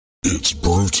It's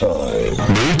brew time.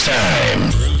 Brew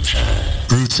time. Brew time.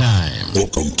 Brew time.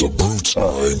 Welcome to Brew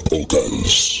Time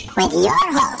Polkas. With your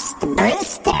host,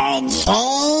 Brewster J.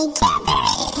 Cadbury.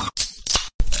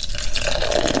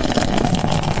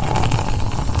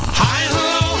 Hi,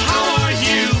 hello, how are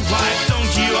you? Why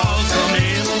don't you all come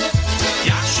in?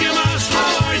 Yashimash,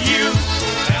 how are you?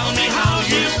 Tell me how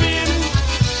you've been.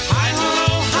 Hi,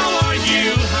 hello, how are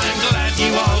you? I'm glad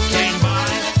you all came by.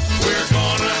 We're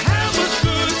gonna have a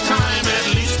good time, at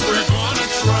least we're gonna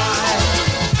try.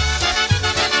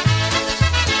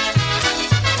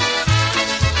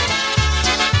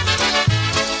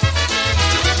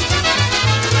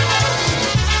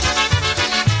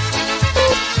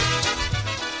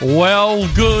 Well,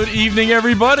 good evening,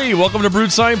 everybody. Welcome to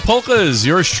Brewtime Polkas.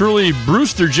 Yours truly,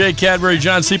 Brewster J. Cadbury,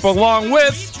 John Seepo, along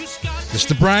with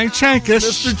Mr. Brian Chankus.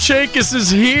 Mr. Chankus is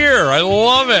here. I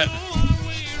love it.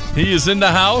 He is in the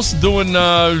house doing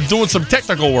some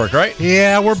technical work, right?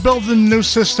 Yeah, we're building a new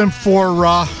system for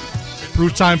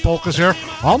Brewtime Polkas here.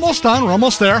 Almost done. We're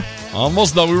almost there.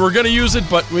 Almost done. We were going to use it,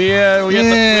 but we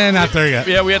had not there yet.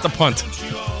 Yeah, we had to punt.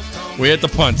 We had to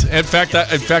punt. In fact,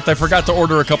 I forgot to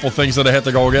order a couple things that I had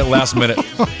to go get last minute.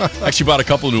 Actually bought a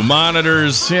couple new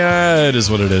monitors. Yeah, it is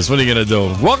what it is. What are you going to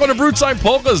do? Welcome to Brewtime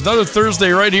Polkas, another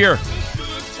Thursday right here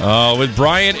with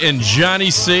Brian and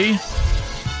Johnny C.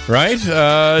 Right?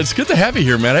 It's good to have you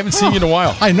here, man. I haven't seen you in a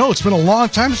while. I know. It's been a long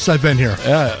time since I've been here.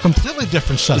 Yeah. Completely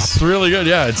different setup. It's really good.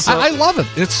 Yeah, it's. I love it.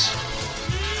 It's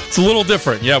a little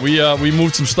different. Yeah, we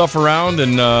moved some stuff around,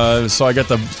 and so I got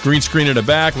the green screen in the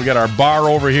back. We got our bar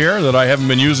over here that I haven't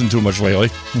been using too much lately.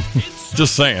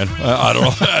 Just saying. I don't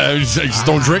know. I just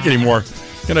don't drink anymore.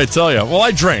 Can I tell you? Well,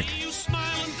 I drink.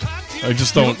 I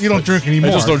just don't. You don't drink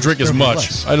anymore. I just don't drink as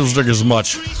much. I don't drink as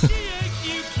much.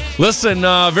 Listen,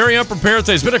 very unprepared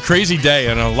today. It's been a crazy day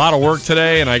and a lot of work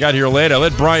today, and I got here late. I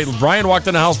let Brian walked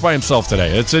in the house by himself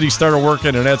today. That's it. He started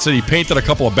working, and that's it. He painted a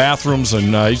couple of bathrooms,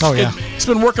 and he's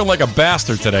been working like a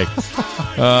bastard today.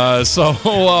 So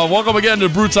welcome again to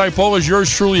Brewtime Polish.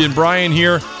 Yours truly and Brian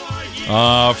here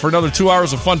for another 2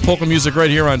 hours of fun polka music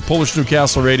right here on Polish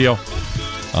Newcastle Radio.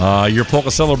 Your polka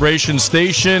celebration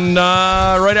station.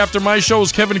 Right after my show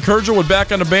is Kevin Kurgel with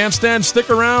Back on the Bandstand.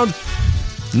 Stick around.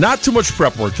 Not too much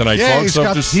prep work tonight,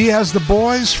 folks. He has the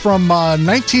boys from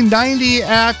 1990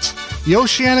 at the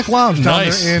Oceanic Lounge down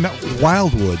there in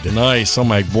Wildwood. Nice. Oh,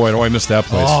 my boy, do I miss that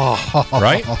place.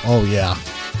 Right? Oh, yeah.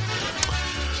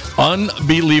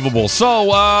 Unbelievable.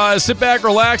 So, sit back,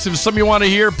 relax. If some of you want to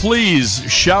hear, please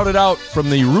shout it out from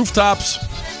the rooftops.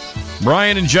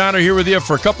 Brian and John are here with you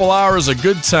for a couple hours of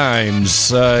good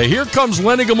times. Here comes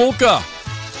Lenny Gomulka.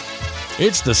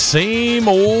 It's the same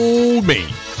old me.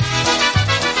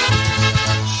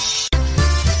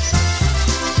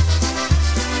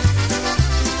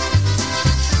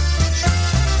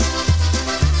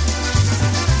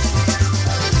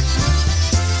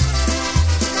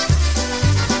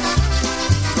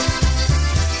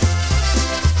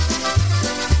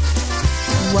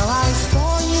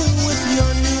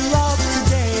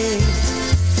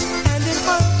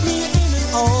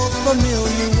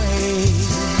 Familiar way,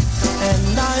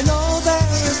 and I know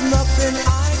there is nothing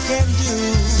I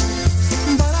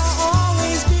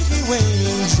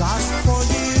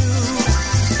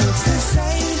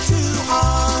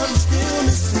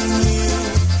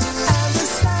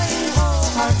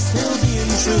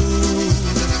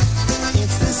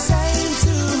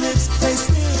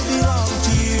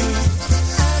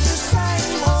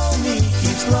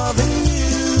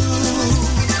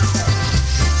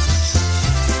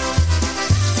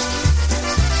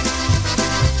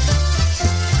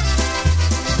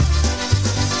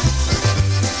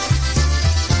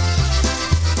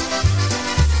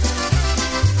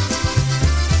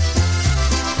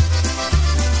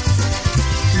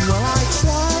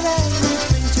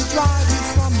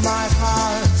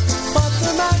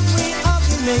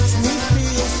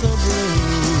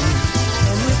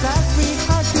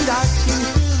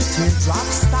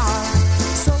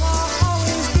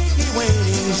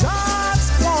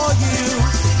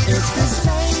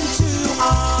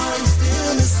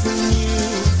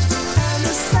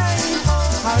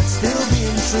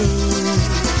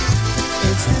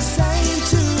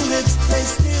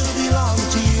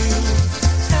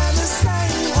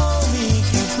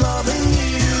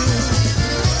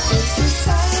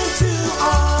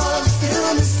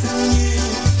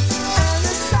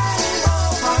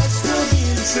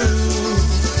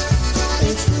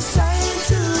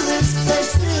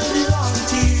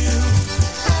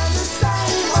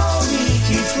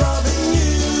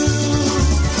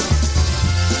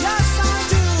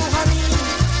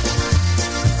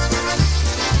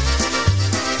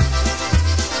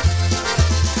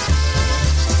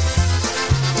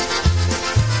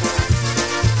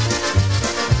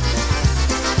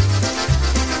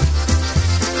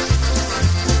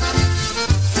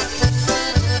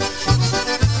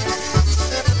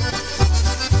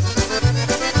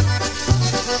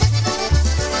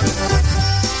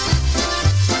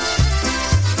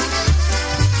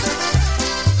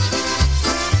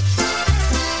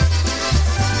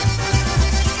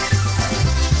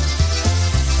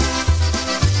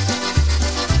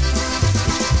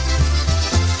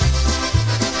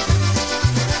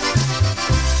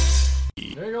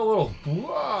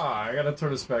gotta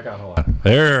turn this back on. Hold on.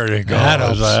 There it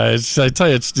goes. I tell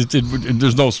you,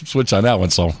 there's no switch on that one,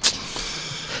 so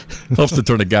helps to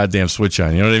turn the goddamn switch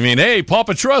on. You know what I mean? Hey, Paul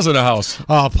Petrua's in the house.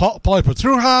 Paulie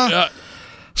Petruha,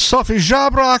 Sophie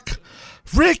Jabrak,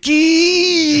 Ricky's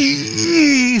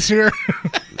here.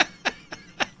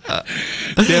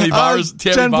 Tammy Bowers.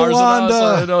 Tammy Bowers in the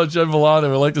house. I know Jen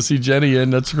Vallanda. We'd like to see Jenny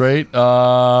in. That's great.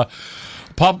 Paul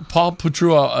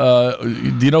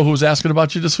Petrua, do you know who was asking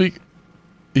about you this week?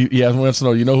 Yeah, he wants to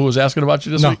know. You know who was asking about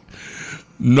you this week?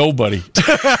 Nobody.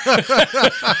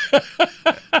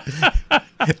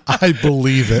 I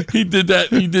believe it. He did that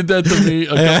to me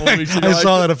a couple weeks ago. I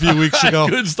saw that a few weeks ago. I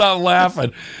couldn't stop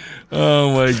laughing.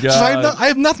 Oh my God! I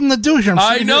have nothing to do here.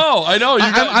 I know.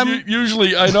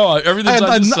 Usually, I know everything's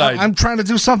on this side. I'm trying to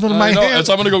do something in my hand.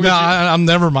 So I'm going to go get you. I'm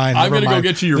never mind. I'm going to go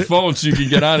get you your phone so you can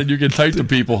get on and you can type to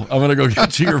people. I'm going to go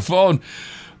get you your phone.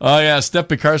 Oh yeah, Steph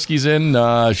Pekarski's in.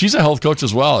 She's a health coach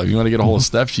as well. If you want to get a hold of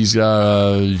Steph, she's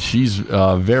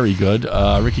very good.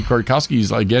 Ricky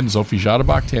Korkowski's again. Sophie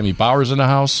Jadabach, Tammy Bowers in the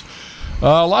house.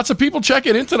 Lots of people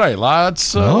checking in tonight.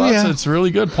 Lots. It's really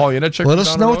good. Paul, let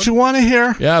us know what you want to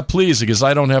hear. Yeah, please, because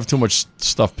I don't have too much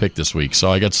stuff picked this week.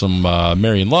 So I got some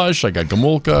Marion Lush, I got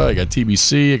Gamulka, I got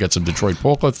TBC, I got some Detroit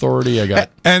Polka Authority, I got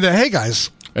and the Hey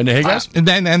Guys, and the Hey Guys, and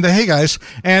the Hey Guys,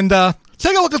 and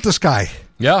take a look at this guy.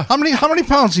 Yeah. How many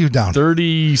pounds are you down?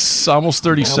 30, almost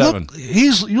 37.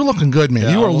 You're looking good,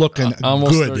 man. You are looking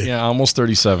almost good. 30, almost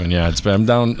 37. Yeah, I'm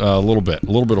down a little bit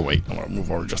of weight. I'm gonna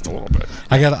move over just a little bit.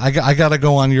 I gotta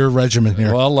go on your regimen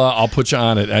here. Well, I'll put you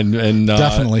on it, and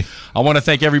definitely. I want to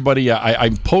thank everybody. I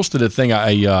posted a thing.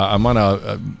 I'm on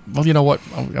a. Well, you know what?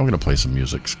 I'm gonna play some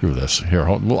music. Screw this. Here,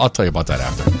 I'll tell you about that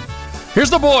after.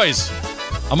 Here's the boys.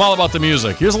 I'm all about the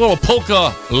music. Here's a little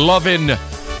polka loving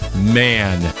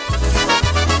man.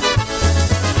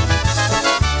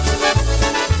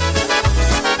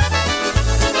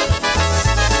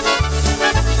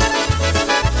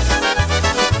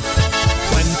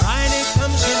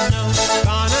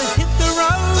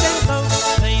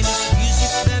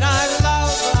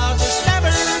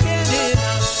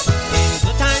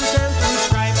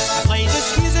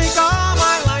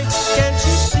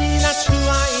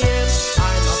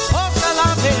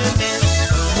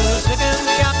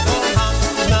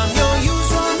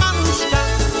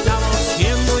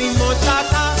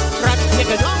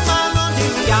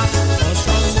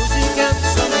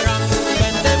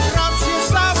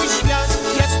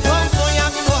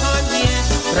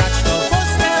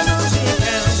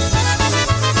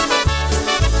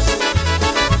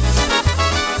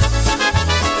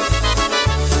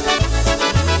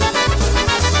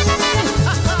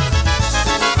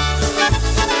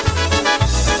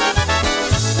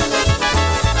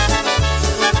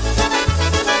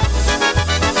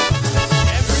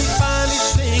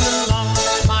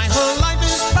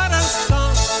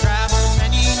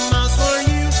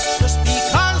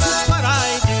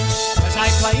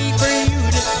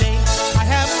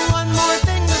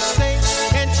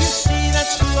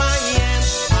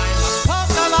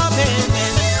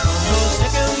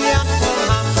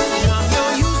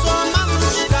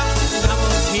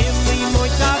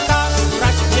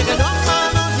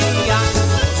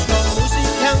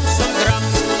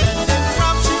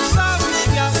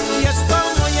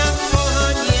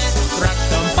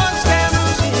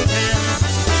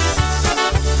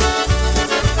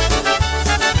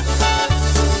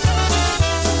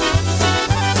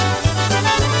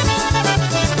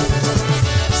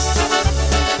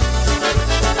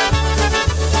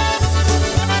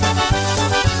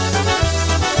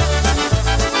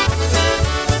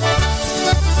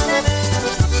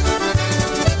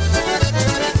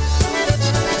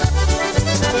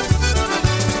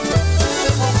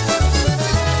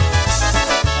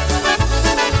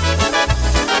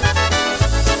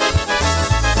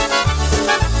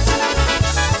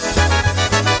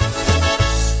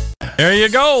 There you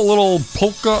go, little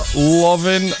polka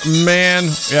loving man.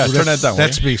 Yeah, turn that down.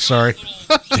 That's me. Sorry.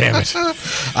 Damn it.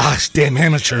 Damn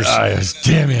amateurs.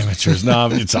 Damn amateurs. No,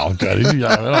 it's all good.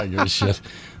 I don't give a shit.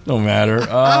 No matter.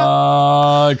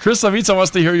 Chris Lavica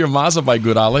wants to hear your Mazza by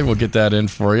Good Ale. We'll get that in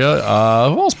for you.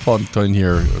 Who else pumped in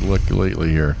here lately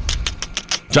here?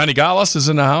 Johnny Gallas is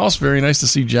in the house. Very nice to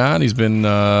see John. He's been,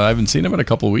 I haven't seen him in a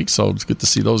couple of weeks, so it's good to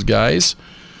see those guys.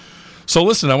 So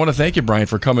listen, I want to thank you, Brian,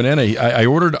 for coming in. I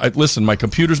ordered. Listen, my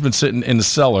computer's been sitting in the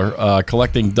cellar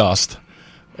collecting dust.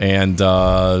 And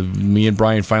me and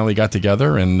Brian finally got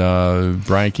together, and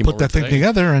Brian came put over that thing today,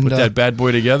 together, and put that bad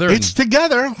boy together. It's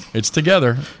together. It's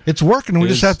together. It's working. We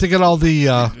just have to get all the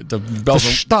bells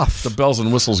stuff, the bells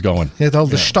and whistles going. Yeah, all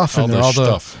the stuff in there, all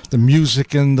the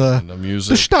music and the music,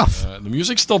 the stuff. The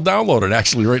music's still downloaded,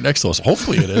 actually, right next to us.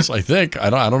 Hopefully, it is. I think. I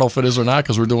don't know if it is or not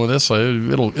because we're doing this.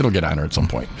 It'll get on there at some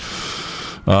point.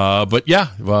 But yeah,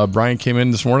 Brian came in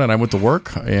this morning. I went to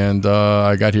work, and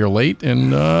I got here late,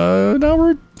 and now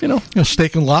we're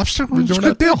steak and lobster. It's a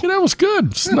good deal. Yeah, that was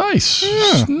good. It's nice. Yeah.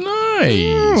 It's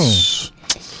nice.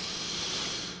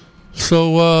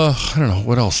 So I don't know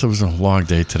what else. It was a long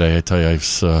day today. I tell you, it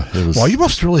was. Well, you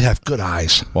must really have good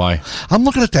eyes. Why? I'm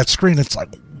looking at that screen. It's like.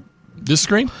 This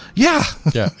screen? Yeah.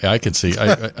 yeah, I can see.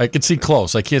 I can see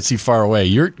close. I can't see far away.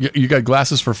 You got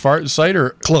glasses for far sight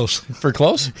or close? For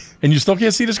close, and you still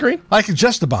can't see the screen? I can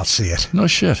just about see it. No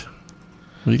shit.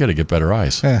 Well, you got to get better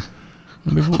eyes. Yeah.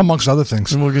 Amongst other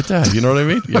things. And we'll get that. You know what I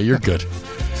mean? Yeah, you're good.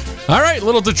 All right,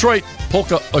 little Detroit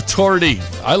Polka Authority.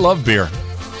 I love beer.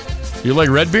 You like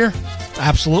red beer?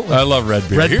 Absolutely. I love red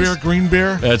beer. Red beer, green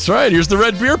beer. That's right. Here's the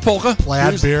red beer polka.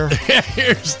 Plaid beer.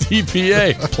 Here's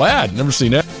DPA. Plaid. Never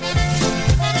seen that.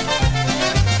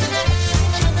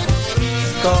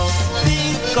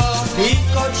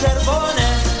 Piwko czerwone,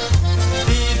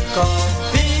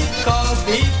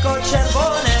 piwko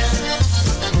czerwone.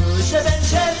 Że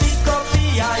będzie piwko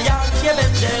pija, jak nie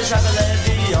będzie żagle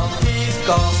biją.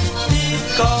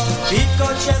 Piwko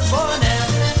czerwone.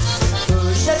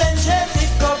 Że będzie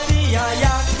piwko pija,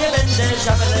 jak nie będzie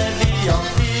żagle biją.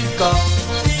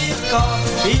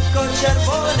 Piwko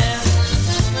czerwone.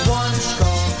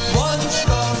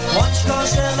 Łączko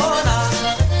zielona.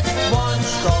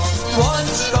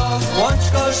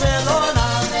 Łączko zielona,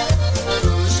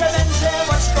 że będzie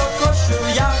łączko koszył,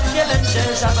 jak nie będzie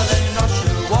żagle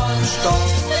nosił.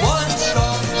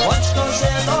 Łączko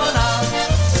zielona,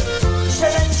 że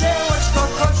będzie łączko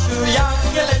koszył, jak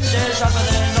nie będzie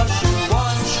żagle nosił.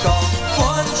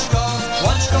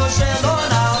 Łączko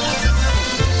zielona.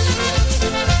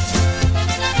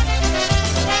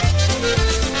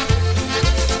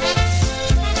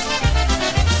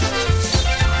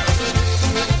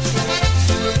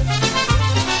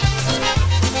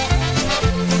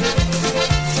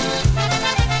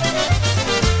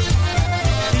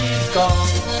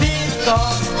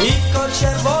 Piwko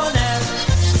czerwone,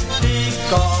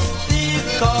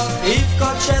 piwko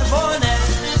czerwone.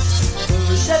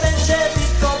 Że będzie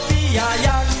piwko pija,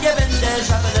 jak nie będzie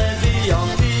żagle biją.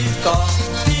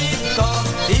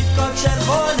 Piwko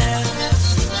czerwone.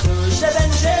 Że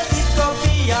będzie piwko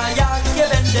pija, jak nie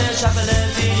będzie żagle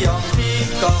biją.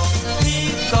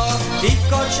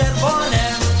 Piwko czerwone.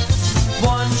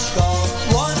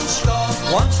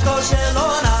 Łączko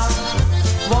zielona.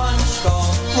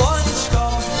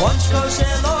 Łączko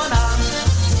zielona,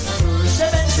 że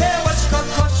będzie łączko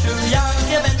kocił, jak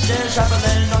nie będzie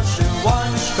żagle nosił.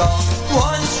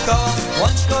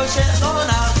 Łączko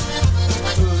zielona,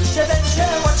 że będzie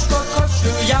łączko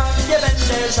kocił, jak nie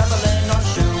będzie żagle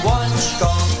nosił.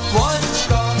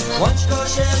 Łączko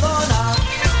zielona.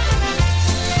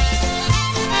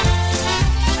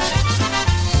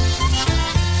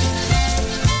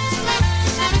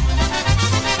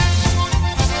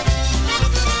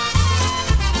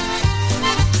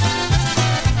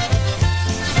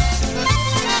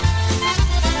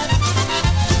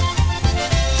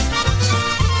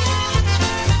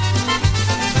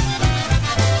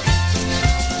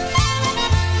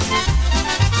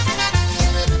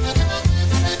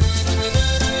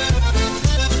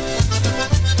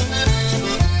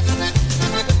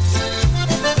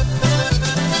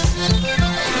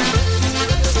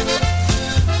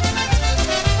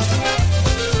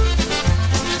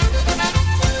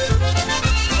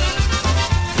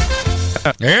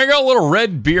 There you go, a little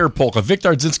red beer polka. Vic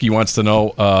Dardzinski wants to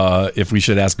know if we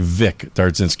should ask Vic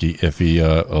Dardzinski if he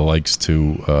likes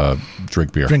to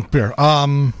drink beer. Drink beer.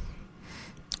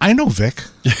 I know Vic.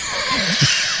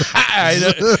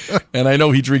 And I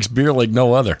know he drinks beer like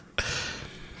no other.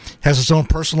 Has his own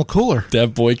personal cooler.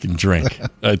 That boy can drink.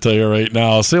 I tell you right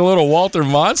now. See a little Walter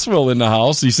Monsville in the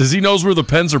house. He says he knows where the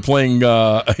Pens are playing.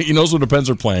 He knows where the Pens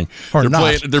are playing. Or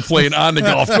they're playing on the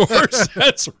golf course.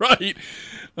 That's right.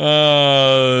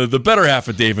 The better half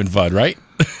of Dave and Bud, right?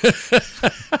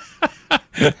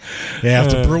 Yeah, if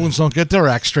the Bruins don't get their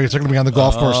act straight, they're going to be on the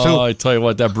golf course, too. I tell you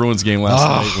what, that Bruins game last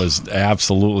night was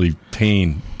absolutely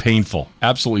painful.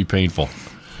 Absolutely painful.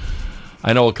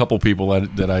 I know a couple people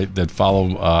that I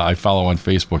follow on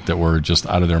Facebook that were just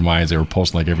out of their minds. They were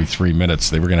posting like every 3 minutes.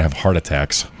 They were going to have heart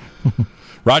attacks.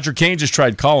 Roger Kane just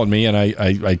tried calling me, and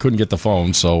I couldn't get the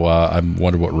phone, so I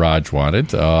wondered what Raj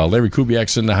wanted. Larry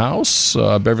Kubiak's in the house.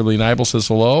 Beverly Nibel says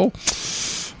hello.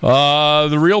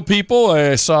 The real people,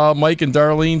 I saw Mike and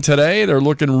Darlene today. They're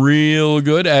looking real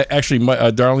good. Actually,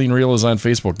 Darlene Real is on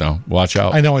Facebook now. Watch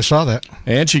out. I know, I saw that.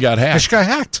 And she got hacked.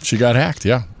 She got hacked,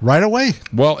 yeah. Right away.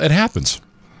 Well, it happens.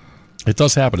 It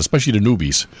does happen, especially to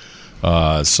newbies.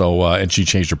 And she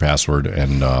changed her password,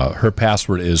 and her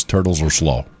password is turtles are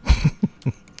slow.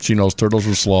 She knows turtles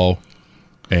are slow.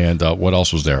 And what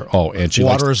else was there? Oh, and she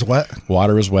Water is wet.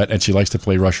 Water is wet, and she likes to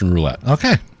play Russian roulette.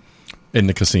 Okay. In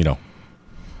the casino.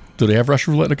 Do they have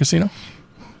Russian roulette in a casino?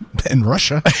 In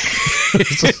Russia.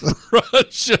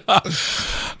 Russia.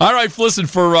 All right, listen,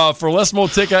 for Les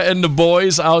Motica and the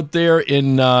boys out there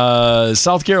in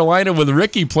South Carolina with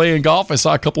Ricky playing golf, I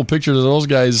saw a couple pictures of those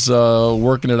guys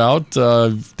working it out.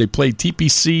 They played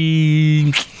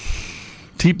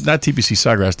not TPC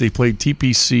Sawgrass. They played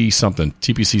TPC something.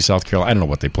 TPC South Carolina. I don't know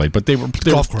what they played, but they were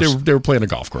playing a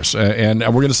golf course. And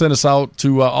we're going to send us out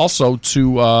to also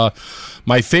to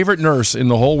my favorite nurse in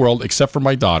the whole world, except for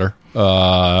my daughter,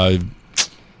 Diane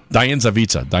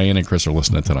Zavitsa. Diane and Chris are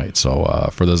listening tonight. So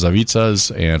for the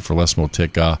Zavitsas and for Les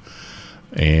Motica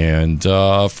and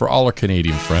for all our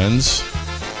Canadian friends,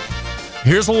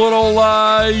 here's a little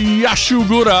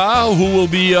Yashugura, who will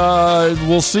be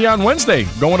we'll see on Wednesday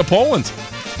going to Poland.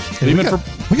 We got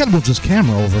to move this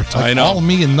camera over. It's like I know. all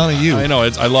me and none of you. I know.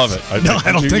 I love it. I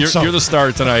don't think so. You're the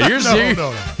star tonight. Here's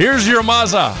here's your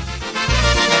Maza.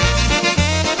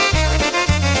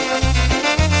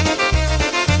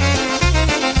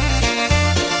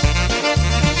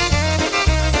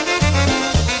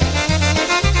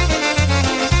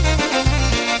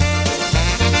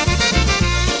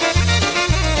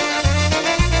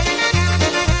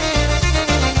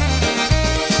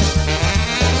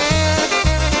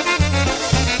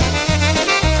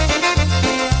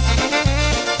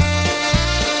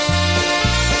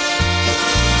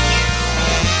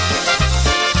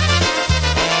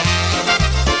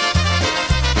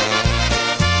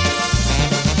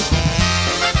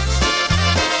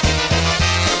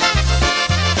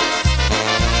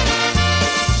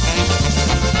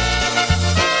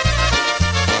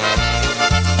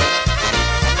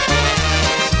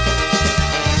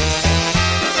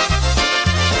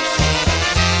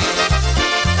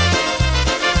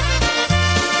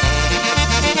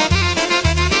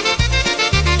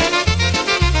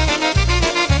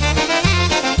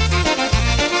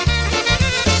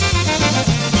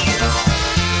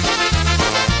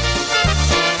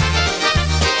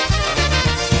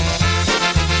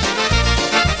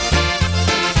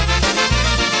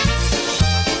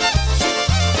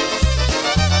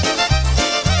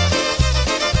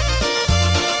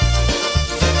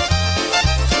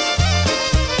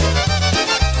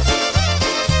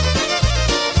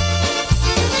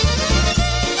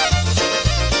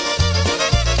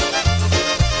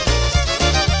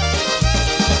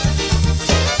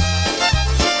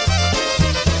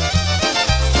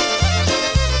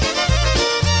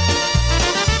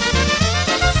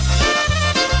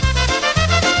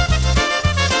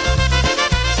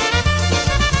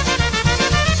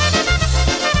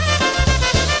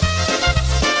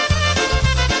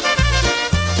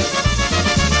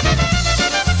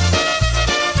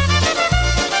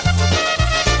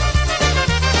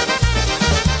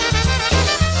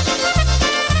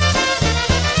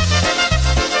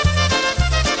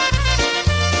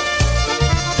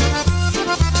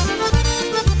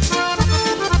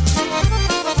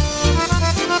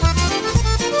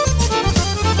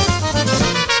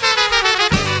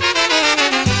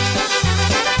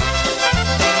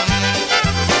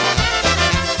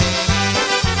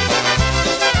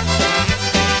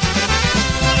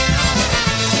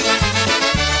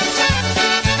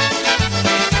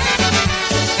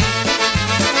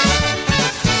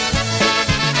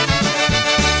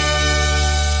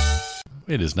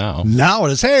 It is now. Now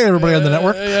it is. Hey, everybody on the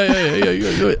network.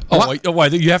 Yeah. Why?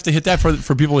 You have to hit that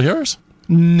for people to hear us?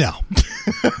 No.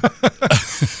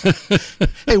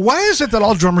 Hey, why is it that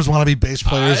all drummers want to be bass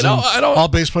players? All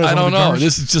bass players want to be drummers?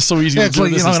 This is just so easy to do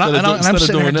this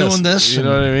instead of doing this. You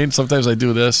know what I mean? Sometimes I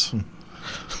do this.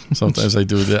 Sometimes I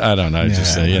do this. I don't know.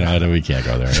 We can't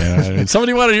go there. You know what I mean?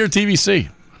 Somebody wanted to hear TBC.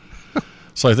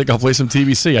 So I think I'll play some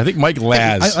TBC. I think Mike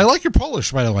Laz. I like your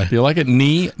Polish, by the way. Do you like it?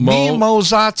 Nemozatso.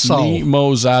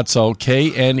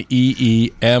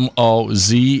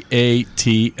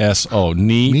 Kenemozatso.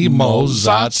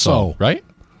 Nemozatso. Right?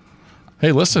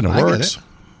 Hey, listen, it works.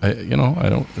 I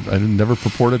never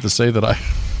purported to say that I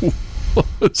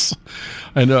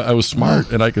I know I was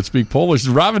smart and I could speak Polish.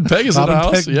 Robin Pegg is in the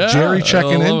house. Pegg, Jerry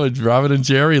checking in. Robin and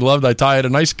Jerry loved. I had a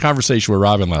nice conversation with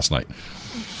Robin last night.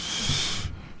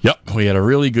 Yep, we had a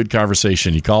really good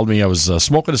conversation. He called me. I was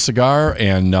smoking a cigar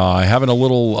and having a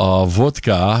little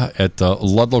vodka at the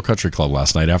Ludlow Country Club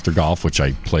last night after golf, which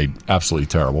I played absolutely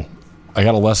terrible. I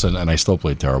got a lesson and I still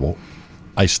played terrible.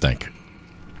 I stink.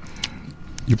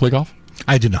 You play golf?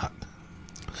 I do not.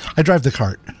 I drive the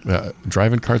cart.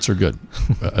 Driving carts are good.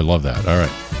 I love that. All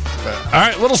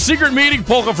right, little secret meeting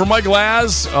polka for Mike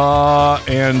Laz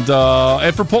and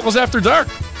for Polkas After Dark.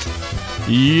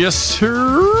 Yes,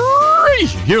 sir.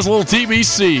 Here's a little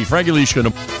TBC. Frankie Leishkin.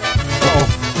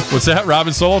 What's that?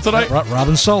 Robin Solo tonight?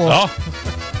 Robin Solo. Oh,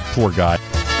 poor guy.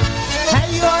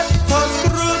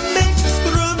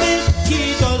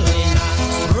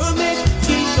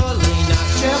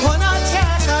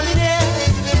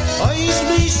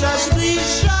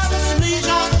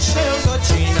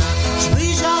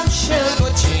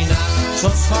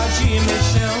 Rozchodzimy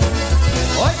się,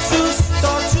 oj cóż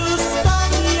to,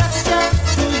 jeszcze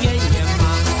tu jej nie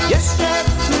ma, jeszcze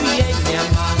tu jej nie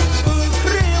ma,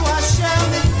 ukryła się,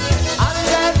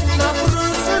 ale na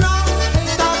próżno, hej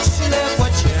tak ślepło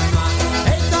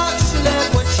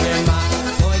cię ma,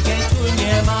 bo jej tu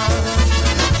nie ma.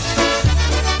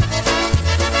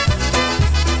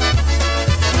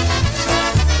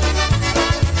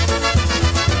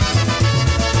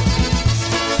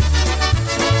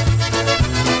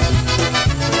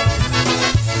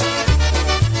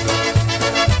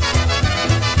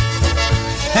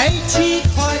 Hej,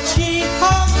 cicho,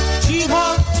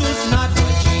 tu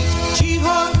znadłodzi,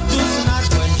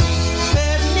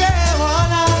 pewnie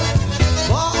ona,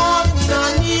 bo ona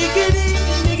nigdy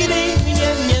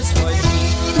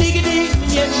mnie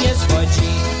nie zgodzi,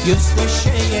 już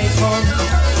słyszę jej ton,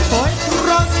 oj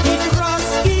troski,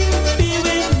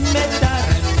 biły me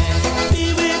daremnie,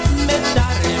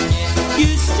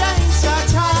 już szczęścia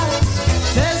czas,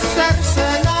 te serce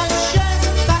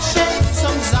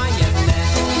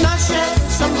nasze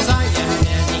są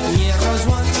wzajemne, nie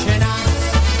rozłączy nas.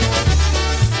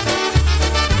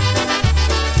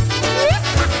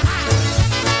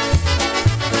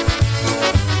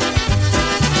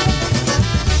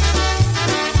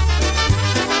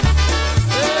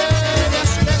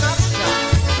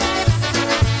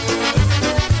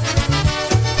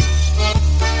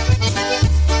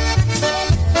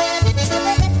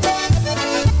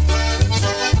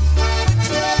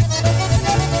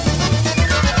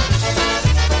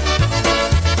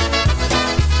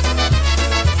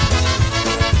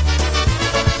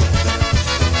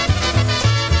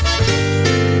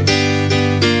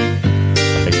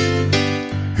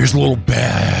 Here's a little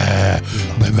bad.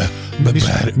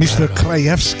 Mr.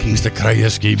 Krajewski. Mr.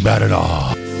 Krajewski, bad it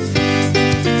all.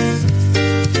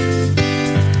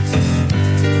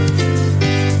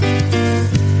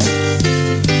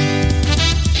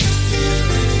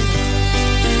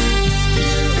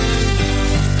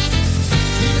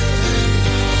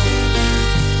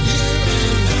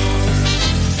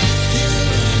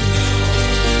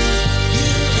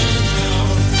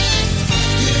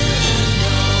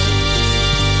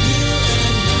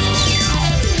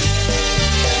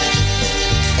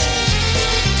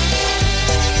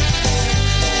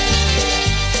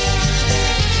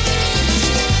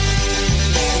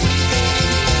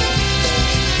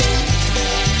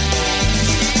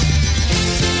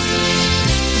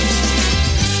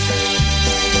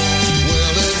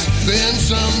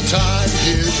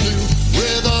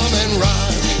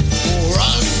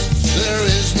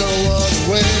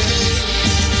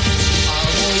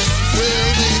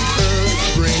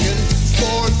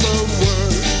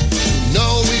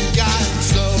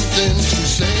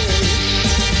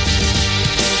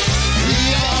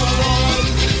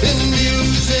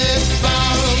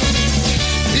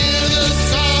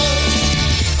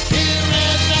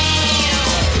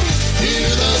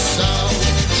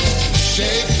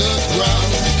 Shake the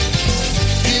ground,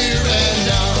 here and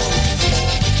now.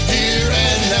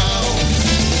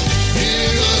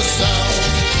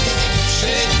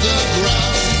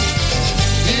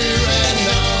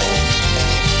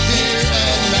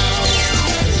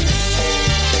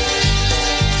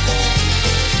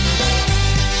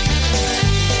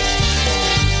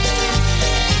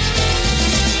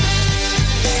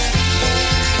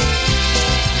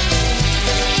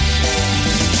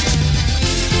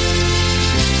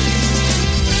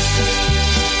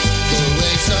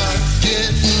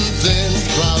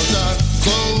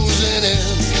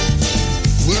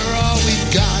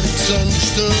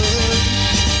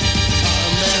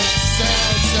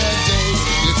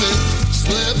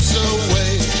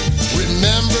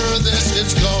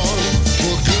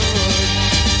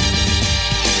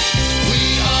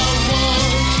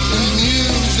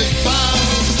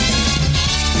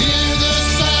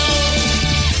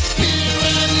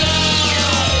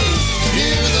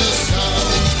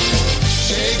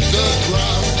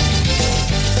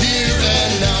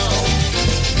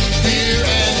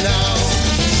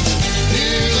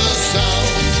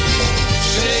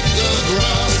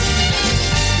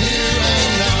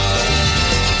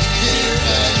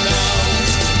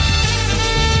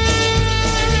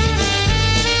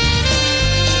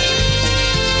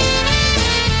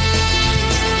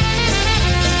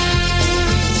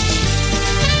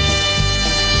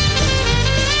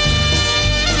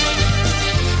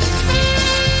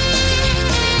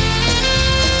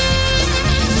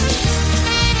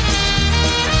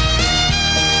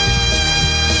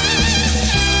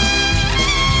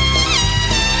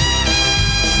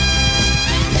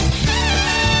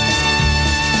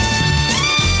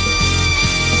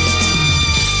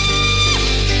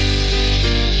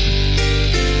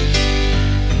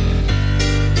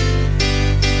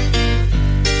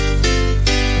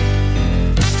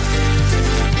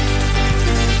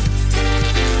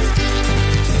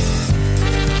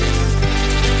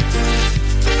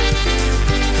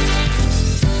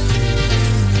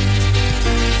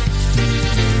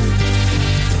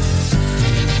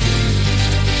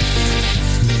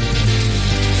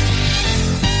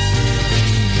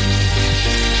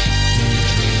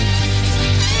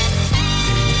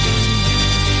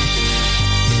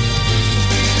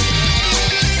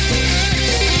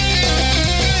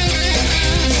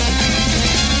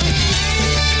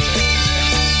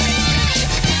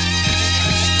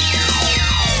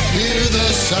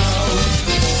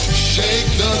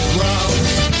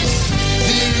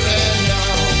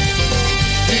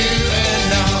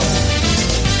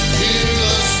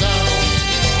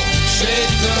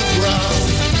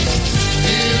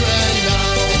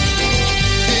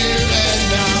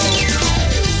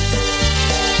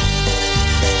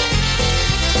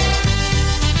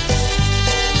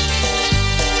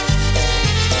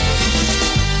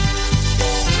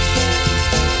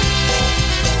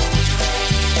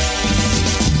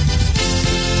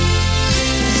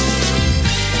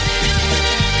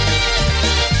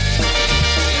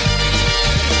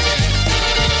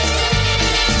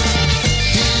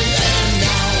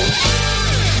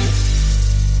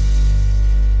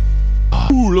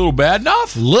 Brew. Bad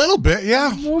enough? Little bit, yeah.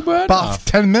 Bad About enough.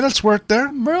 10 minutes worth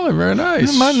there. Really, very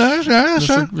nice. Nice, yeah,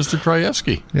 sir. Mr.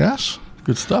 Krajewski. Yes.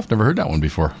 Good stuff. Never heard that one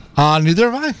before.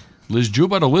 Neither have I. Liz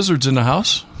Juba, the Lizard's in the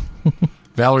house.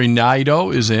 Valerie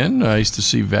Naito is in. Nice to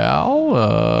see Val.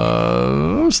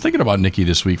 I was thinking about Nikki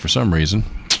this week for some reason.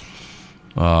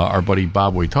 Our buddy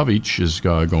Bob Wojtovich is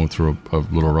going through a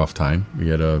little rough time.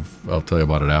 I'll tell you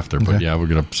about it after. But Okay. yeah, we're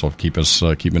gonna keep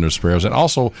in his prayers. And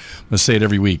also, I'm gonna say it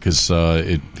every week because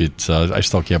I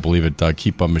still can't believe it.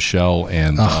 Keep Michelle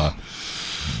and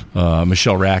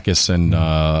Michelle Rackus and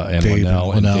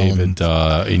Linnell and David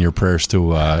in your prayers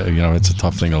too. It's a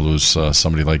tough thing to lose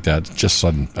somebody like that. Just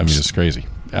sudden. I mean, it's crazy.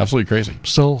 Absolutely crazy.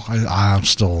 I'm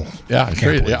still. Yeah, it's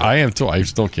crazy. Yeah, I am too. I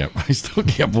still can't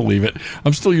believe it.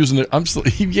 I'm still using it.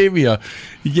 He gave me a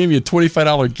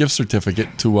 $25 gift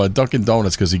certificate to Dunkin'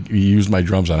 Donuts because he used my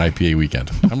drums on IPA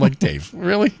weekend. I'm like, Dave,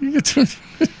 really?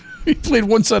 He played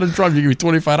one set of drums. You give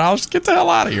me $25? Get the hell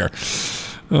out of here.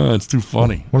 It's too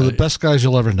funny. One of the best guys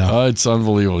you'll ever know. It's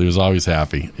unbelievable. He was always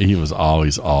happy. He was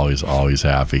always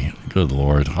happy. Good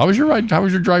Lord. How was your ride? How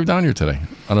was your drive down here today?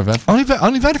 Uneventful?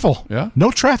 Uneventful. Yeah?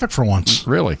 No traffic for once.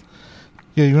 Really?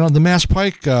 Yeah, the Mass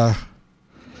Pike,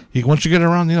 once you get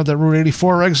around, that Route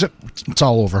 84 exit, it's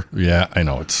all over. Yeah, I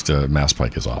know. It's Mass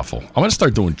Pike is awful. I'm going to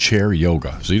start doing chair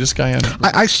yoga. See this guy on?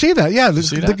 I see that, yeah.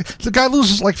 See that? The guy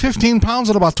loses like 15 pounds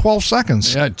in about 12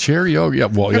 seconds. Yeah, chair yoga. Yeah,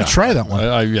 well, Gotta try that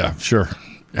one. Yeah, sure.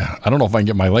 Yeah, I don't know if I can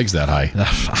get my legs that high.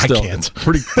 I can't.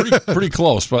 Pretty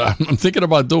close, but I'm thinking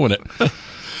about doing it.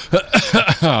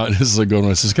 This is a good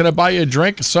one. It says, can I buy you a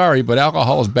drink? Sorry, but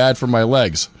alcohol is bad for my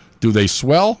legs. Do they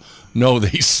swell? No,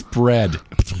 they spread.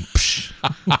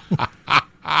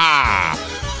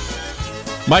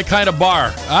 My kind of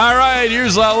bar. All right,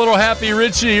 here's a little Happy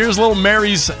Richie. Here's little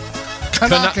Mary's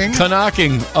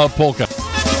Kanocking polka.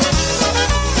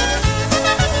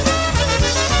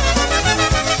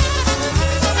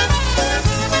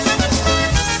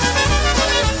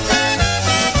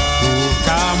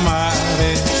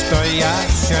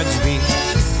 Stojasia drzwi,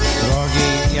 drogi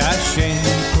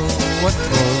Jasieńku,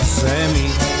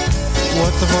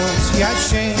 otwórz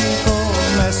Jasieńku,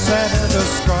 me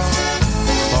serduszko,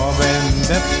 bo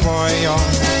będę twoją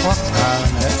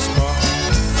kochaneczko.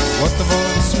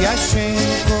 Otwórz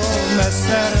Jasieńku, me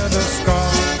serduszko,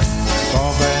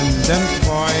 bo będę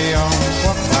twoją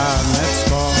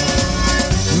kochaneczko.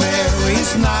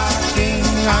 Mary's knocking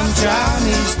on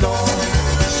Johnny's door.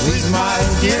 Please, my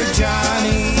dear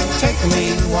Johnny, take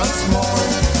me once more.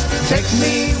 Take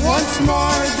me once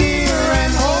more, dear,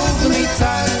 and hold me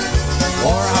tight,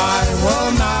 or I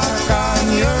will knock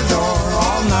on your door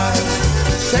all night.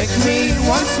 Take me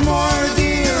once more,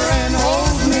 dear, and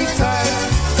hold me tight,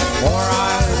 or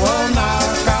I will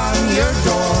knock on your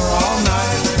door all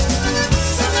night.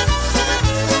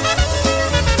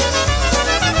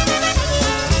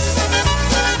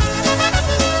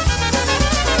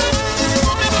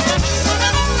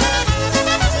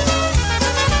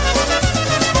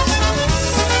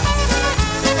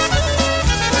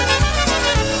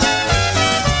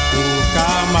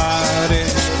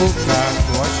 Puka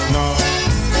głośno,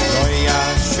 do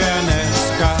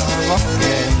Jasienecka w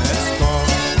okienecko.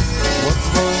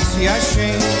 Otwórz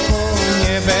Jasieńku,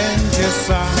 nie będzie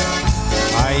sam,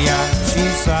 a ja ci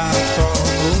za to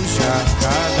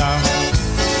buziaka dam.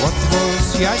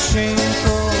 Otwórz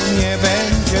Jasieńku, nie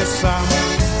będzie sam,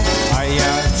 a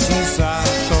ja ci za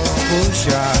to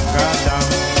buziaka dam.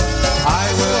 I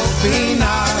will be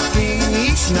knocking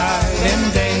each night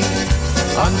and day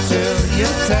until you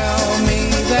tell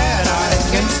me that I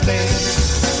can stay,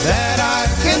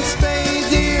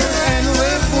 dear, and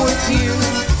live with you,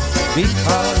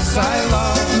 because I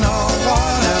love no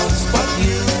one else but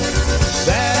you.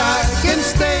 That I can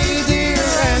stay, dear,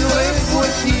 and live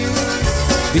with you,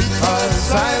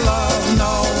 because I love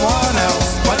no one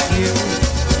else but you.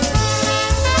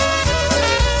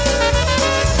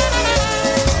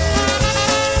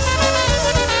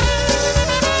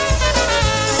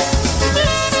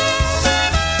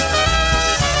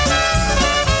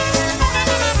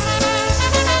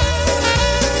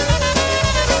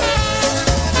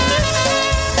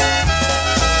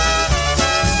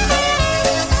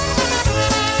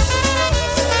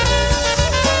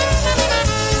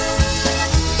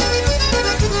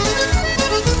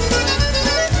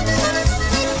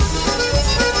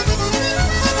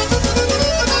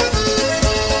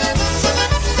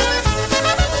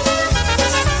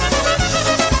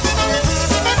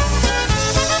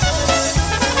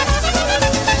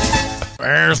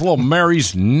 There's little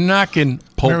Mary's knocking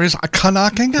polka. Mary's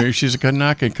Kanocking? Here she's a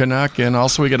Kanaka.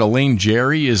 Also, we got Elaine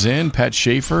Jerry is in. Pat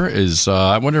Schaefer is.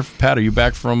 I wonder if Pat, are you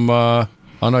back from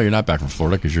Oh, no, you're not back from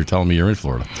Florida because you're telling me you're in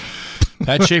Florida.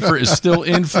 Pat Schaefer is still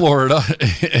in Florida.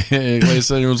 In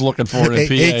case anyone's looking for it in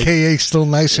PA. AKA still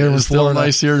nice here in Florida. Still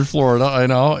nice here in Florida, I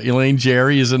know. Elaine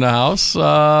Jerry is in the house.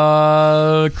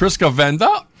 Kriska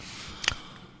Venda.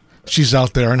 She's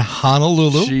out there in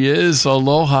Honolulu. She is.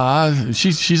 Aloha.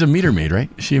 She's a meter maid, right?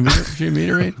 She a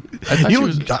meter maid? I thought she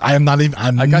was. I'm not even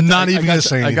going to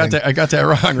say anything. I got that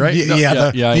wrong, right?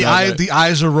 The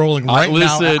eyes are rolling right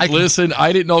now. Listen,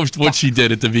 I didn't know what she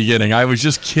did at the beginning. I was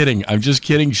just kidding. I'm just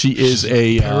kidding. She is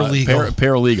a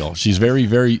paralegal. She's very,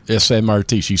 very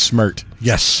SMRT. She's smart.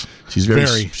 Yes. She's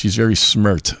very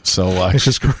smart. So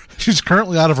she's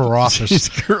currently out of her office. She's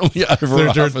currently out of her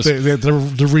office.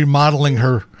 They're remodeling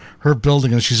her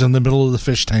building, and she's in the middle of the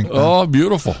fish tank now. Oh,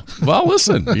 beautiful. Well,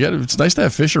 listen, it's nice to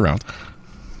have fish around.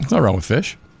 There's nothing wrong with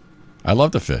fish. I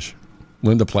love to fish.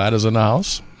 Linda Platt is in the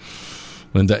house.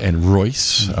 Linda and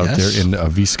Royce out there in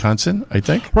Wisconsin, I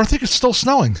think. Well, I think it's still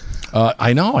snowing.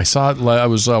 I know. I saw it. I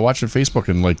was watching Facebook,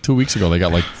 and like 2 weeks ago, they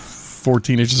got like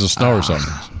 14 inches of snow or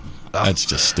something. That's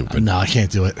just stupid. No, I can't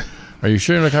do it. Are you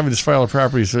sure you're not having this file of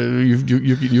property? So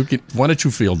you can, why don't you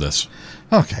field this?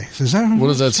 Okay. What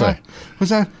does that say? Was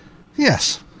that?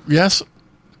 Yes. Yes?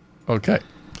 Okay.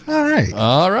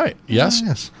 All right. Yes?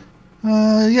 Yes.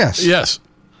 Yes. Yes.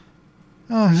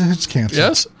 Oh, it's canceled.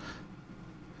 Yes?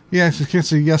 Yes, you can't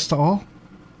say yes to all?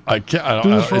 I can't. I don't Do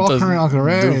know. this for all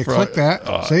current. Okay, click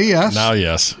that. Say yes. Now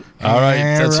yes. All right.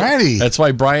 Alrighty. That's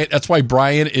why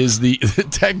Brian is the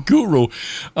tech guru.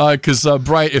 Because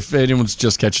Brian, if anyone's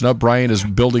just catching up, Brian is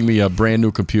building me a brand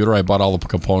new computer. I bought all the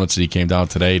components, and he came down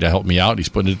today to help me out. He's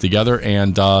putting it together,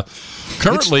 and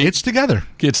currently it's together.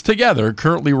 It's together.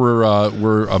 Currently,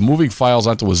 we're moving files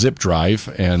onto a zip drive,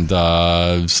 and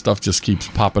stuff just keeps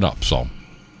popping up. So.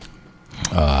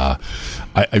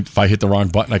 If I hit the wrong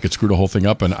button, I could screw the whole thing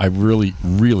up, and I really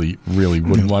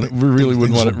wouldn't want to. Really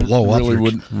wouldn't want to blow up.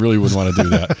 Really wouldn't want to do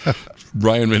that.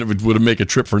 Brian would make a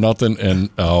trip for nothing,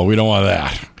 and we don't want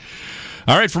that.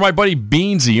 All right, for my buddy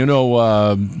Beansy, you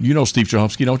know Steve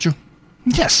Chomsky, don't you?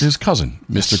 Yes, his cousin,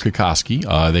 Mr. Kokoski.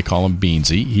 They call him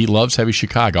Beansy. He loves heavy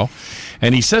Chicago,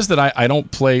 and he says that I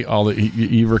don't play all the.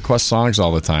 He requests songs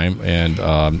all the time, and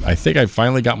I think I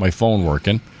finally got my phone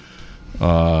working.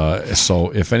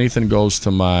 So if anything goes to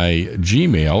my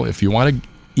Gmail, if you want to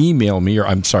email me,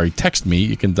 text me,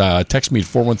 you can text me at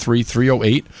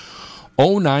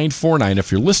 413-308-0949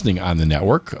 if you're listening on the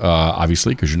network,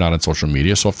 obviously, because you're not on social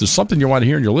media. So if there's something you want to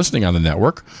hear and you're listening on the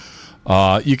network,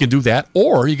 you can do that,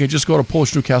 or you can just go to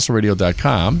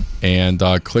PolishNewcastleRadio.com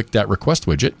and click that request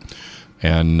widget.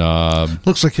 And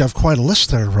looks like you have quite a list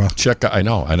there, bro. Check. I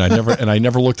know, and I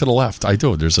never look to the left. I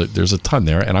do. There's a ton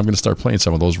there, and I'm going to start playing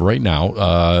some of those right now.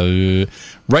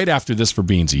 Right after this for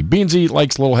Beansy. Beansy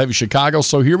likes a little heavy Chicago,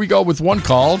 so here we go with one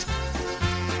called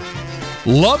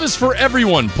 "Love Is for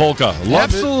Everyone" polka.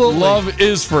 Absolutely, love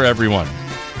is for everyone,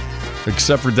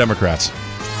 except for Democrats.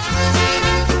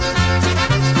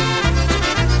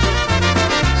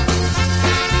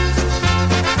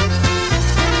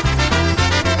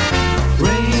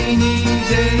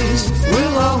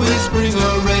 Bring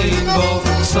a rainbow,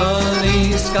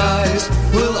 sunny skies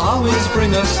will always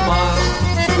bring a smile.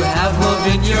 To have love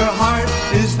in your heart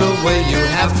is the way you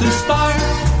have to start,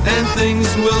 and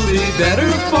things will be better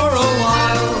for a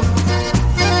while.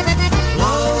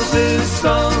 Love is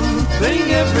something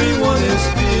everyone is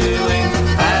feeling.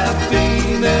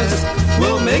 Happiness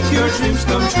will make your dreams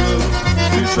come true.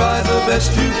 To try the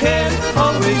best you can,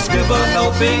 always give a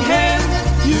helping hand.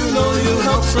 You know you'll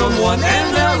help someone and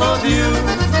they'll love you.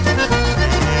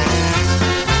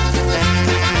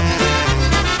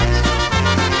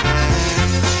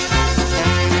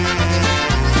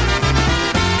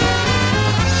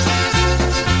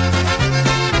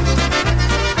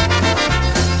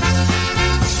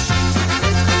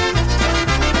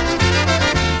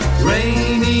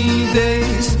 Rainy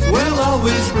days will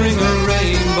always bring a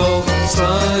rainbow.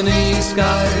 Sunny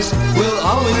skies will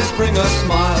always bring a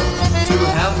smile. To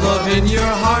have love in your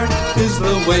heart is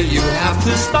the way you have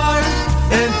to start,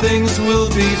 and things will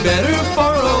be better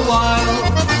for a while.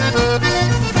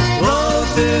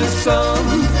 Love is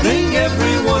something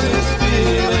everyone is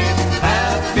feeling.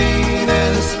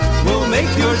 Happiness will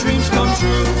make your dreams come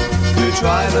true. To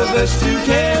try the best you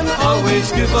can,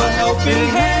 always give a helping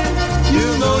hand. You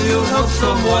know you'll help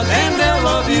someone and they'll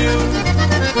love you.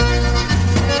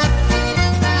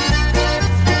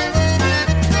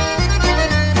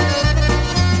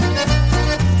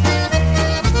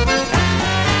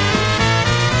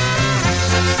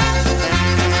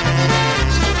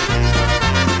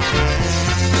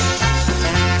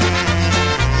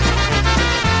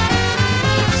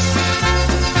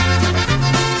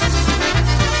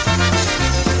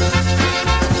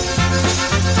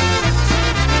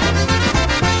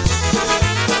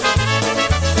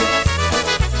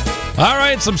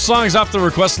 Brian some songs off the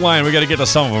request line. We got to get to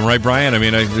some of them, right, Brian? I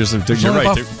mean, you're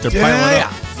right. They're piling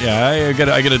up. Yeah, I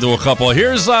got to do a couple.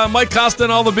 Here's Mike Costa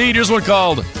and All the Beat. Here's one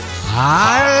called Lonesome.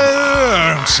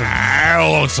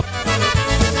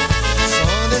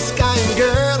 Saw this guy and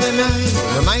girl and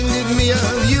I reminded me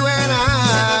of you and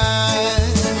I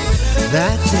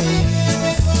that day.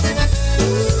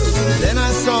 Then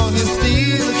I saw him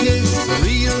steal a kiss. I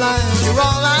realized you're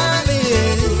all I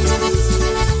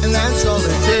need, and that's all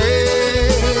it takes.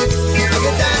 I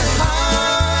get that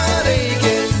heart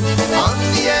aching on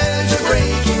the edge of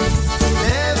breaking,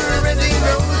 never-ending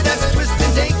road that's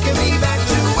twisting, taking me back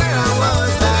to where I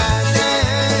was back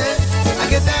then. I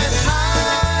get that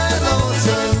high,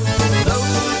 lonesome, low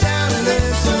down and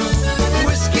then some.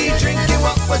 Whiskey drinking,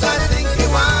 what was I thinking?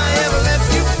 Why ever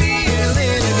left you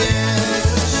feeling again?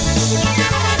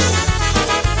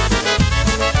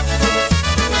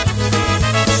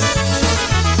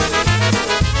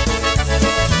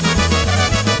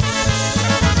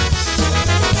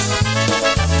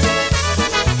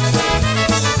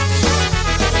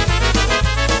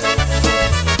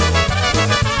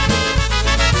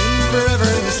 Forever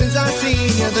since I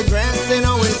seen you, the grass ain't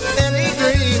always any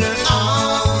greener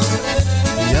on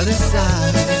the other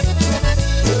side.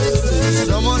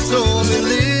 Someone told me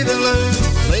live and learn,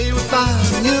 play with fire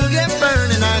and you'll get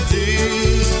burned, and I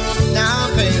did. Now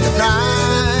I'm paying the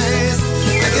price.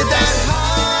 I get that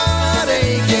heart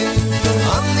aching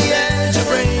on the edge of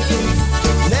breaking,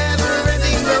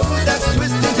 never-ending road that's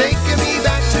twisting, taking me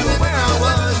back to where I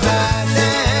was back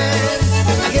then.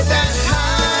 I get that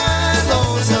high,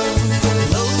 lonesome,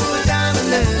 low down and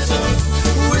then some.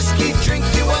 Whiskey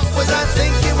drinking, what was I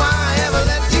thinking? Why ever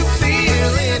let you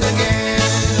feel it again?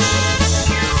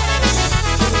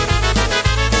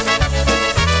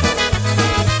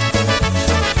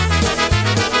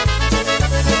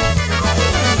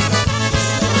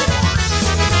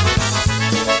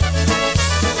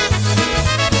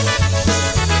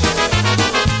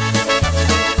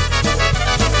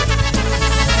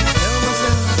 Tell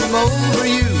myself I'm over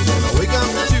you. I wake up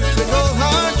to the cold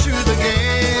hard truth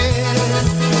again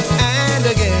and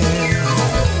again.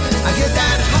 I get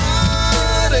that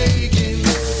heart aching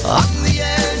on the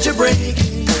edge of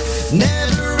breaking,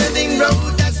 never-ending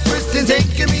road that's twisting,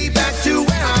 taking me back to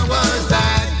where I was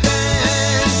back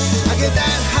then. I get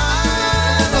that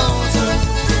high, lonesome,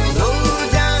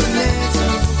 low down and then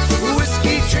some.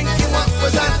 Whiskey drinking, what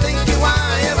was I thinking? Why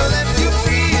ever left you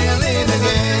feeling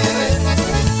again?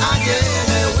 I get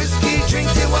that whiskey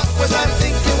drinking, what was I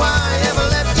thinking? Why ever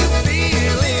left you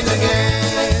feeling again?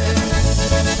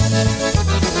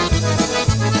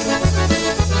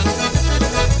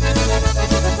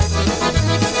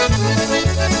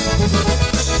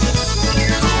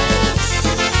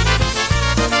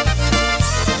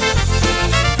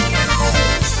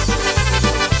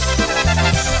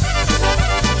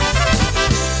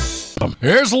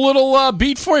 Here's a little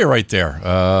beat for you right there.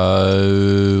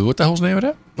 What the hell's the name of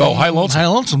that? Oh, High Lonesome. High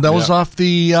Lonesome. That was off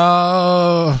the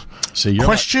See, you're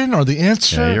question or the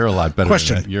answer. Yeah, you're a lot better.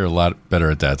 Question. You're a lot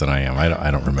better at that than I am. I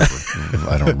don't remember.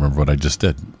 I don't remember what I just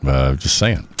did. Just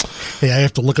saying. Hey, I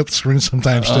have to look at the screen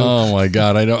sometimes too. Oh my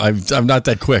God, I don't. I'm not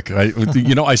that quick.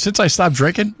 Since I stopped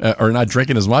drinking or not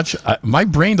drinking as much, my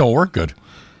brain don't work good.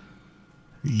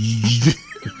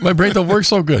 My brain don't work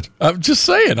so good. I'm just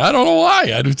saying. I don't know why.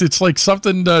 It's like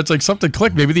something. It's like something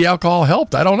clicked. Maybe the alcohol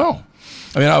helped. I don't know.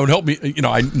 I mean, it would help me.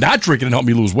 Not drinking and help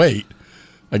me lose weight.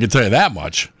 I can tell you that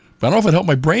much. But I don't know if it helped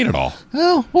my brain at all.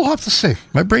 Well, we'll have to see.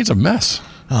 My brain's a mess.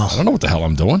 Oh. I don't know what the hell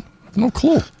I'm doing. I have no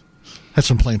clue. Had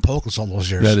some playing polkas all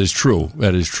those years. That is true.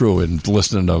 And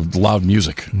listening to loud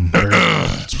music.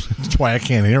 That's why I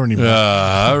can't hear anymore.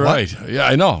 All right. Yeah,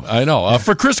 I know.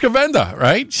 For Chris Cavenda,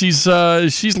 right? She's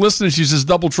listening. She says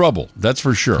double trouble. That's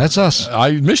for sure. That's us.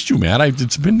 I missed you, man.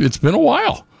 It's been a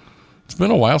while. It's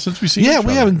been a while since we've seen each other.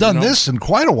 We haven't done this in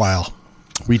quite a while.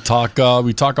 We talk all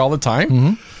the time.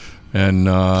 Mm-hmm.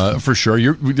 And for sure,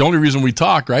 the only reason we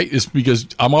talk, right, is because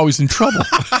I'm always in trouble.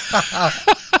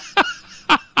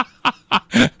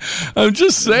 I'm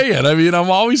just saying. I mean, I'm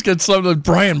always getting something.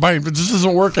 Brian, this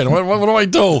isn't working. What do I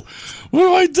do? What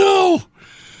do I do?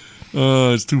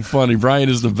 It's too funny. Brian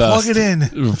is the best. Plug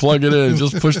it in.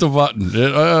 Just push the button.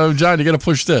 John, you got to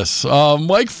push this.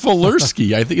 Mike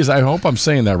Filerski, I hope I'm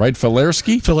saying that right.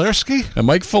 Filerski? And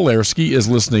Mike Filerski is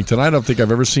listening tonight. I don't think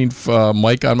I've ever seen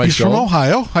Mike on my show. He's from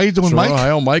Ohio. How you doing, Mike? From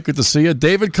Ohio. Mike, good to see you.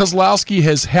 David Kozlowski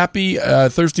has happy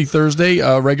Thirsty Thursday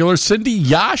regular. Cindy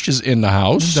Yash is in the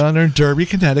house. Down there in Derby,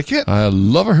 Connecticut. I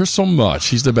love her so much.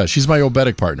 She's the best. She's my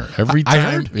obedic partner. Every time.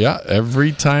 I heard. Yeah,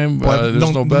 every time there's no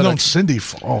obedic. I've known Cindy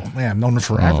I've known her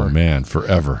forever. Oh, man,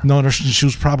 forever. Known her since she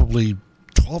was probably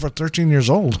 12 or 13 years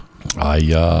old.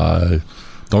 I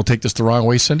don't take this the wrong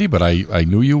way, Cindy, but I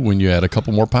knew you when you had a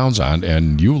couple more pounds on,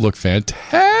 and you look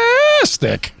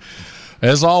fantastic.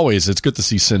 As always, it's good to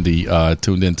see Cindy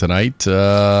tuned in tonight.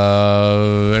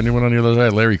 Anyone on the other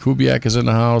side? Larry Kubiak is in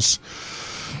the house.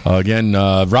 Again,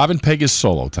 Robin Pegg is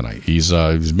solo tonight. He's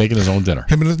making his own dinner.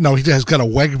 He has got a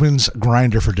Wegmans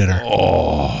grinder for dinner.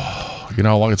 Oh, you know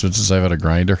how long it's been since I've had a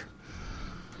grinder?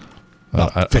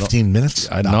 15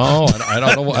 minutes? I don't know.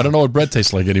 I don't know what bread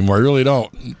tastes like anymore. I really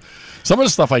don't. Some of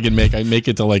the stuff I make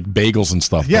into like bagels and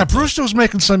stuff. Yeah, Brewster was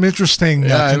making some interesting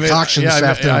concoctions this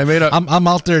afternoon. I'm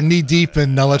out there knee deep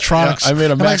in electronics.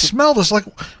 And I smell this like,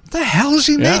 what the hell is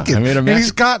he making? And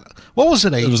he's got, what was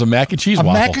it? It was a mac and cheese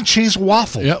waffle. Mac and cheese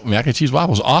waffle. Yeah, mac and cheese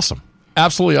waffle was awesome.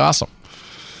 Absolutely awesome.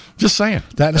 Just saying.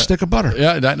 That and a stick of butter.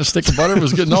 Yeah, that and a stick of butter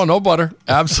was good. No butter.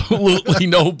 Absolutely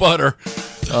no butter.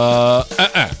 All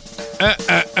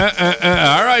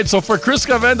right, so for Chris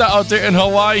Gavenda out there in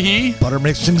Hawaii, butter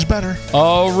makes things better.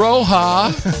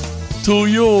 Aloha to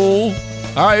you. All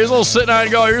right, here's a little sitting on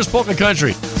and go. Here's Polka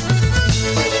Country.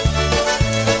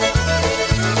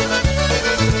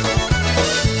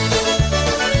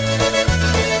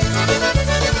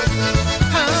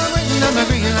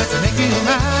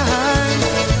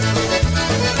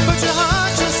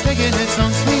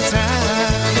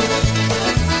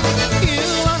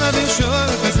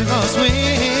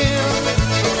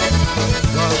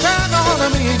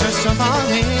 Jump on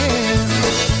in.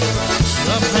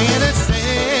 The plan is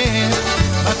set,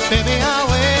 but baby, I'll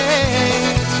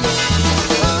wait.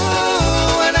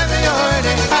 Ooh, whenever you're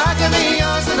ready, I can be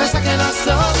yours in a second or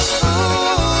so.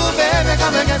 Ooh, baby,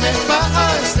 come and get me. My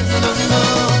heart's sitting on the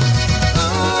moon.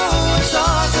 Ooh, it's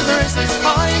all to the races.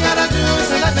 All you gotta do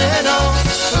is let me know.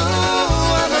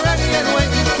 Ooh, I'm ready and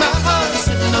waiting. My heart's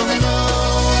sitting on the moon.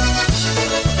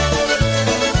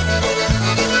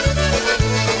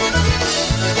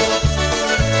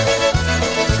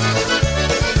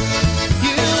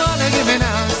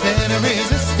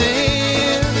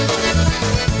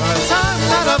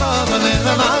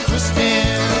 I'm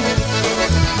twisting.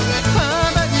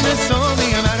 But it's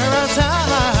only a matter of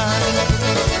time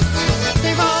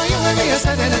before you and me are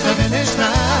standing at the finish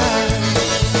line.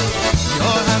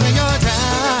 You're having your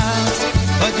doubts,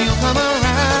 but you'll come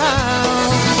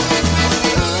around.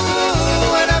 Ooh,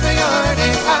 whenever you're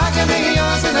ready, I can be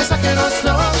yours in a second or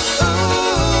so.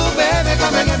 Ooh, baby,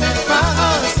 come and get me. My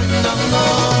heart's sitting on the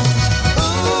low.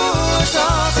 Ooh, it's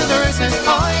all to the races.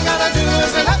 All you gotta do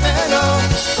is let me know.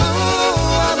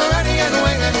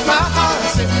 My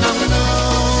heart's sitting on the moon.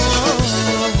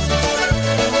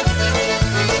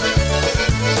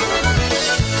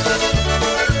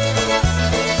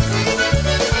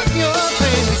 Your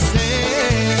place is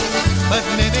safe, but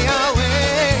maybe I'll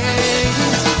wait.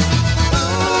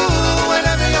 Ooh,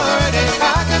 whenever you're ready,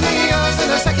 I can be yours in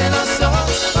a second or so.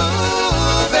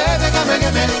 Ooh, baby, come and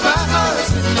get me. My heart's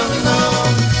sitting on the moon.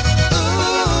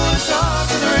 Ooh, it's all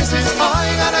to the races. All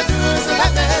you gotta do is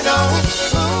let me know.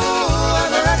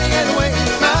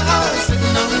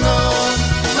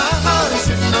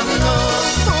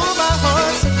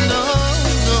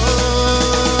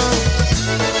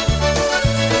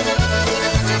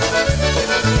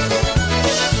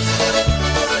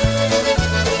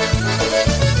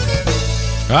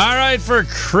 All right, for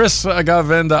Chris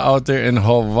Gavenda out there in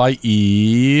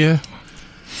Hawaii,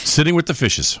 sitting with the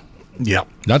fishes. Yeah,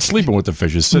 not sleeping with the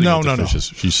fishes. Sitting with the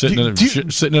fishes. She's sitting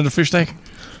sitting in a fish tank.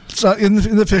 In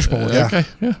the fish bowl. Yeah. Okay.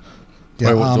 Yeah. Do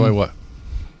I what?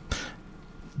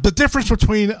 The difference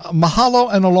between mahalo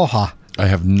and aloha. I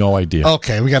have no idea.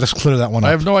 Okay, we got to clear that one up.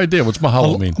 I have no idea. What's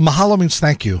mahalo mean? Mahalo means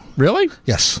thank you. Really?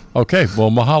 Yes. Okay.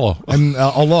 Well, mahalo. And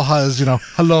aloha is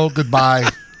hello, goodbye.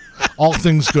 All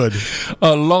things good.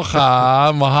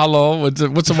 Aloha, mahalo.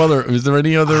 What's some other? Is there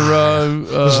any other?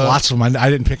 There's lots of them. I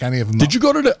didn't pick any of them. Did you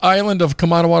go to the island of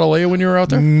Kamanawa when you were out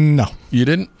there? No, you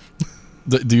didn't.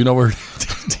 Do you know where?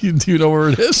 Do you know where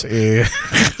it is? Yeah.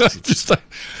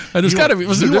 There's got to be.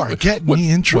 You are getting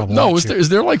me in trouble. No, is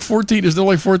there like 14? Is there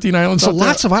like 14 islands? So out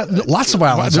lots there? Lots of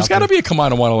islands. There's got to be a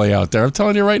Kamanawa out there. I'm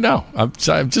telling you right now. I'm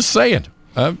just saying.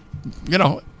 It's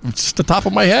just the top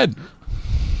of my head.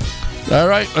 All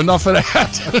right, enough of that.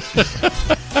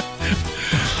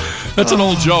 That's an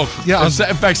old joke. Yeah. In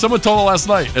fact, someone told it last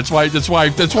night. That's why I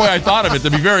thought of it.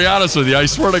 To be very honest with you, I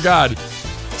swear to God,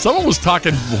 someone was trying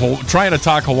to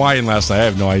talk Hawaiian last night. I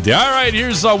have no idea. All right,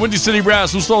 here's Windy City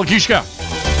Brass. Who stole Kishka?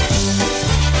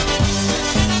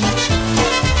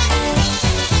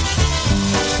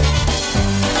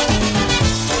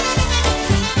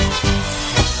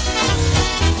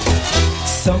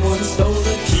 Someone stole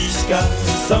the kishka.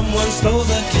 Someone stole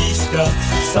the kishka.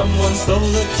 Someone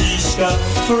stole the kishka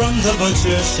from the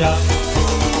butcher shop.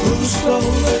 Who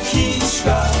stole the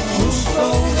kishka? Who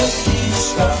stole the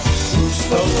kishka? Who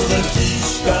stole the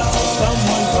kishka?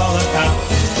 Someone call a cop.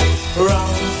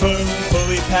 Round, firm,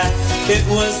 fully packed, it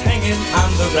was hanging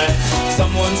on the rack.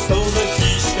 Someone stole the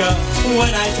kishka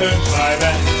when I turned my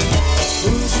back.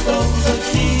 Who stole the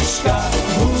kishka?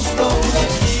 Who stole the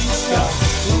kishka?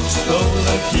 Who stole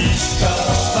the kishka?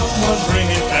 Someone bring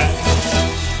it back.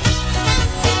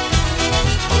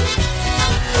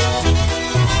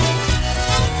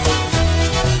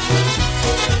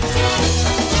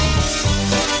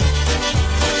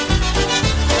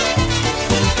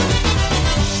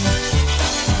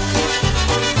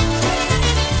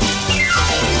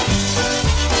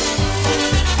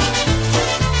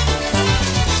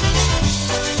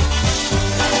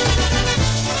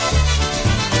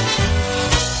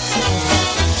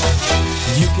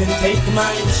 Take my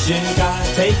shinka,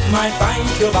 take my fine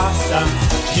kielbasa.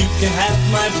 You can have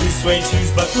my blue suede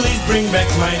shoes, but please bring back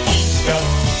my kishka.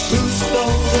 Who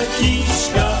stole the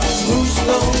kishka? Who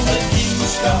stole the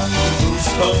kishka? Who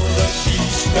stole the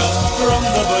kishka from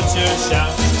the butcher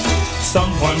shop?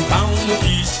 Someone found the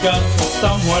kishka,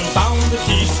 someone found the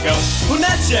kishka.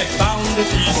 Punachek found the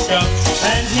kishka,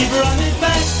 and he brought it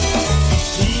back.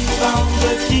 He found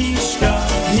the kishka,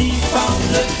 he found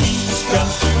the kishka.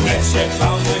 Punachek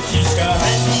found the kishka,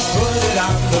 and he put it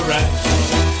on the rack.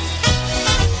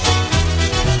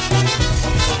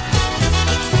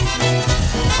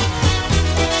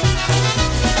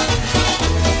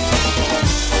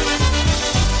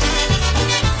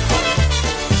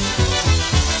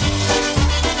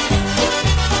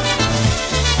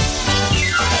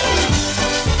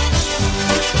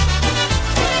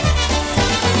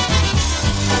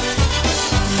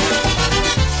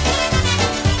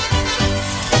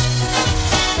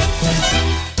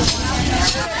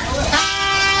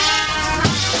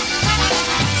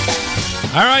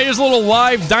 All right, here's a little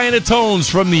live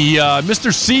Dynatones from the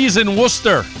Mr. C's in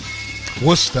Worcester.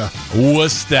 Worcester.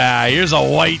 Here's a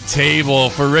white table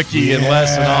for Ricky and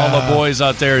Les and all the boys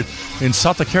out there in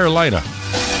South Carolina.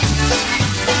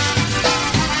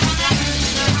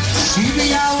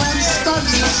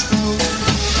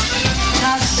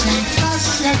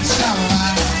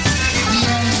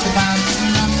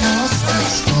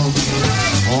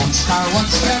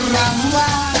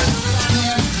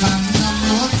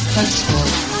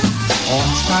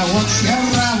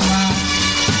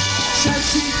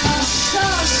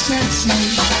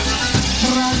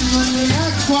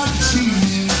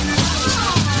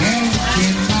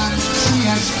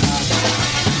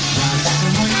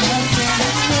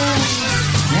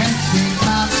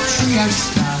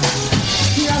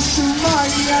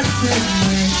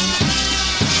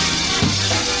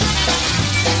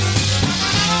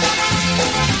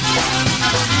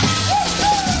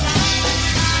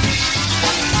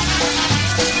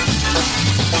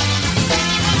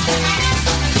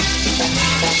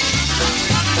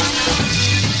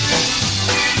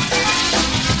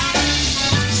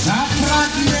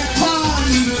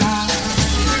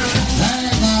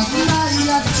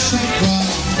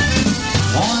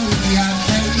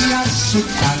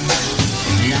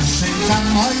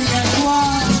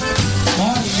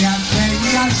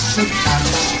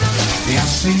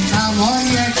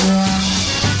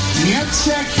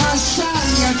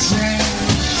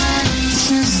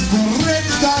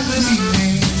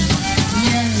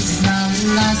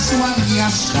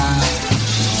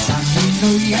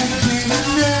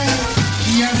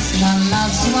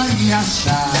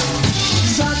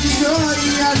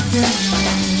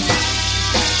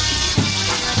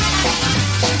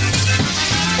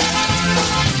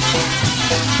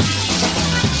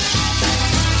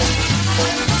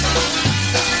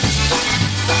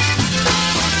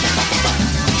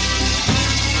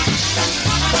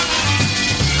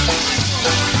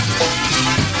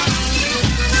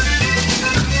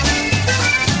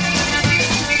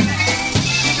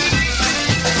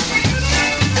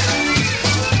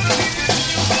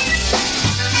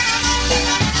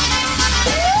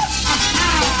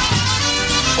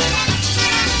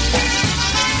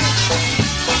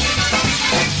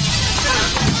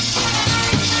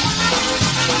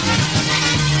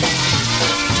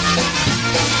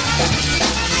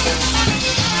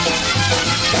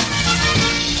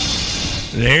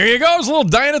 There you go. There's a little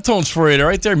Dynatones for you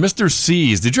right there. Mr.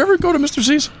 C's. Did you ever go to Mr.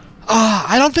 C's?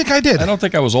 I don't think I did. I don't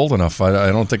think I was old enough.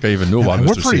 I don't think I even knew about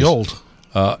Mr. C's. We're pretty old.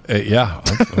 Yeah,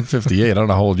 I'm 58. I don't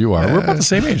know how old you are. We're about the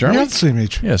same age, aren't we? You're the same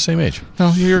age. Yeah, same age. No,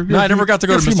 I never got to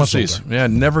go to Mr. C's. Yeah,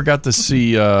 never got to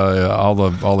see all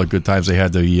the good times they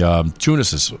had. The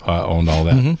Junices owned all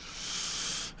that.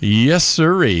 Mm-hmm. Yes,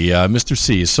 sirree, Mr.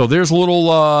 C. So there's a little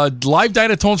live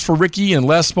Dynatones for Ricky and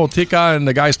Les Motica and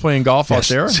the guys playing golf out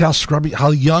there. See how scrubby, how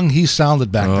young he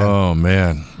sounded back then. Oh,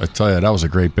 man. I tell you, that was a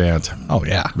great band. Oh,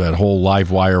 yeah. That whole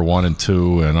Live Wire 1 and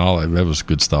 2 and all that was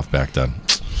good stuff back then.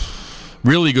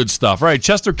 Really good stuff. All right,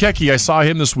 Chester Kecke, I saw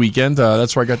him this weekend.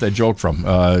 That's where I got that joke from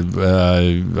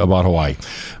about Hawaii.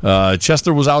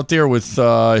 Chester was out there with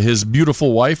his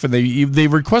beautiful wife, and they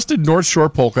requested North Shore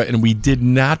Polka, and we did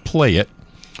not play it.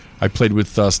 I played with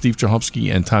Steve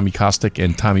Chomsky and Tommy Kostic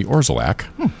and Tommy Orzelak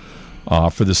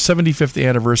for the 75th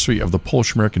anniversary of the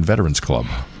Polish American Veterans Club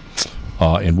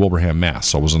in Wilbraham, Mass.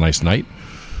 So it was a nice night.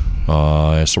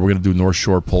 So we're going to do North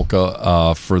Shore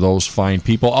Polka for those fine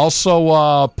people.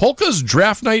 Also, Polka's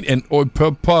Draft Night and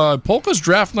Polka's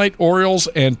Draft Night, Orioles,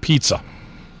 and pizza.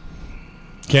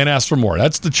 Can't ask for more.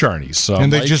 That's the Charnies.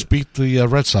 And they just beat the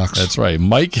Red Sox. That's right.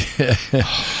 Mike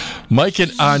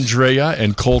and Andrea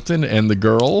and Colton and the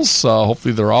girls.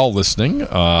 Hopefully they're all listening.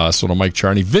 So to Mike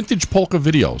Charney. Vintage Polka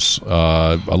videos.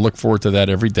 I look forward to that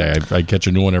every day. I catch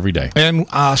a new one every day. And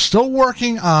still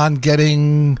working on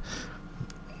getting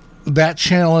that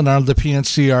channel and on the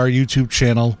PNCR YouTube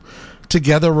channel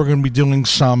together. We're going to be doing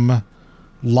some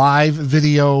live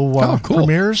video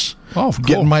premieres. Oh, cool.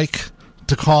 Get Mike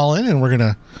to call in, and we're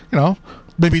going to,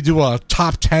 maybe do a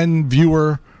top 10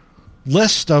 viewer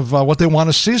list of what they want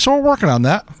to see. So we're working on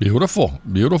that.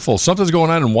 Beautiful. Something's going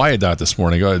on in Wyandotte this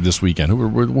weekend.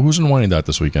 Who's in Wyandotte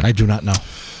this weekend? I do not know.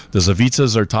 The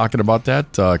Zavitzas are talking about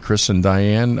that. Chris and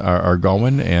Diane are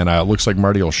going, and it looks like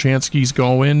Marty Olshansky's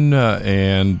going,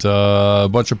 and a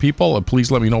bunch of people.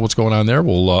 Please let me know what's going on there.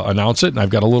 We'll announce it. And I've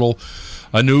got a little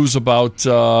news about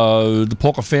the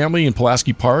Polka family in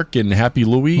Pulaski Park and Happy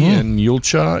Louie and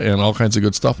Yulcha and all kinds of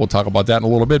good stuff. We'll talk about that in a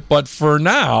little bit. But for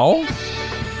now,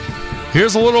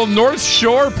 here's a little North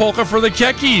Shore Polka for the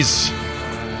Keckis.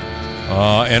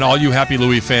 And all you Happy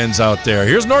Louie fans out there.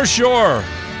 Here's North Shore.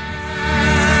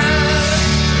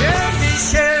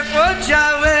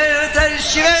 Podziały te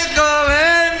siwe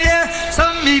gołębie,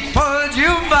 co mi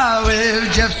podziubały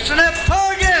dziewczynę po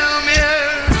gębie.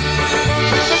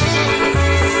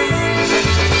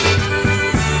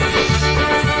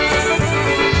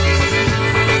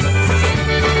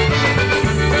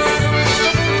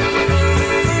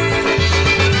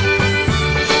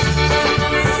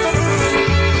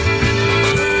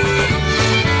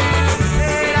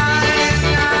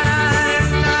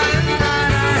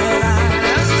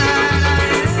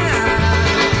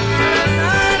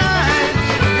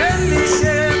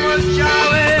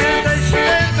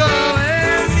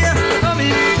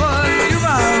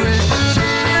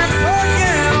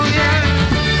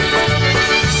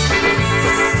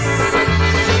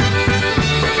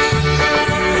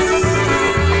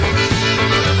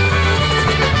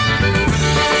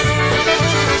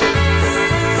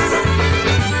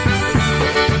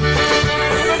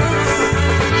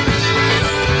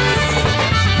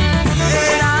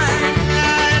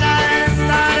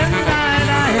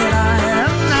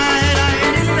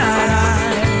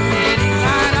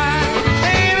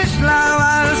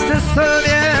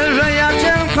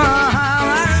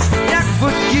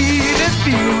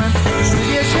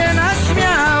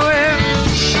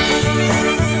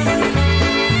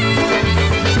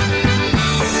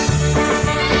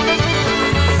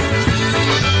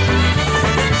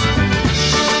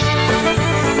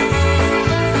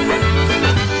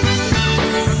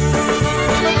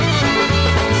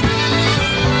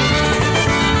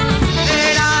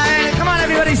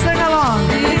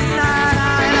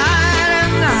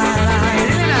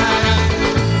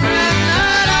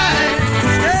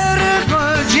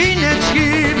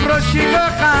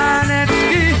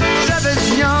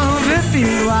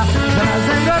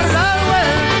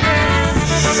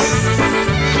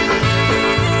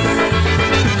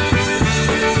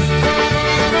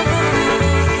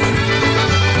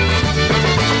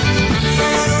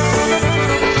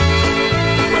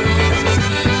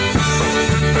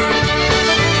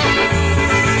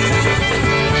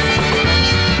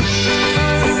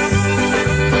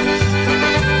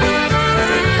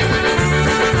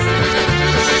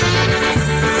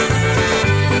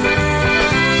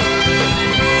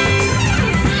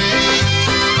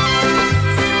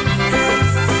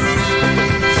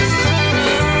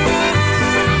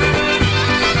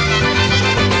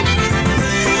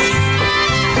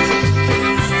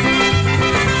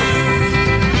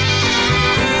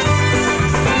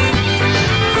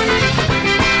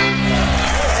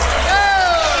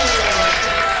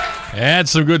 That's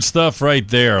some good stuff right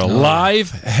there. Live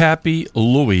Happy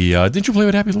Louie. Didn't you play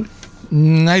with Happy Louie?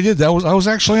 I did. I was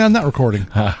actually on that recording.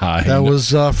 That was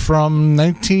from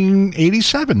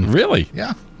 1987. Really?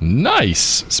 Yeah.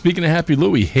 Nice. Speaking of Happy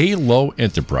Louie, Halo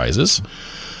Enterprises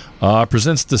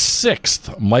presents the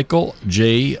 6th Michael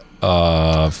J.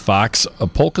 Fox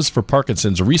Polkas for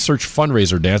Parkinson's, a research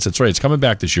fundraiser dance. That's right. It's coming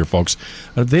back this year, folks.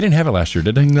 They didn't have it last year,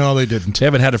 did they? No, they didn't. They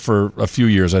haven't had it for a few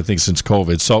years, I think, since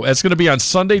COVID. So it's going to be on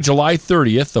Sunday, July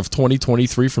 30th of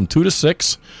 2023 from 2 to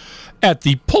 6 at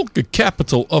the polka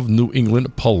capital of New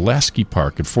England, Pulaski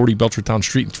Park at 40 Belchertown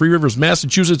Street in Three Rivers,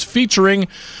 Massachusetts, featuring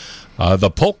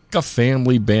the Polka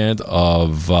Family Band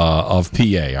of PA. All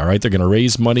right, they're going to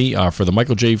raise money for the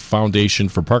Michael J. Foundation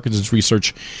for Parkinson's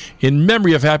Research in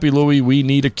memory of Happy Louie. We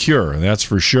need a cure, and that's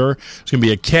for sure. It's going to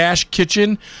be a cash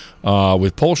kitchen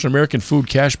with Polish and American food,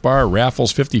 cash bar,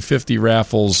 raffles, 50-50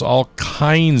 raffles, all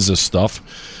kinds of stuff.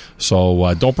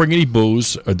 So don't bring any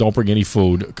booze or don't bring any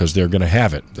food because they're going to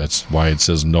have it. That's why it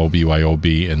says no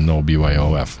BYOB and no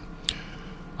BYOF.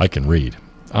 I can read.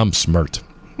 I'm smart.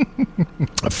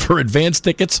 For advance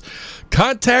tickets,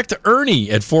 contact Ernie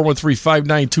at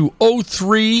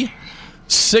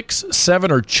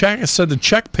 413-592-0367 or send a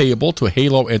check payable to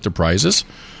Halo Enterprises.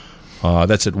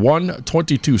 That's at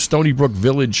 122 Stony Brook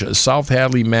Village, South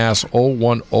Hadley, Mass.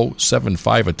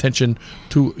 01075. Attention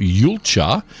to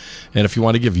Yulcha. And if you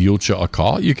want to give Yulcha a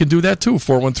call, you can do that too.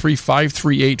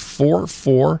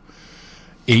 413-538-4484.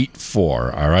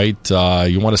 All right.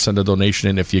 You want to send a donation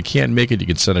in. If you can't make it, you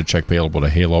can send a check payable to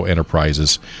Halo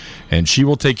Enterprises, and she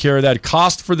will take care of that.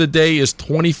 Cost for the day is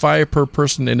 $25 per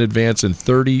person in advance and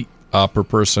 $30 per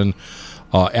person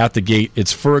at the gate.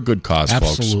 It's for a good cause,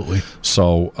 Absolutely. folks.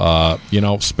 So,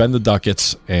 spend the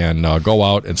ducats and go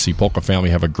out and see Polka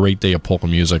Family. Have a great day of polka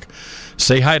music.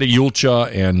 Say hi to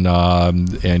Yulcha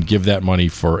and give that money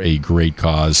for a great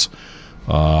cause.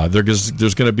 There's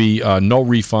going to be no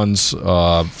refunds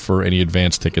for any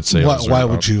advance ticket sales. Why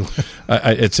would you?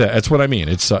 It's what I mean.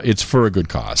 It's for a good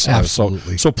cause.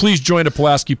 Absolutely. So please join at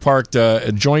Pulaski Park.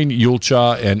 Join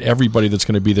Yulcha and everybody that's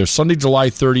going to be there Sunday, July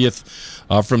 30th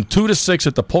from 2 to 6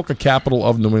 at the Polka capital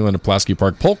of New England at Pulaski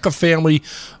Park. Polka Family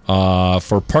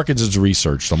for Parkinson's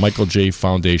Research, the Michael J.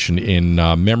 Foundation in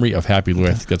memory of Happy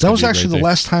Louie. That was actually the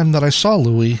last time that I saw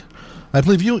Louie. I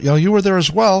believe you were there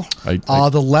as well.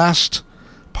 The last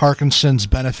Parkinson's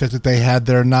benefit that they had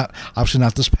there, obviously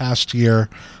not this past year,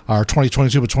 or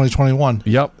 2022, but 2021.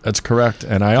 Yep, that's correct.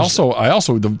 And I also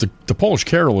the Polish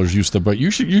carolers used to, but you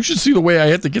should see the way I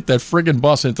had to get that friggin'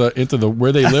 bus into the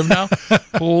where they live now.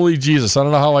 Holy Jesus, I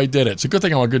don't know how I did it. It's a good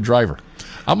thing I'm a good driver.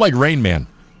 I'm like Rain Man.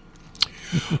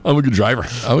 I'm a good driver.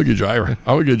 It is what it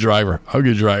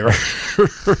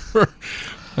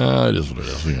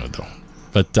is. We're gonna do.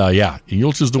 But,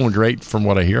 Yulcha's doing great from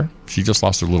what I hear. She just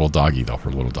lost her little doggy, though.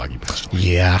 Her little doggy passed away.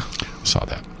 Yeah. Saw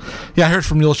that. Yeah, I heard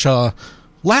from Yulcha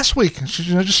last week. She's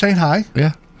just saying hi.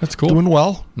 Yeah, that's cool. Doing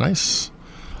well. Nice.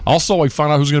 Also, I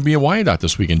found out who's going to be in Wyandotte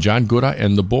this weekend. John Guda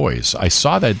and the Boys. I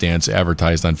saw that dance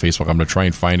advertised on Facebook. I'm going to try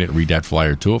and find it and read that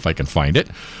flyer, too, if I can find it.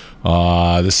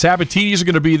 The Sabatinis are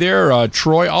going to be there.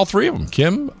 Troy, all three of them.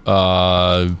 Kim,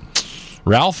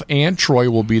 Ralph and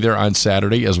Troy will be there on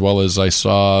Saturday, as well as I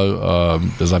saw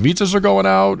the Zavitsas are going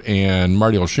out, and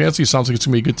Marty Olshansky. Sounds like it's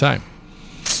going to be a good time.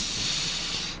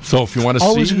 So if you want to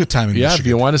always a good time in Michigan. If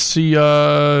you want to see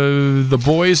the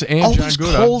Boys and John Guda.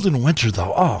 It's cold in winter,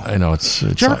 though. Oh, I know it's. Do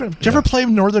you ever play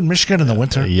Northern Michigan in the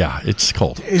winter? Yeah, it's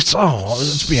cold. It's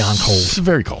beyond cold. It's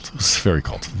very cold. It's very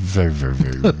cold. Very, very,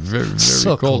 very, very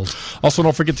So cold. Also,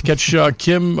 don't forget to catch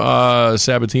Kim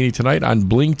Sabatini tonight on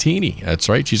Bling Teeny. That's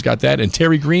right. She's got that. And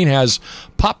Terry Green has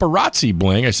Paparazzi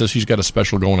Bling. I said she's got a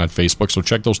special going on Facebook. So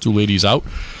check those two ladies out.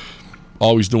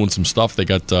 Always doing some stuff. They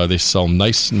sell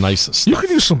nice stuff. You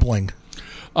can use some bling.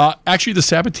 Actually, the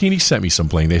Sabatini sent me some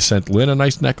bling. They sent Lynn a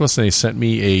nice necklace, and they sent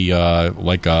me a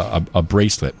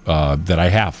bracelet that I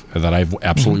have, that I've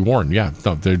absolutely worn. Yeah,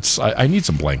 no, I need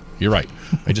some bling. You're right.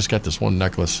 I just got this one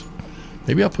necklace.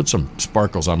 Maybe I'll put some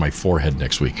sparkles on my forehead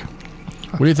next week.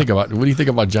 What do you think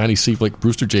about Johnny Seaflick,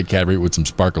 Brewster J. Cadbury with some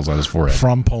sparkles on his forehead?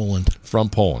 From Poland.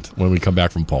 When we come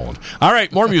back from Poland. All right,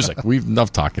 more music. We've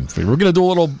enough talking. We're going to do a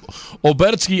little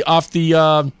Obetsky off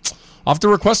the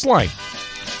request line.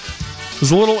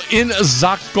 There's a little in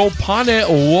Zakopane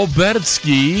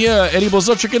Obetsky. Eddie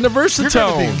Bozochik in the Versatones. You're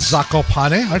going to be in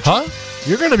Zakopane, aren't you? Huh?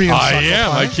 You're going to be in Zakopane. I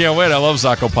am. I can't wait. I love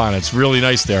Zakopane. It's really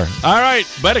nice there. All right,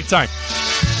 Bedek time.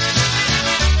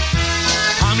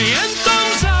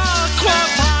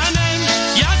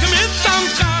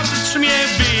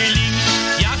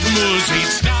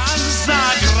 Muzyczka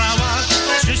zagrała,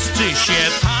 wszyscy się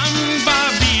tam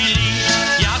bawili.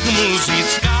 Jak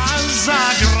muzyczka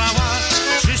zagrała,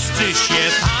 wszyscy się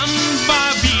tam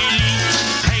bawili.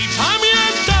 Hej,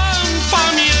 pamiętam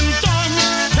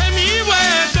te miłe,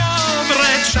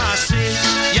 dobre czasy,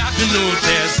 jak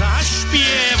nutę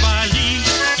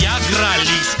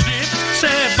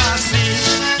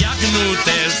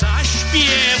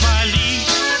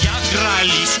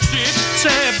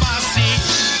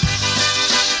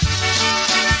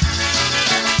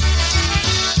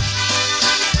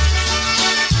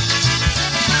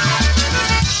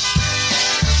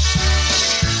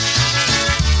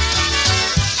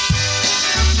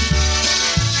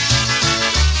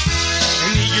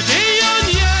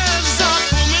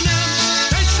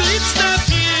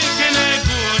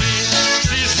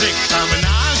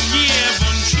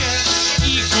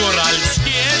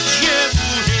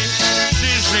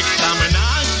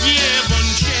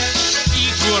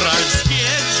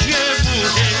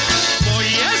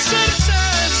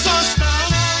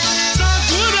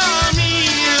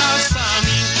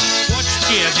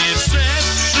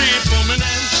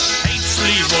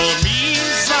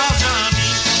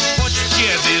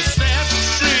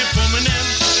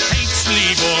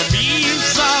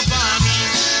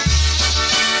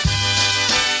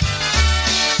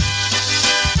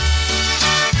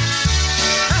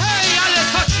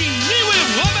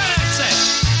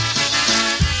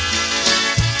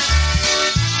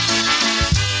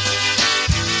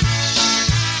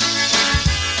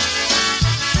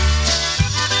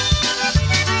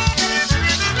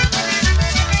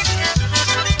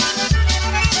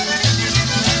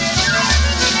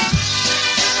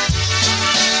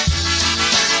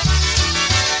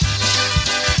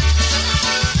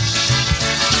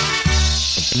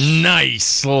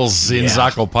Nice. Little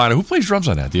Zacopana. Who plays drums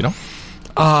on that? Do you know?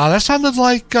 That sounded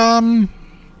like...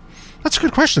 that's a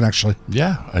good question, actually.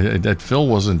 Yeah. That Phil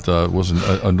wasn't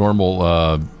a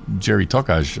normal Jerry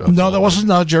Tokaj. No, that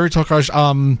wasn't Jerry Tokaj.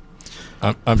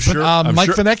 I'm sure.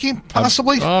 Mike Vinecki,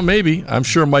 possibly? Maybe. I'm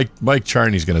sure Mike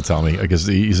Charney's going to tell me because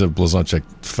he's a Blazonczyk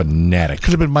fanatic.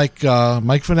 Could have been Mike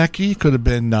Vinecki. Could have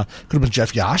been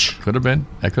Jeff Yash. Could have been.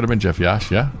 That could have been Jeff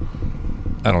Yash. Yeah.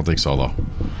 I don't think so though.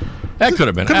 That could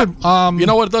have been. You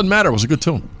know what? It doesn't matter. It was a good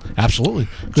tune. Absolutely.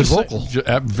 Good vocal.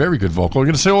 Very good vocal. We're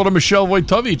going to say hello to Michelle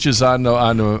Wojtovich is in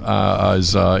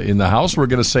the house. We're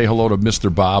going to say hello to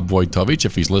Mr. Bob Wojtovich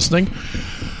if he's listening.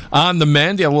 On the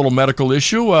mend, he had a little medical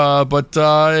issue, but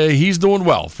he's doing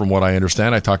well, from what I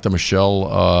understand. I talked to Michelle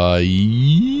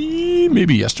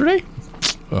maybe yesterday.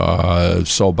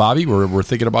 So, Bobby, we're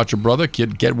thinking about your brother.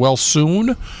 Get well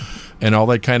soon, and all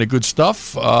that kind of good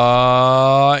stuff.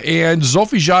 And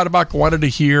Zofie Jadabak wanted to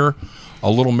hear a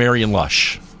little Marion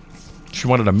Lush. She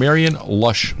wanted a Marion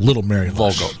Lush. Little Marion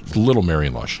Lush. Little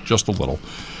Marion Lush, just a little.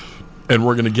 And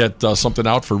we're going to get something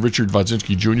out for Richard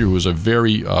Wadzinski Jr., who is a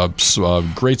very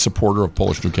great supporter of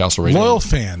Polish Newcastle Radio. Loyal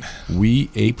fan. We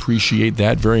appreciate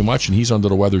that very much, and he's under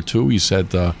the weather too. He's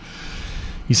had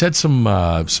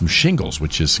some shingles,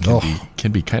 which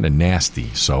can be kind of nasty.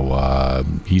 So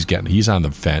he's on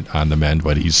the mend,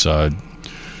 but he's doing a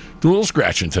little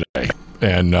scratching today,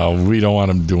 and we don't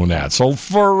want him doing that. So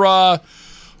for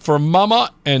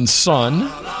Mama and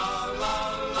Son,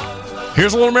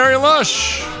 here's a little Marion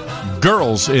Lush.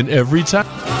 Girls in every town.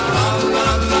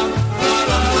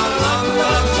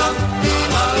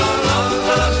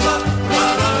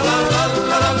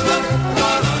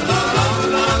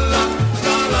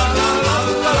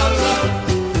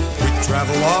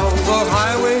 Travel all the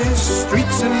highways,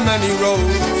 streets, and many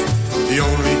roads. The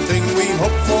only thing we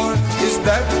hope for is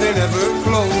that they never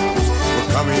close.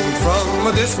 We're coming from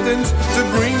a distance to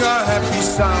bring our happy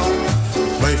sound.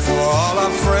 Play for all our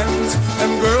friends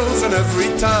and girls in every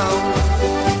town.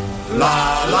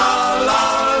 La la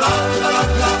la la la la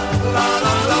la la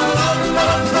la la.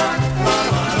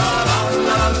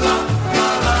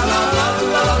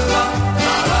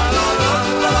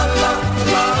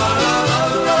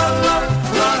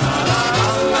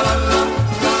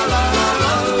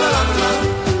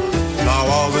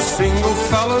 Single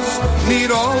fellas need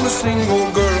all the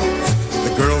single girls. The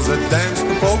girls that dance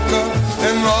the polka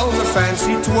and all the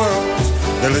fancy twirls.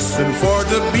 They listen for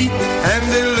the beat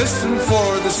and they listen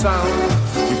for the sound.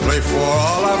 We play for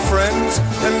all our friends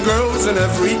and girls in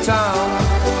every town.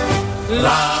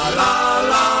 La la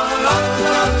la la la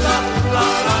la la la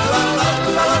la la la la.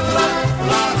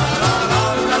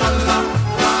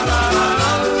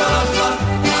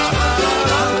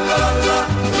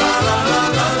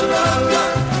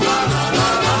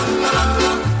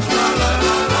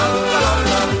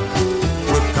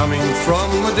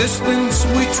 From a distance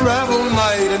we travel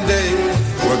night and day.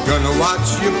 We're gonna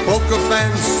watch you polka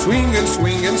fans swing and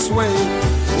swing and swing.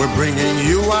 We're bringing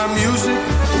you our music,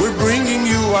 we're bringing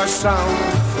you our sound.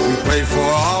 We play for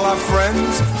all our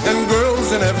friends and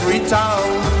girls in every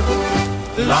town.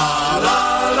 La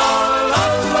la la la la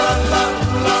la la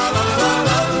la la la la.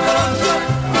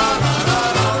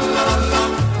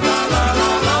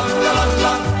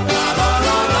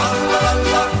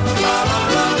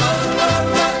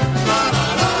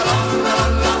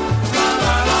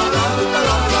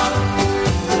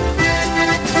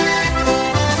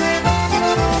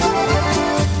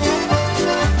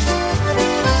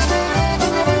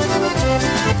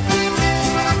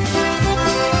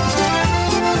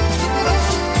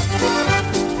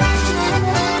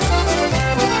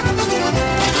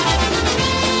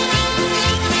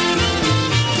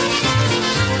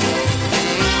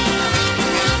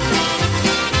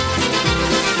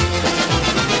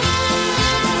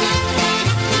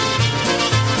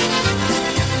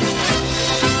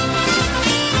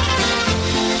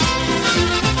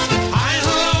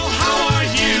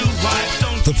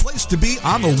 To be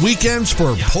on the weekends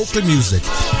for polka music.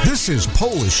 This is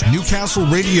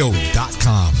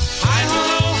PolishNewcastleRadio.com. Hi,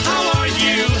 hello, how are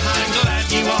you? I'm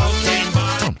glad you all came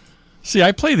by. See,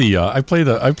 I play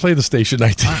the station.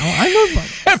 I know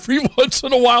every once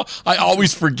in a while. I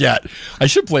always forget. I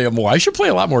should play it more. I should play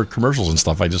a lot more commercials and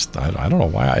stuff. I don't know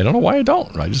why. I don't know why I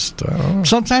don't.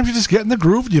 Sometimes you just get in the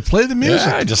groove and you play the music.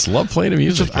 Yeah, I just love playing the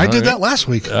music. I did that last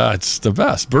week. It's the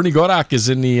best. Bernie Godak is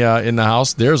in the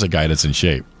house. There's a guy that's in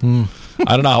shape.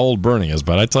 I don't know how old Bernie is,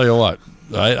 but I tell you what,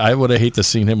 I would have hated to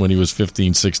seen him when he was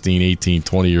 15, 16, 18,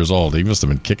 20 years old. He must have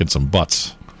been kicking some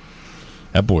butts.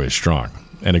 That boy is strong.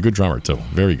 And a good drummer, too.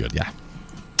 Very good. Yeah.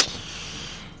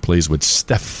 Plays with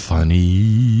Stephanie.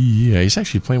 Yeah, he's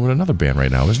actually playing with another band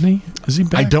right now, isn't he? Is he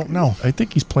back? I don't know. I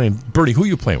think he's playing. Bertie, who are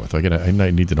you playing with? I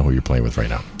need to know who you're playing with right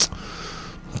now.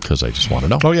 Because I just want to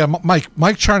know. Oh, yeah,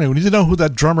 Mike Charney. We need to know who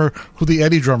the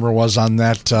Eddie drummer was on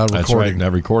that recording. That's right,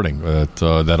 that recording. That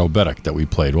Obetic that we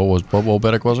played. What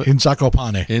Obetic was it? In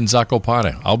Zakopane. In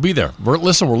Zakopane. I'll be there. We're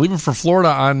leaving for Florida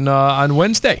on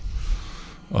Wednesday.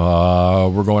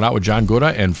 We're going out with John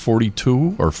Guda and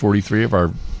 42 or 43 of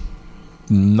our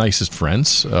nicest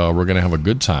friends. We're going to have a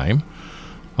good time.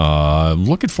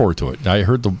 Looking forward to it. I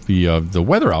heard the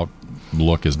weather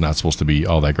outlook is not supposed to be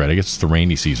all that great. I guess it's the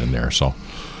rainy season there, so.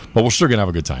 But we're still going to have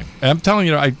a good time. And I'm telling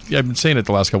you, I've been saying it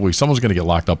the last couple weeks. Someone's going to get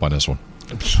locked up on this one.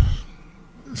 It's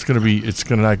not going to be good. It's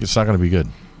not going to be good.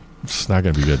 It's not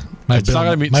going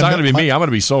to be me. I'm going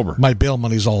to be sober. My bail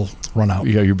money's all run out.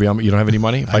 You don't have any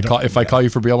money? If I call you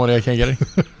for bail money, I can't get it?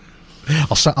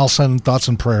 I'll send thoughts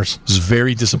and prayers. It's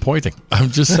very disappointing.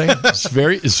 I'm just saying. It's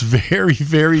very,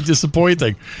 very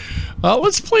disappointing.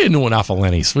 Let's play a new one off of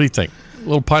Lenny's. What do you think? A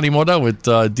little Pani Moda with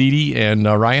Dee Dee and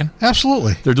Ryan.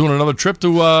 Absolutely. They're doing another trip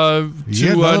to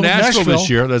Nashville this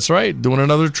year. That's right. Doing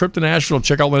another trip to Nashville.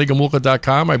 Check out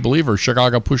LennyGamulka.com, I believe, or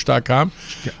ChicagoPush.com.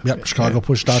 Yep,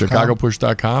 ChicagoPush.com.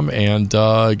 ChicagoPush.com, and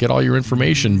get all your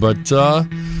information. But I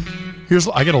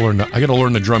got to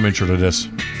learn the drum intro to this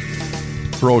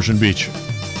for Ocean Beach.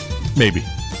 Maybe.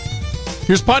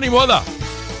 Here's Pani Moda.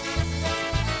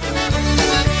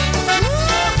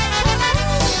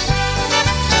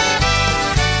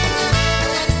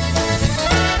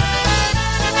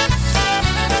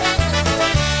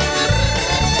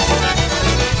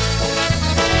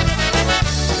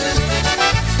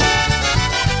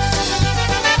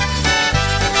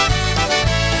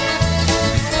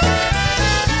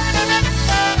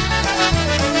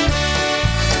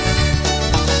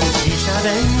 Cisza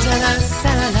będzie na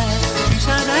scenie,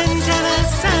 cisza będzie na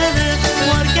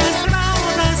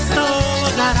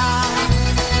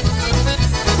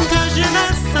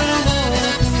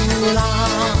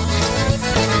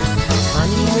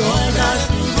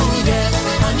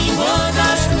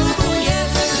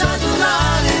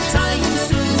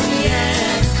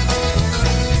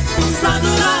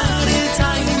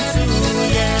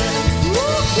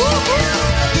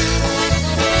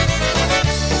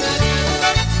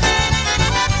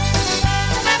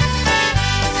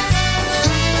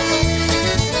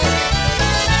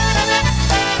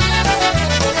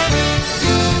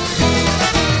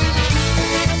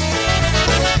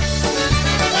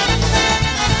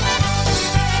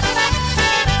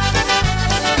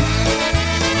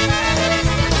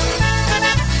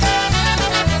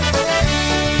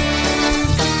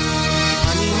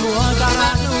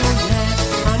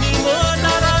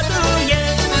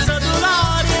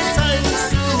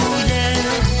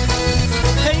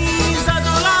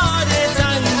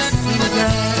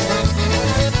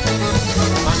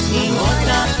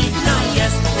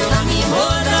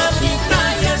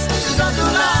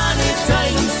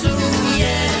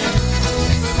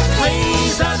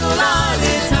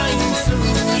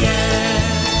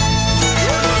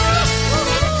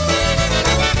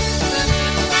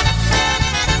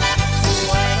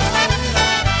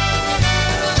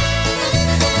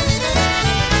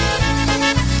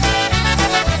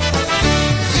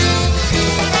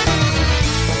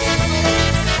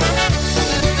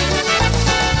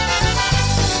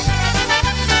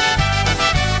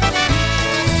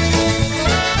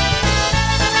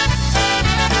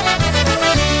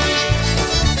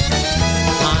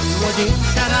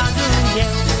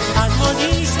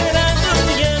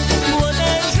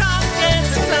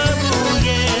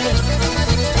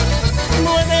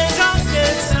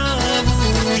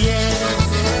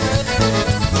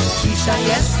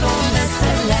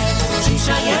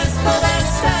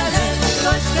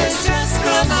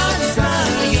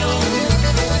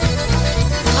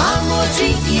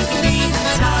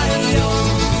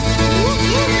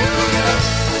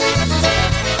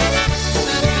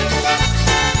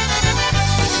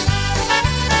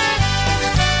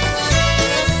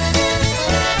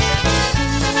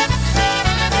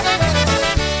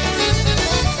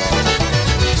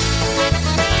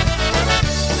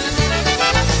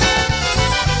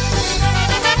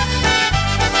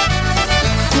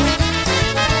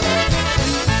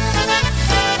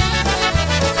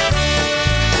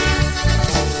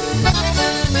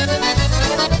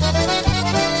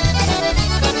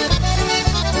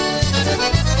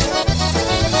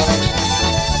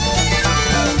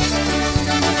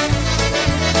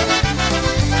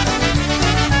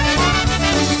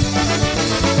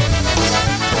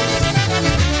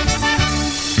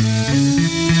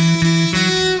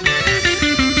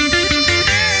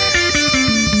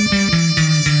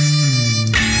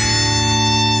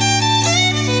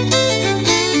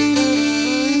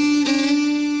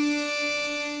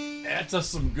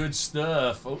some good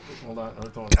stuff. Oh, hold on.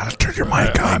 Gotta turn your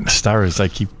mic on. Stars, I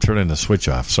keep turning the switch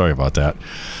off. Sorry about that.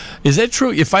 Is that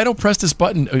true? If I don't press this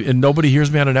button and nobody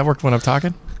hears me on the network when I'm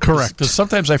talking? Correct. Because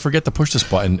sometimes I forget to push this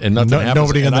button and nothing happens.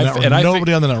 Nobody on the network.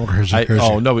 Nobody on the network hears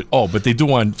you. But they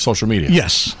do on social media.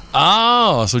 Yes.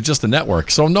 Oh, so just the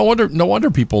network. So no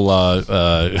wonder people are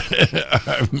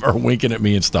winking at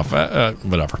me and stuff.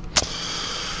 Whatever.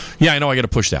 Yeah, I know. I got to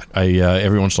push that.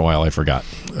 Every once in a while I forgot.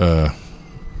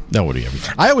 Nobody every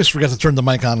time. I always forget to turn the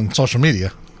mic on social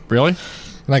media. Really?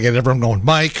 And I get everyone going,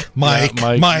 Mike,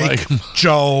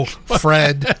 Joe,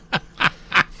 Fred,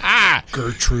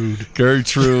 Gertrude.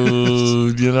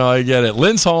 I get it.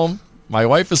 Lynn's home. My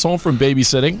wife is home from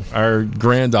babysitting. Our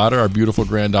beautiful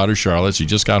granddaughter, Charlotte, she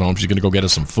just got home. She's going to go get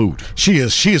us some food. She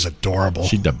is adorable.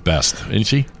 She's the best, isn't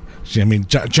she? I mean,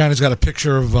 Johnny's got a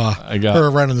picture of her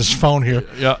right on this phone here.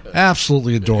 Yeah,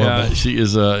 absolutely adorable. Yeah, she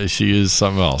is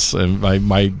something else. And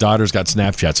my daughter's got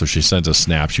Snapchat, so she sends a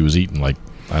snap. She was eating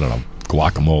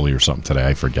guacamole or something today.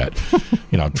 I forget.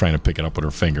 Trying to pick it up with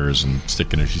her fingers and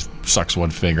sticking it. She sucks one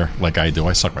finger like I do.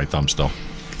 I suck my thumb still.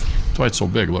 That's why it's so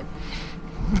big. Look.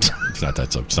 It's not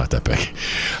that big.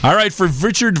 All right, for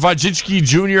Richard Wojcicki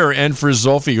Jr. and for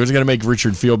Zolfi, who's going to make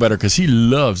Richard feel better because he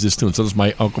loves this tune. So does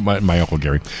my uncle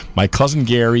Gary, my cousin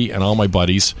Gary, and all my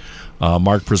buddies.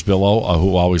 Mark Prisbillo,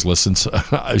 who always listens,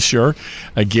 sure.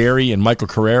 Gary and Michael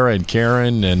Carrera and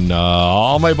Karen and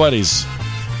all my buddies.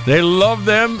 They love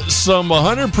them some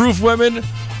 100 proof women,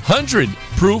 100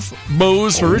 proof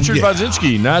booze for Richard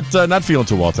Wojcicki. Not feeling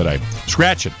too well today.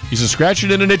 Scratching. He's a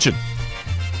scratching and an itching.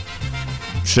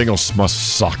 Shingles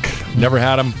must suck. Never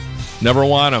had them. Never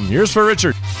want them. Here's for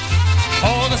Richard.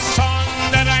 Oh, the song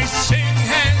that I sing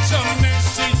has a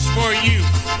message for you.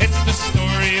 It's the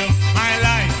story of my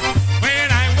life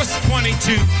when I was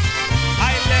 22.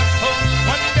 I left home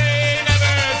one day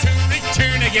never to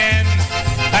return again.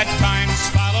 At times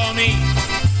follow me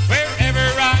wherever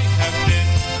I have been.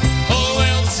 Oh,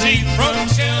 Elsie from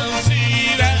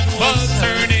Chelsea, that was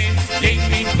her name, gave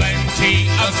me plenty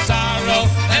of sorrow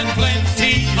and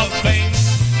plenty of pain.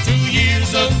 2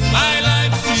 years of my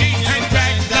life she had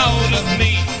dragged out of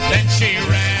me. Then she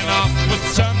ran off with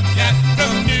some cat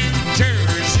from New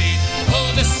Jersey. Oh,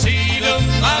 the seat of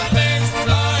my pants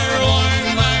are worn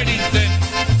mighty thin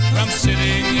from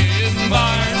sitting in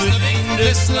bars living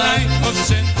this life of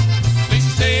sin.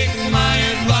 Please take my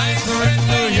advice,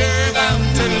 Brenda, you're bound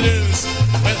to lose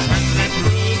with 100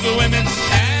 rude women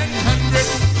and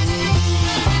 100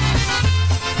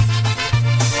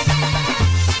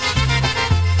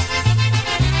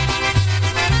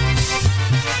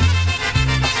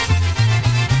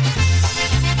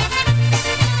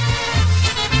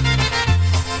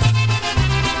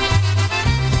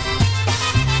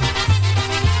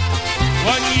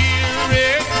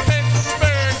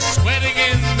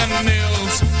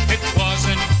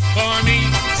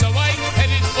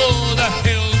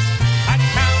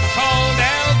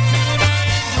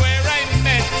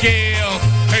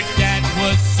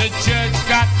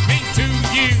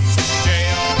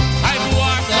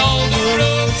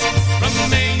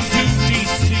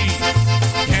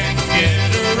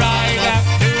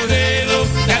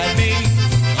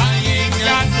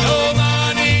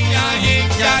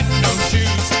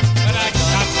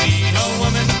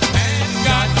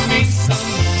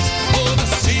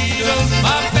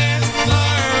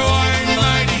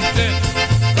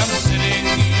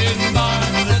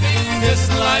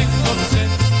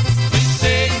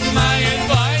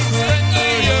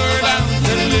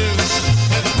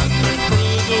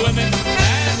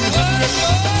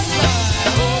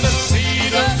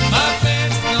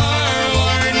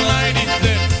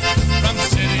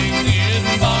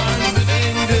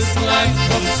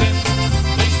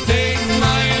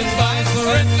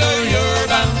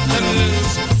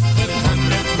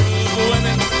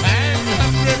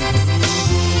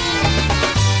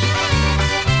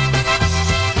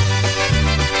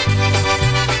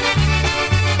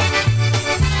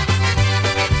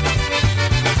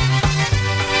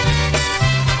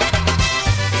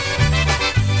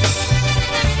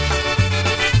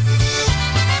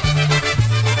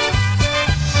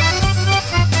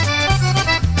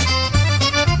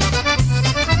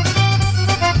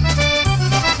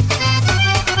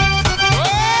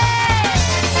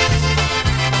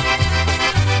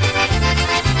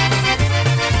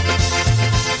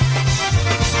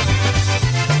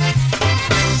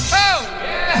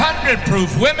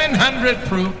 proof women, 100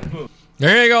 proof.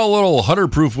 There you go, a little 100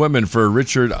 proof women for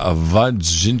Richard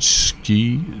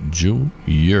Wojcicki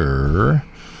Jr.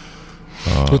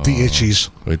 With the itchies.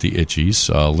 With the itchies.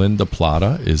 Linda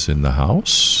Plata is in the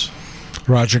house.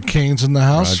 Roger Kane's in the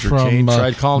house. Roger Kane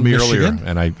tried calling me Michigan.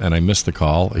 earlier, and I missed the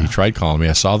call. He tried calling me.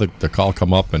 I saw the call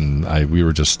come up, and I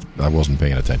wasn't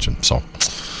paying attention. So,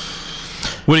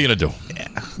 what are you going to do?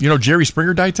 You know, Jerry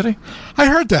Springer died today? I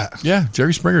heard that. Yeah,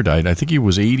 Jerry Springer died. I think he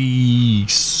was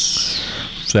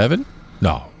 87?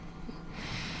 No.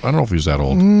 I don't know if he was that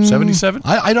old. 77?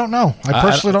 I don't know. I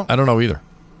personally don't. I don't know either.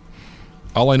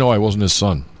 All I know, I wasn't his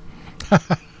son. You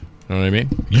know what I mean?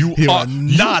 You are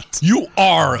not. You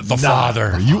are the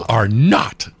father. You are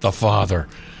not the father.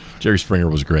 Jerry Springer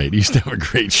was great. He used to have a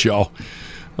great show.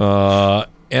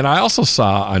 And I also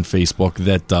saw on Facebook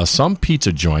that some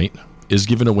pizza joint is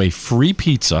giving away free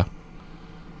pizza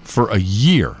for a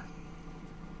year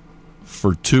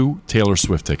for 2 Taylor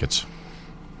Swift tickets.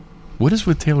 What is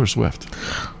with Taylor Swift?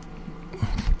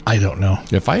 I don't know.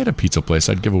 If I had a pizza place,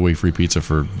 I'd give away free pizza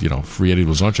for, free Eddie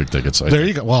Blazonczyk tickets. There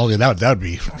you go. Well, yeah, that would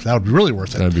be really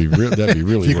worth it. That'd be really if you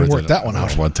worth can work it. that one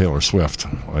out. About Taylor Swift,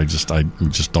 I just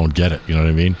don't get it. You know what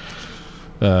I mean?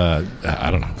 I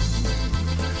don't know.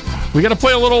 We got to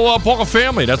play a little Polka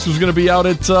Family. That's who's going to be out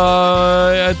at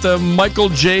the Michael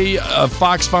J.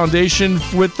 Fox Foundation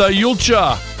with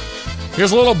Yulcha.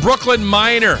 Here's a little Brooklyn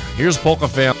Miner. Here's Polka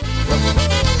Family.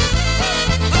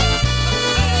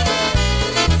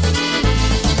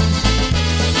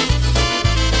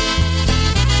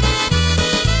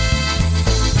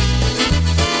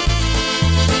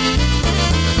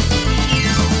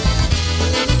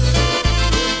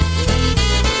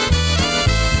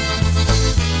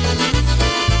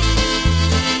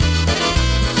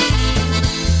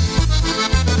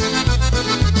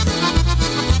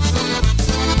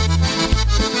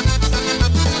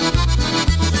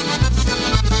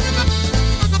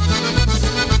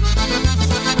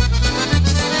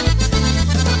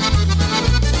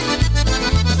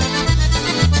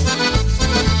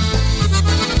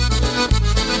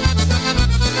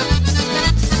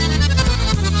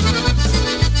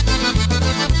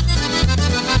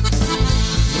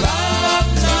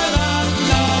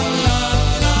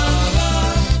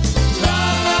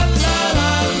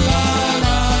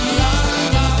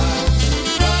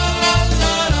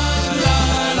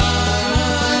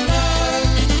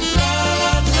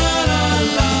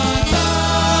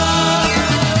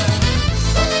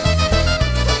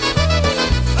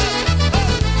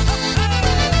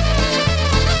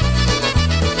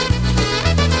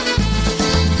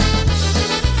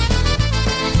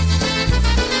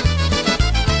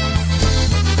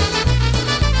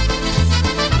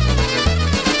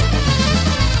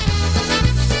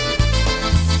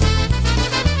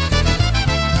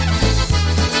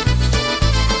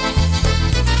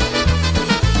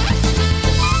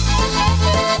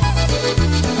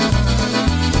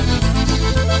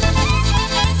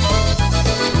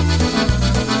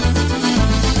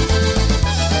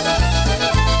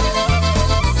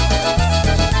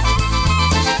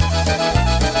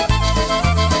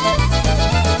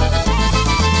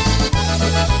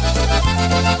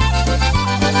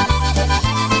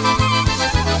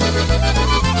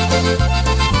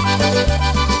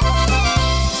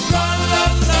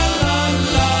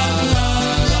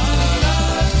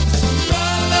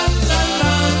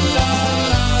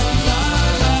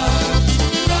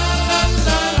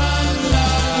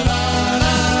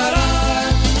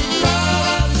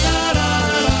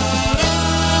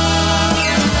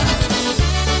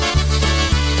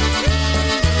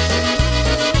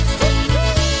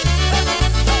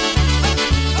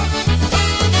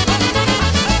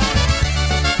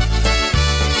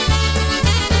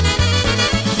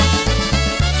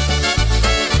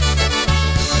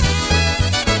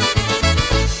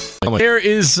 There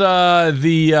is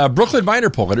the Brooklyn Miner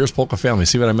polka. There's Polka Family.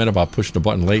 See what I meant about pushing the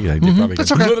button late? I did probably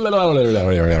That's okay.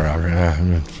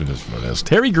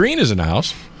 Terry Green is in the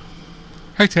house.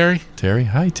 Hi, Terry. Terry.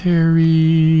 Hi,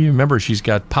 Terry. Remember, she's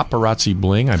got Paparazzi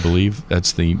Bling, I believe.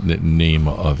 That's the name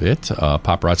of it.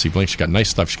 Paparazzi Bling. She's got nice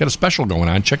stuff. She's got a special going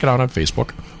on. Check it out on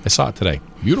Facebook. I saw it today.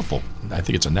 Beautiful. I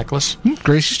think it's a necklace.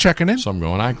 Gracie's checking in. Something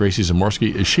going on. Gracie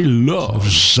Zamorsky. She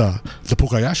loves the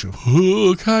Pukayashu.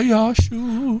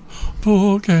 Pukayashu.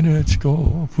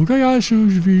 Pukanechko.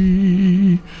 Pukayashu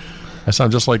Zvi. I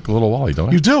sound just like Little Wally, don't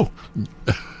I? You do.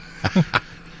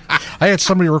 I had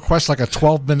somebody request like a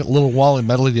 12-minute Little Wally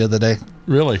medley the other day.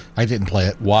 Really? I didn't play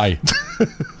it. Why? I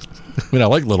mean, I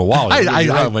like Little Wally,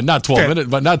 but not 12 minutes.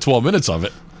 But not 12 minutes of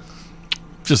it.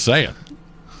 Just saying.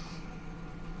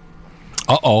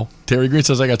 Terry Green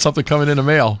says I got something coming in the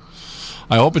mail.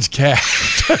 I hope it's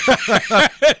cash.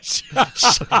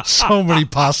 So many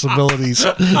possibilities.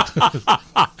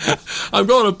 I'm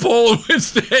going to Poland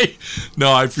Wednesday.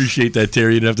 No, I appreciate that,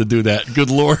 Terry. You didn't have to do that. Good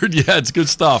Lord. Yeah, it's good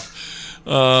stuff.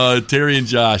 Terry and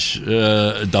Josh,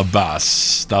 the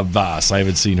boss. I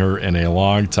haven't seen her in a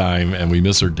long time, and we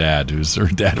miss her dad. Her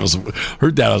dad was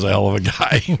a hell of a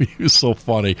guy. He was so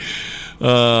funny.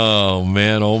 Oh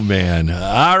man.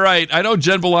 All right, I know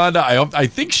Jen Belanda. I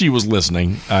think she was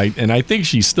listening. I think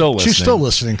she's still listening. She's still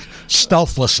listening.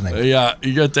 Stealth listening. Yeah,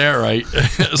 you got that right.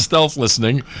 Stealth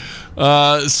listening.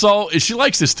 So she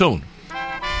likes this tune.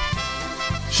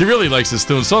 She really likes this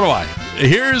tune. So do I.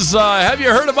 Here's, have you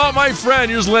heard about my friend?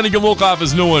 Here's Lenny Gomulka,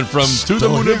 his new one from To the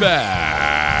Moon and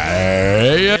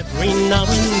Back. Every now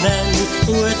and then,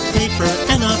 with paper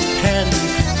and a pen,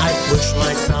 I push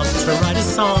myself to write a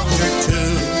song or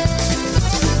two.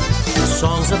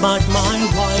 Songs about my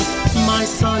wife, my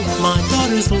son, my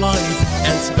daughter's life,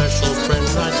 and special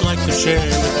friends I'd like to share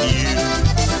with you.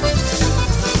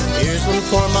 Here's one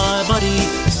for my buddy,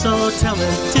 so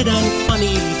talented and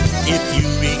funny. If you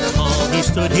recall, he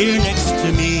stood here next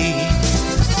to me.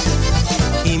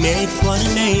 He made quite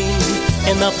a name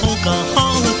in the Polka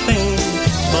Hall of Fame,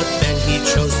 but then he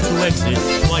chose to exit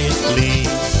quietly.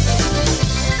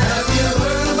 Have you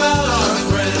heard about our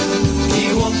friend?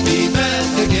 He won't be back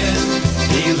again.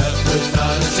 He left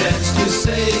without a chance to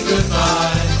say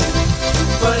goodbye.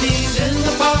 But he's in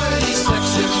the party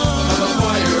section of a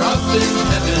choir up in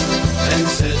heaven, and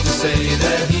said to say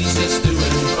that he's just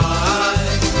doing fine.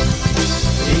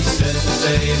 He said to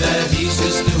say that he's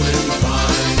just doing fine.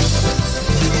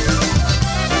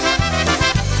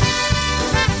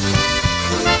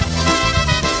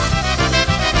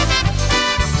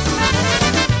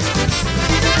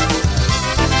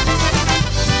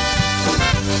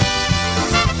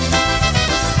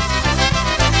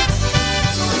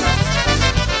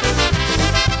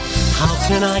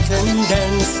 Can I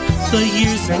condense the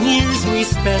years and years we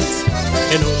spent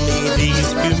in only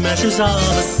these few measures of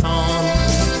a song?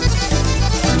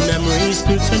 Memories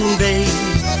to convey,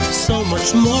 so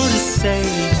much more to say,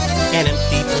 an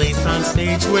empty place on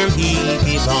stage where he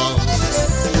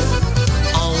belongs.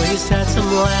 Always had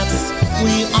some laughs,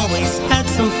 we always had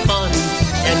some fun,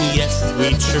 and yes,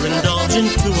 we'd sure indulge in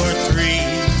 2 or 3.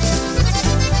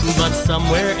 But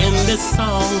somewhere in this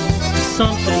song,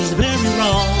 something's very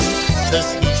wrong,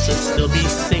 'cause he should still be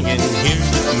singing here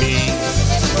with me.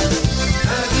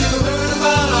 Have you heard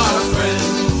about our friend?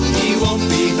 He won't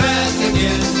be back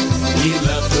again. He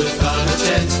left without a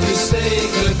chance to say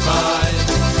goodbye.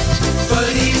 But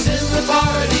he's in the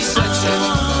party section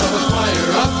of a choir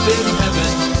up in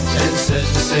heaven, and said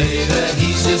to say that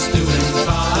he's just doing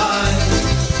fine.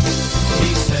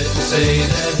 He said to say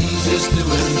that he's just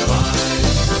doing fine.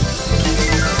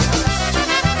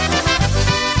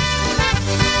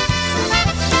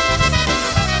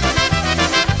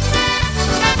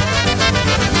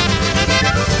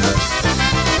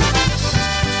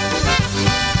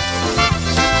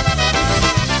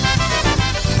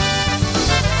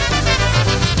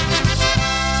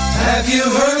 Have you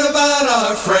heard about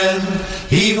our friend?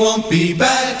 He won't be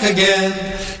back again.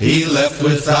 He left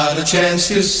without a chance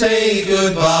to say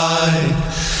goodbye.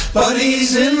 But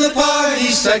he's in the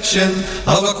party section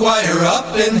of a choir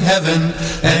up in heaven,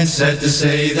 and said to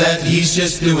say that he's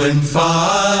just doing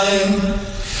fine.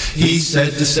 He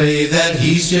said to say that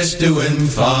he's just doing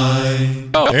fine.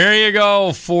 Oh, there you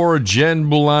go for Jen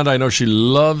Bouland. I know she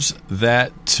loves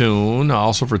that tune.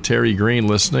 Also for Terry Green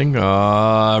listening.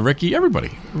 Ricky,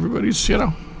 everybody's,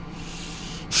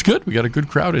 it's good. We got a good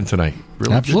crowd in tonight.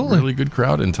 Absolutely. Really good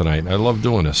crowd in tonight. I love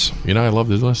doing this. I love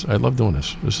doing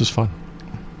this. This is fun.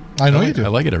 I know you do. I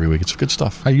like it every week. It's good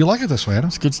stuff. You like it this way, Adam?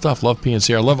 It's good stuff. Love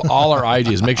PNC. I love all our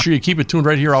ideas. Make sure you keep it tuned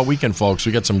right here all weekend, folks.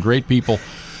 We got some great people.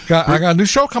 I got a new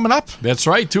show coming up. That's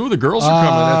right, too. The girls are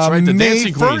coming. That's right. The May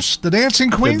Dancing 1st, Queens. The Dancing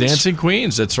Queens. The Dancing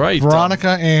Queens. That's right.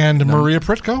 Veronica and Maria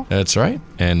Pritko. That's right.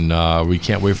 And we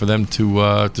can't wait for them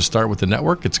to start with the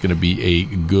network. It's going to be a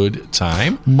good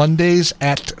time. Mondays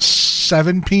at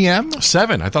 7 p.m.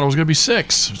 7. I thought it was going to be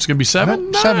 6. It's going to be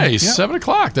 7? Nice. 7, yeah. 7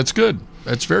 o'clock. That's good.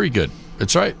 That's very good.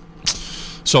 That's right.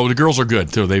 So the girls are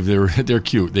good, too. They're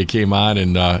cute. They came on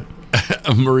and...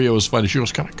 Maria was funny. She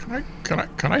goes, "Can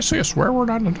I say a swear word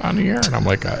on the air?" And I'm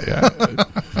like, "Yeah,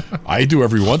 I do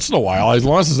every once in a while, as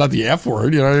long as it's not the F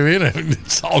word. You know what I mean?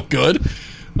 It's all good.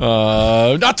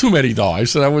 Not too many though. I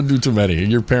said I wouldn't do too many.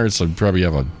 And your parents would probably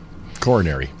have a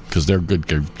coronary because they're good.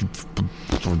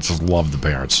 Just love the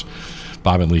parents.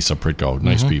 Bob and Lisa Pritko,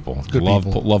 nice people. Good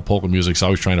people. Love polka music. So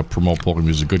always trying to promote polka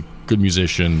music. Good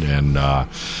musician, and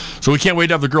so we can't wait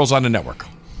to have the girls on the network.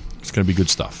 It's going to be good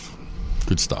stuff.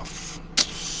 Good stuff.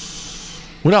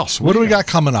 What else? What do we got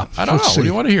coming up? I don't know. What do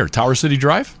you want to hear? Tower City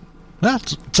Drive? Yeah,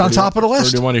 it's on top of the list.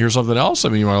 Or do you want to hear something else? I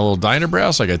mean, you want a little Diner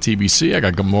Brass? I got TBC. I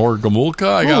got more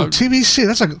Gomulka.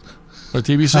 TBC. Or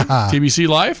TBC? TBC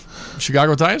Live?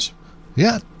 Chicago Times?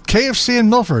 Yeah, KFC in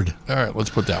Milford. All right, let's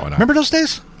put that one on. Remember those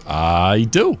days? I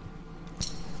do.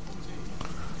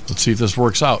 Let's see if this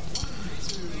works out.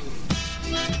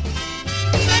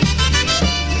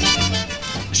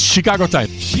 Chicago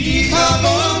Times.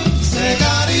 Chicago,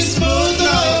 Segari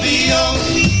Smutnovio.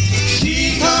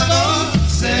 Chicago,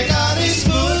 Segari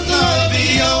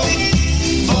Smutnovio.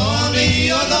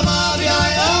 Bomi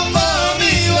odamawiają,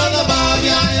 bomi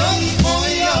odamawiają,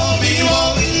 moje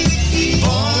obiło.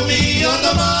 Bomi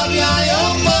odamawiają,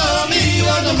 moje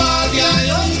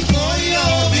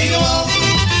obiło.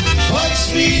 Choć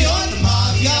mi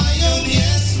odmawiają, nie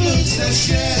spójrzę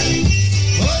się.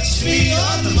 Choć mi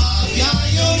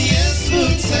odmawiają, nie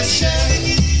spójrzę się.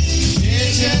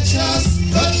 Świecie czas,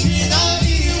 godzina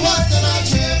i ładna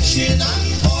dziewczyna,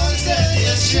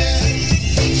 orzeje się.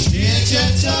 Świecie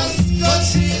czas,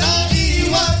 godzina i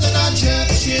ładna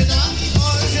dziewczyna,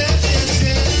 orzeje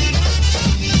się.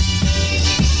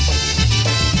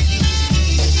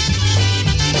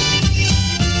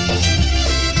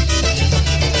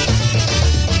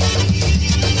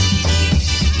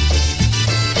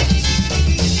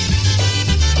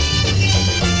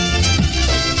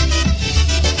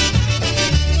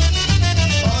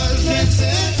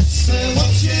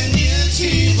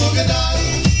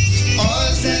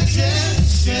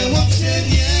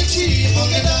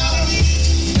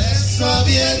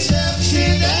 Sobie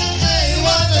dziewczynę, ej,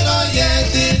 ładna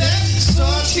jedyne, co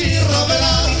ci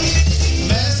robiła.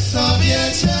 Weź sobie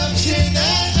dziewczynę,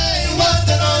 ej,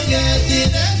 ładna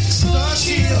jedyne, co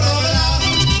ci robiła.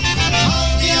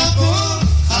 Mam jaku,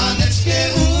 Aneczkę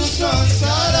u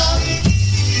sąsiada.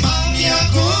 Mam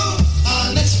jaku,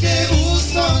 Aneczkę u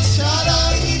sąsiada.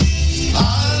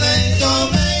 Ale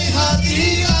do mej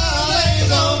chaty, ale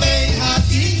do mej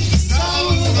chaty, za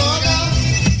uboga.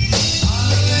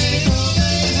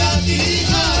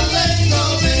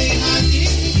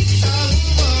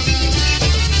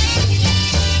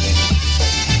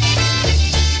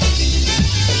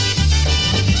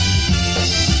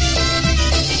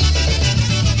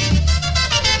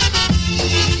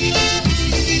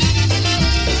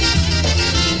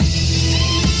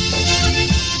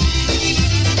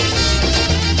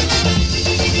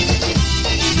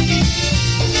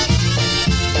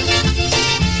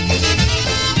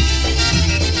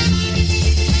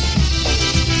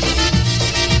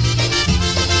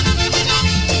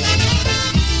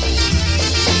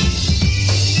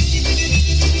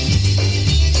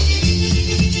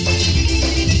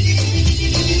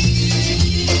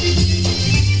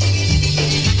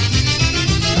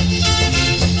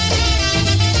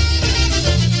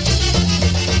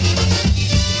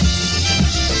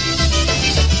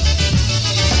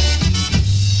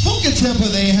 Tempo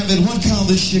they have it, one called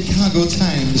the Chicago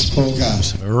Times polka.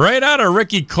 Right out of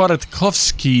Ricky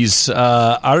Korotkovsky's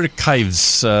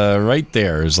archives, right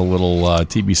there is a little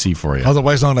TBC for you.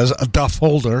 Otherwise known as a Duff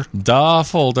Holder.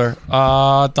 Duff Holder.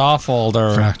 Duff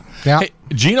Holder. Yeah. Hey,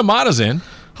 Gina Mata's in.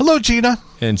 Hello, Gina.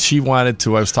 And she wanted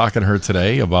to, I was talking to her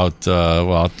today about,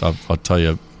 I'll tell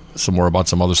you some more about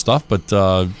some other stuff, but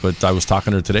I was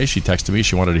talking to her today. She texted me.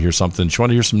 She wanted to hear something. She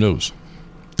wanted to hear some news.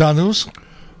 Da news?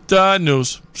 Da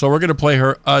news. So we're going to play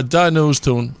her a Da news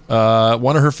tune.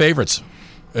 One of her favorites.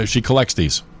 She collects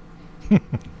these.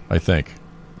 I think.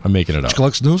 I'm making it up. She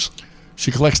collects news?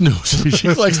 She collects news. She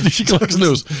collects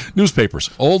news. Newspapers.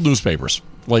 Old newspapers.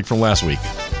 Like from last week.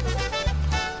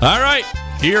 All right.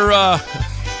 Here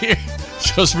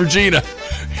just for Gina.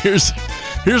 Here's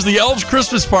the Elves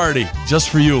Christmas party. Just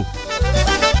for you.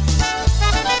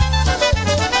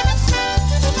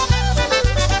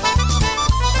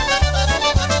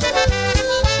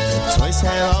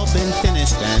 Have all been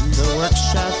finished and the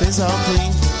workshop is all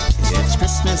clean. It's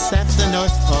Christmas at the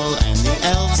North Pole and the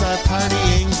elves are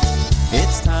partying.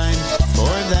 It's time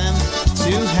for them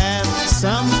to have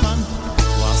some fun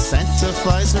while Santa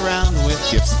flies around with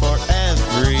gifts for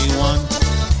everyone.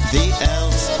 The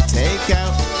elves take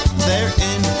out their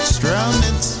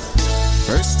instruments.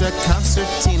 First a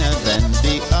concertina, then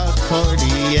the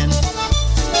accordion.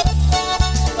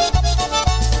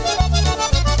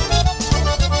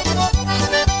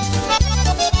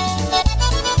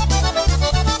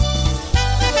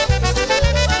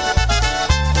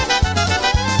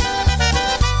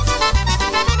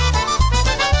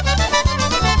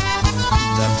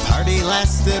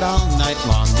 Lasted all night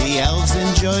long, the elves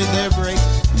enjoyed their break.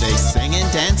 They sang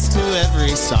and danced to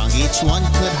every song, each one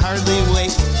could hardly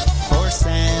wait for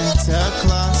Santa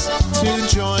Claus to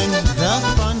join the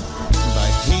fun. But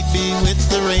he'd be with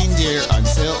the reindeer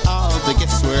until all the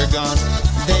gifts were gone.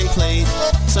 They played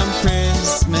some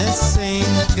Christmas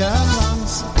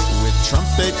sing-alongs with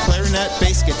trumpet, clarinet,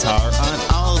 bass guitar on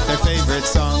all of their favorite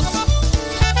songs.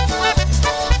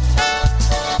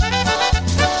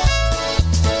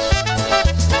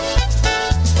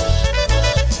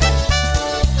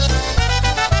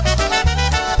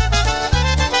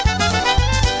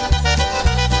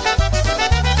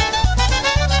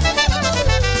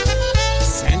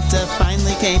 Santa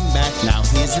finally came back, now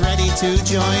he's ready to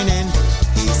join in.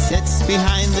 He sits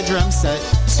behind the drum set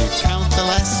to count the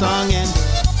last song in.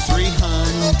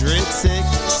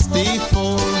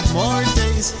 364 more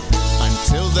days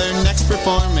until their next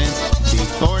performance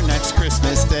before next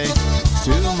Christmas Day.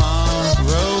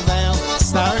 Tomorrow they'll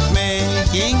start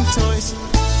making toys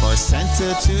for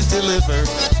Santa to deliver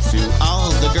to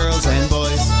all the girls and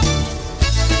boys.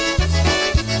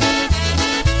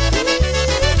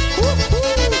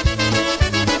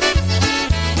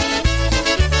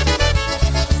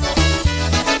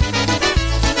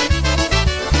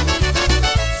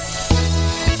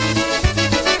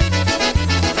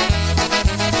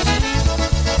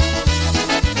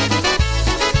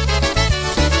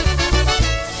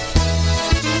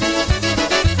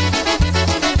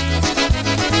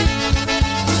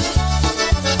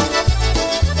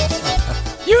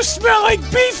 You smell like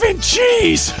beef and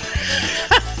cheese.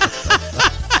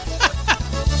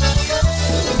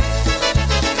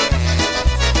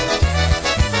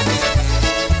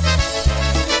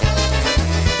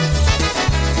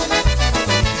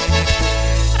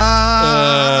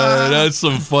 That's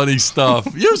some funny stuff.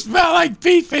 You smell like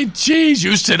beef and cheese.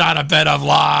 You sit on a bed of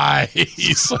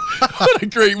lies. What a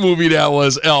great movie that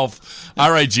was, Elf.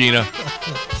 All right, Gina.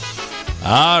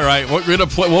 All right, we're gonna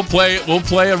play. We'll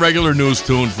play a regular news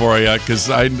tune for you because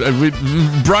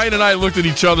Brian and I looked at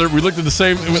each other. We looked at the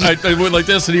same. I went like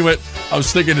this, and he went. I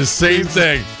was thinking the same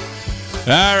thing.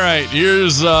 All right,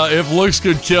 here's If Looks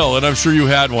Could Kill, and I'm sure you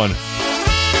had one.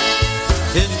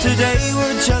 If today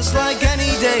were just like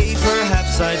any day,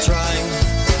 perhaps I'd try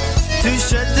to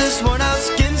shed this worn-out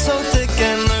skin so thick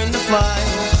and learn to fly.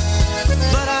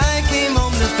 But I came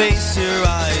home to face your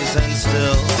eyes, and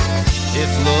still, if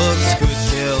looks could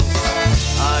kill,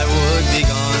 I would be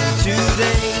gone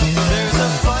today. There's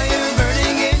a fire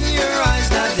burning in your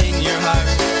eyes, not in your heart.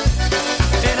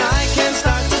 And I can't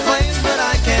start the flames, but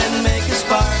I can make a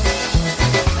spark.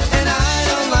 And I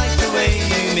don't like the way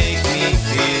you make me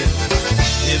feel.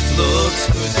 If looks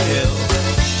could kill,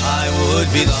 I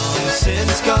would be long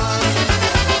since gone.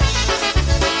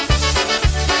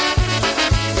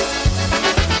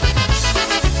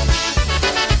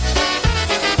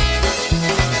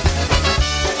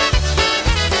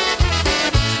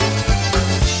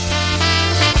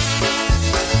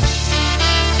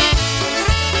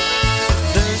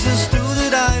 There's a stool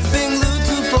that I've been glued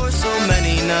to for so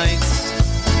many nights,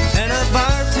 and a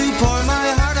bar to pour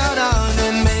my heart out on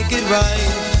and make it right.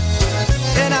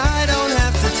 And I don't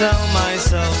have to tell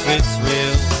myself it's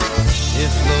real.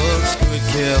 If looks could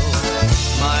kill,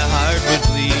 my heart would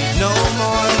bleed no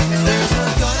more. There's a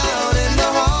gun out in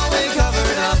the hallway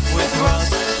covered up with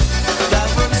rust that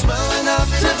works well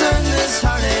enough to turn this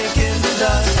heartache into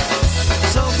dust.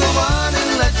 So go on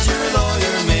and let your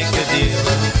lawyer make a deal.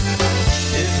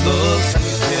 If looks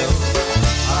could kill,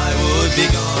 I would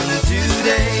be gone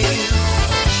today.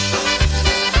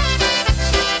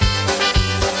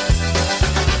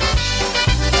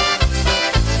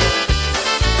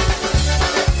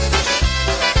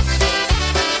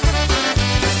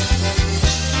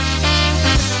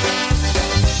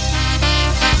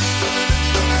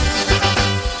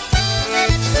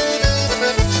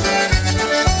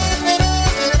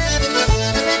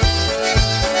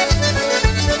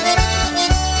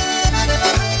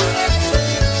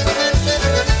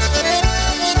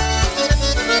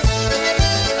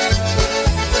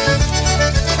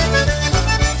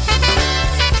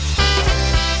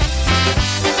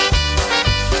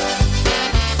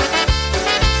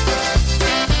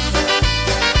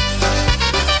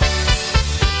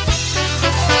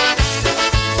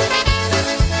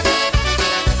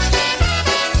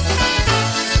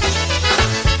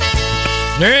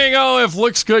 There you go. If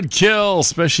looks could kill,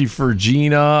 especially for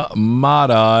Gina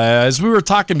Mata. As we were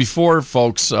talking before,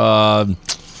 folks.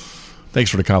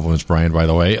 Thanks for the compliments, Brian. By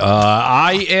the way,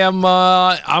 I'm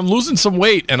losing some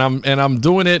weight, and I'm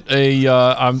doing it.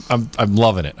 I'm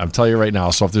loving it. I'm telling you right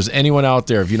now. So if there's anyone out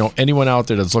there, if you know anyone out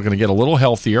there that's looking to get a little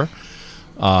healthier,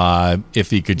 if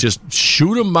he could just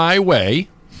shoot them my way,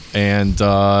 and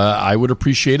I would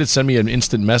appreciate it. Send me an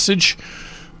instant message.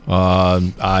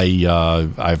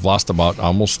 I've lost about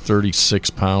almost 36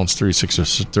 pounds, 36 or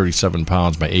 37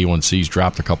 pounds. My A1C's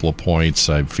dropped a couple of points.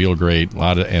 I feel great, a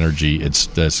lot of energy.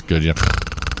 That's good. Yeah.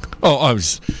 Oh,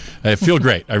 I feel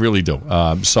great. I really do.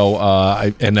 I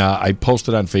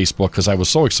posted on Facebook because I was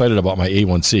so excited about my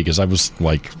A1C because I was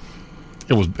like,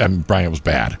 Brian, it was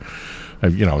bad. I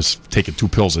was taking 2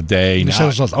 pills a day. You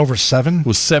said it was over 7? It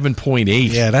was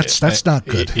 7.8. Yeah, that's not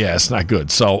good. Yeah, it's not good.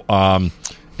 So, and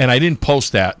I didn't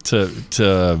post that to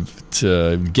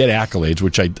get accolades,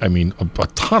 which I mean, a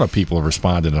ton of people have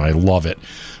responded, and I love it.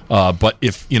 But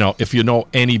if you know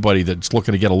anybody that's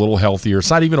looking to get a little healthier, it's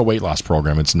not even a weight loss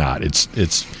program. It's not.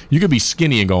 It's you could be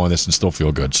skinny and go on this and still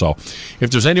feel good. So,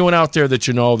 if there's anyone out there that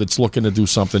that's looking to do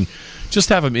something, just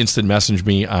have them instant message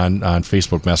me on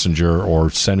Facebook Messenger or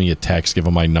send me a text. Give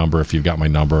them my number if you've got my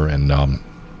number, and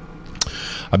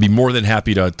I'd be more than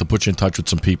happy to put you in touch with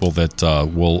some people that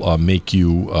will make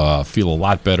you feel a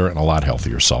lot better and a lot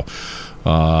healthier. So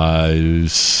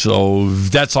that's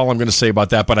all I'm going to say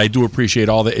about that. But I do appreciate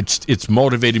all that. It's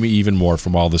motivated me even more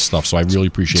from all this stuff. So I really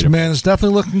appreciate it. Man, it's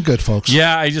definitely looking good, folks.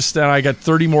 Yeah, I got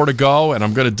 30 more to go, and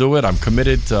I'm going to do it. I'm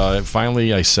committed.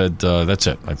 Finally, I said that's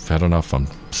it. I've had enough. I'm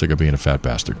sick of being a fat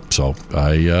bastard. So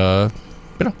I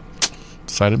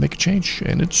decided to make a change,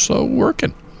 and it's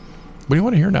working. What do you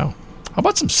want to hear now? How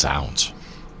about some sounds?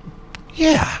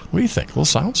 Yeah. What do you think? Little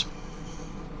sounds?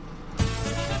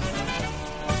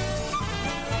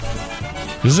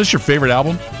 Is this your favorite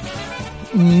album?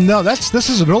 No, this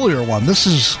is an earlier one. This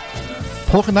is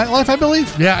Polka Nightlife, I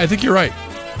believe. Yeah, I think you're right.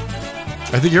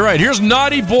 Here's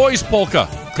Naughty Boys Polka.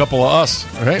 A couple of us,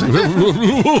 all right?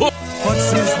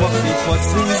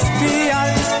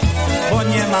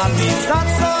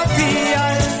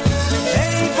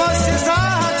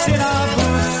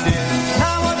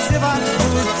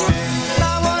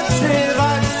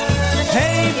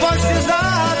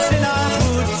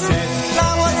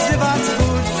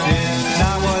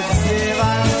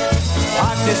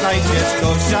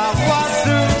 Dziecko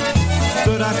siałasu,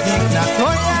 która piękna to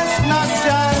jest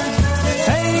nasza.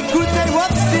 Hej, kucej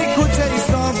łopsy, kucej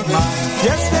soma,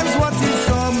 jestem złoty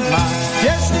soma,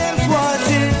 jestem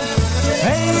złoty.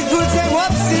 Hej, kucej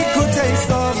łopsy, kucej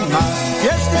soma,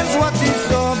 jestem złoty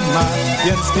soma,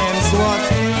 jestem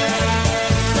złoty.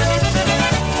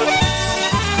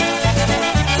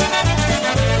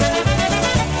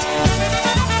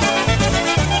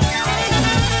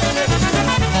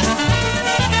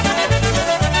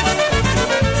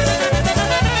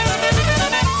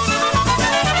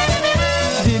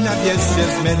 Jeszcze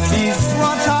z myśli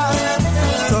złota,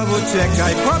 to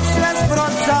uciekaj poprzez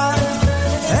wrota.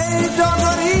 Hej, do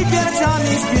góry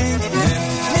pierciami z pięknym,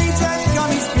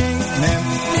 liczekami z pięknym,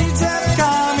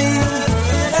 liczekami.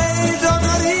 Hej, do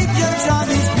góry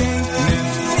pierciami z pięknym,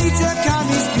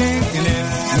 liczekami z pięknym,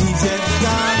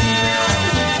 liczekami.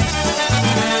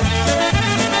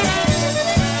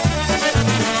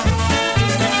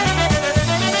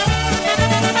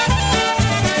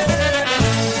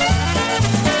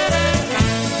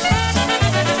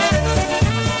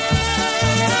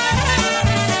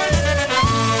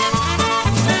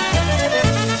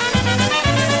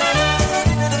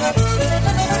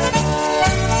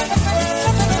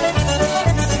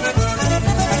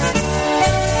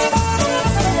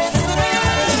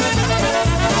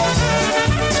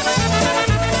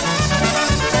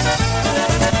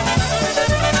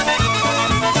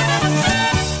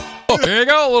 There you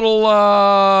go, little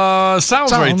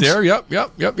sounds right there. Yep.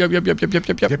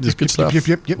 This good stuff.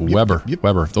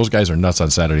 Weber. Those guys are nuts on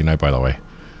Saturday night, by the way.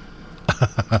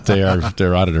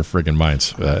 They're out of their friggin'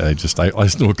 minds. I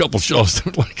listened to a couple shows.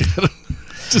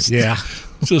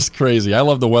 Just crazy. I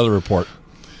love the weather report.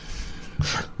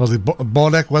 Was the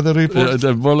Bolek weather report?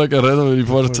 The Bolek weather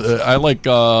report. I like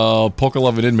Polka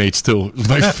Loving Inmates too.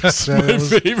 My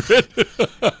favorite.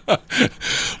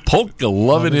 Polka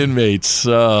Loving Inmates.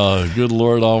 Good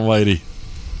Lord Almighty.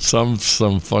 Some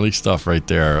funny stuff right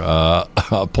there.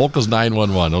 Polkas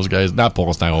 911. Those guys, not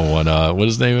Polkas 911. What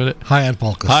is the name of it? High on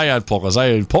Polkas.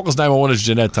 Polkas 911 is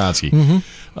Jeanette Tonsky. Mm-hmm.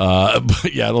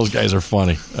 But yeah, those guys are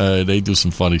funny. They do some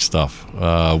funny stuff.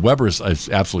 Weber's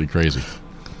absolutely crazy.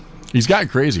 He's gotten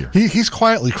crazier. He's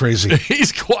quietly crazy.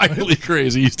 He's quietly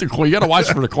crazy. You got to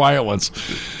watch for the quiet ones.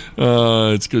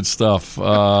 It's good stuff.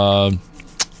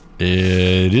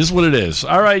 It is what it is.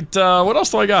 All right. What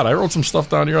else do I got? I wrote some stuff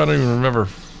down here. I don't even remember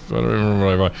what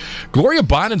I wrote. Gloria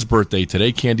Bonin's birthday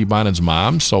today. Candy Bonin's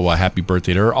mom. So happy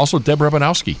birthday to her. Also, Deborah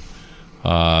Banowski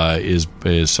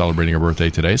is celebrating her birthday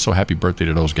today. So happy birthday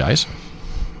to those guys.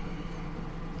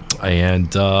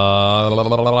 And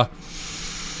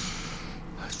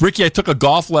Ricky, I took a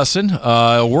golf lesson.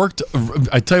 Worked.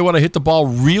 I tell you what, I hit the ball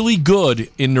really good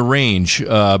in the range,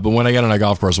 but when I got on a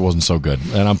golf course, it wasn't so good.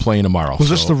 And I'm playing tomorrow.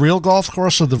 Was this the real golf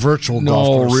course or the virtual golf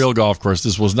course? No, real golf course.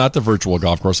 This was not the virtual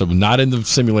golf course. I'm not in the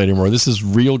simulator anymore. This is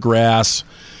real grass.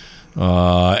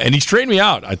 And he's straightened me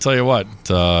out. I tell you what,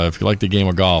 if you like the game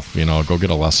of golf, go get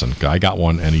a lesson. I got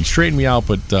one, and he straightened me out,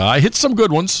 but I hit some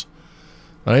good ones.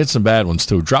 I hit some bad ones,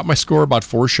 too. Dropped my score about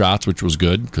 4 shots, which was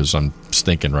good because I'm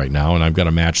stinking right now, and I've got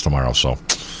a match tomorrow, so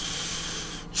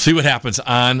see what happens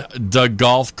on the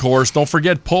golf course. Don't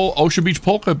forget Ocean Beach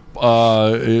Polka,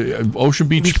 Ocean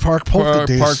Beach Park Polka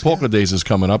Days. Park Polka Days is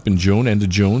coming up in June, end of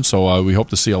June, so we hope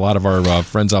to see a lot of our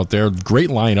friends out there. Great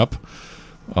lineup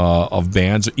of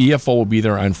bands. EFO will be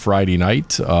there on Friday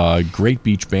night. Great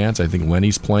beach bands. I think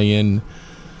Lenny's playing.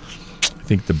 I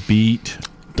think The Beat.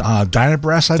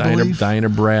 Dynabrass, I believe.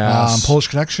 Dynabrass. Polish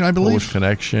Connection, I believe. Polish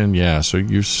Connection, yeah. So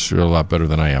you're a lot better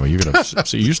than I am. You're gonna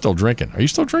see. You're still drinking. Are you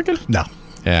still drinking? No.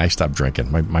 Yeah, I stopped drinking.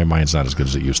 My mind's not as good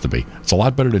as it used to be. It's a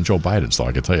lot better than Joe Biden's, though.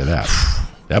 I can tell you that.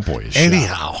 That boy is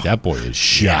anyhow. Shot. That boy is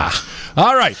shot. Yeah.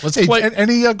 All right, let's play.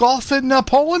 Any golf in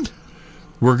Poland?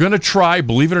 We're gonna try.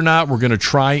 Believe it or not, we're gonna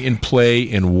try and play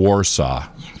in Warsaw.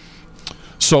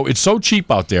 So it's so cheap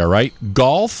out there, right?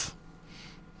 Golf,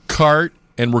 kart.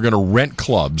 And we're going to rent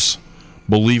clubs,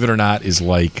 believe it or not, is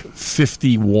like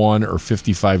 $51 or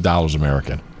 $55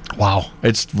 American. Wow.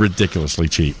 It's ridiculously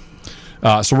cheap.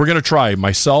 So we're going to try.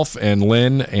 Myself and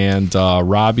Lynn and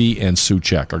Robbie and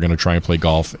Suchek are going to try and play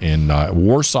golf in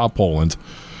Warsaw, Poland.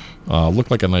 Looked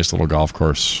like a nice little golf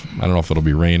course. I don't know if it'll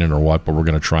be raining or what, but we're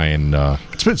going to try and...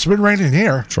 It's been raining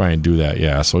here. Try and do that,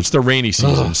 yeah. So it's the rainy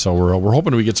season, so we're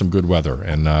hoping we get some good weather,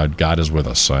 and God is with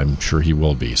us. I'm sure he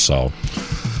will be, so...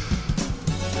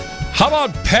 How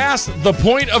about Past the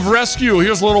Point of Rescue?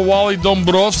 Here's a little Wally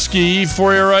Dombrowski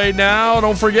for you right now.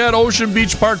 Don't forget, Ocean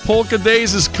Beach Park Polka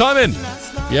Days is coming.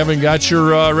 If you haven't got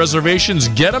your reservations,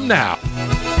 get them now.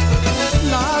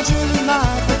 Larger than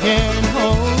life again,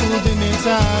 holding me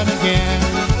tight again.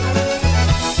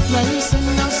 Placing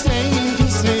no stain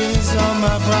kisses on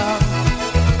my brow.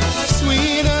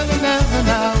 Sweeter than ever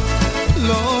now.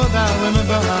 Lord, I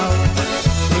remember how.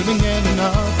 Couldn't get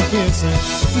enough of kissing.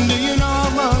 Do you know how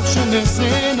much you're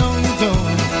missing? No, you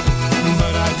don't,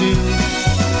 but I do.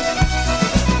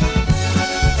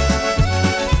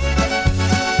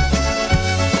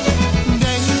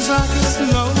 Days like a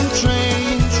slow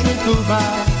train trickle by,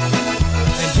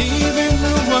 and even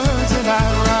the words that I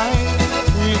write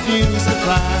refuse to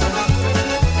fly.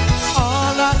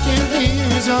 All I can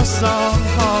hear is your song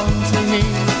haunting me.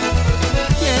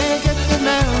 Can't get the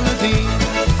melody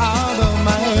out of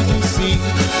my head, you see.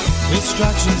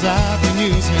 Distractions I've been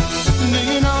using. Do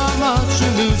you know how much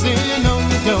you're losing? No,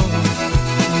 you don't,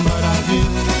 but I do.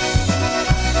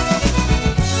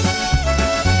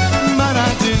 But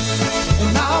I do.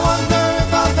 And I wonder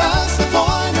if I'll pass the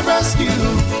point of rescue.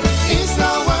 Is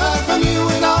there word from you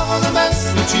and all the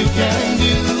best that you can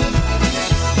do?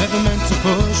 Never meant to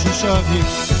push and shove you.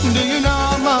 Do you know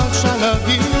how much I love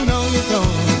you? No, you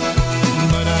don't,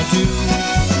 but I do.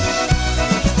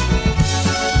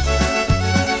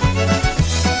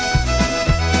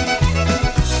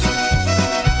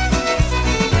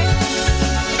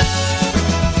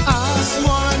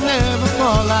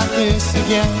 Like this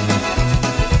again.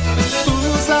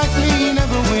 Fools like me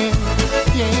never win.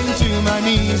 Came to my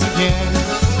knees again.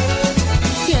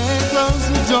 Can't close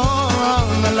the door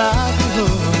on the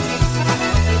livelihood.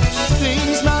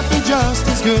 Things might be just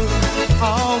as good.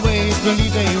 Always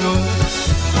believe they would.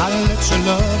 I'll let your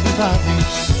love without me.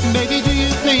 Baby, do you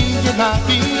think it might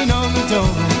be? No, you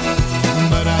don't,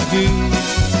 but I do.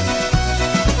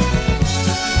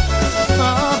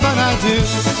 Oh, but I do.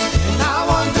 And I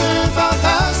wonder if I'll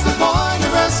pass the point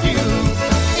of rescue.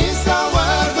 Is there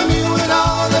word from you and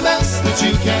all the best that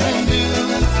you can do?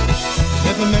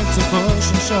 Never meant to push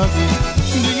and shove you.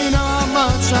 Do you know how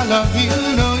much I love you?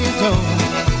 No, you don't,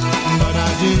 but I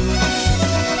do.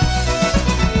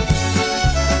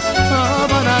 Oh,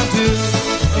 but I do.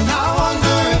 And I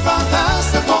wonder if I'll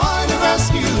pass the point of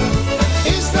rescue.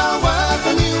 Is there word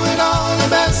from you and all the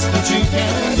best that you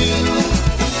can do?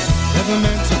 Never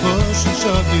meant to push and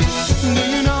shove you. Do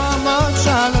you know how much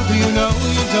I love you? No,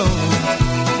 you don't,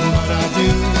 but I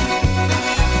do.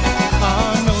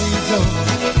 Oh, no, you don't,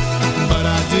 but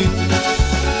I do.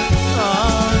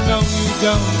 Oh, no, you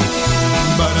don't,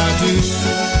 but I do.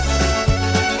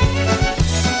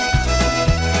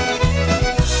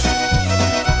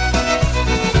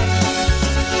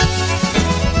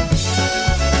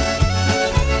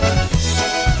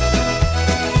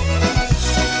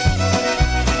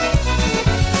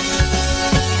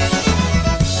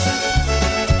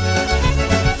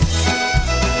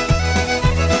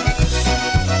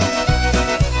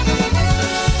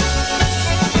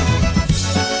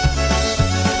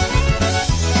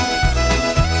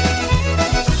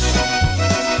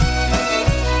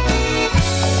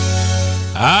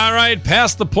 right,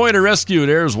 past the point of rescue.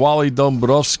 There's Wally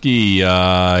Dombrowski. Him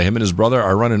and his brother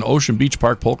are running Ocean Beach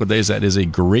Park Polka Days. That is a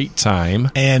great time.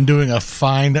 And doing a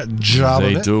fine job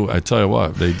They of it. do. I tell you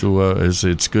what, they do.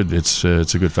 It's good. It's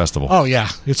a good festival. Oh, yeah.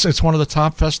 It's one of the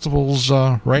top festivals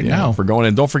right now. We're going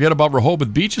in. Don't forget about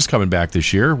Rehoboth Beach is coming back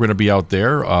this year. We're going to be out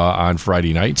there on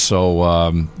Friday night.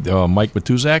 So Mike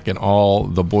Matuzak and all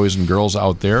the boys and girls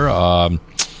out there.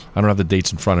 I don't have the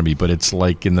dates in front of me, but it's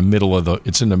like in the middle of the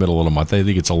month. I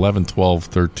think it's 11, 12,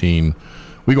 13.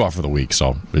 We go out for the week,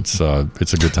 so it's a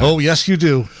good time. Oh, yes, you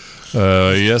do.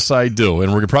 Yes, I do.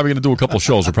 And we're probably going to do a couple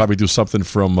shows. We'll probably do something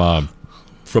from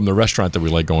the restaurant that we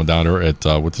like going down there at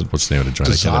what's the name of the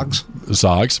joint?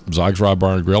 Zog's Raw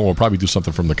Bar and Grill. We'll probably do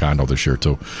something from the condo this year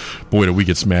too. Boy, did we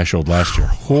get smashed last year.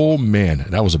 Oh man,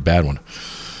 that was a bad one.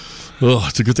 Oh,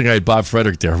 it's a good thing I had Bob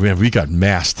Frederick there. Man, we got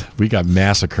massed. We got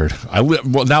massacred.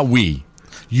 Well, not we.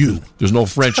 You. There's no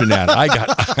French in that.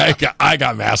 I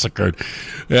got massacred.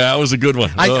 Yeah, that was a good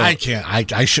one. I can't.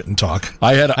 I shouldn't talk.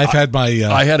 I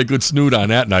had a good snoot on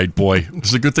that night, boy.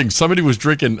 It's a good thing. Somebody was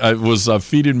drinking. Was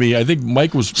feeding me. I think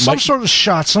Mike was sort of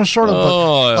shot, some sort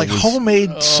of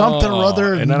homemade something or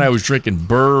other. And then I was drinking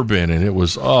bourbon, and it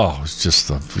was just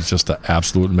an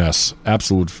absolute mess.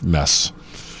 Absolute mess.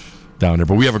 Down there,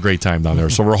 but we have a great time down there.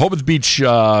 So Rehoboth Beach,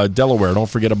 Delaware. Don't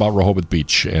forget about Rehoboth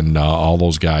Beach and all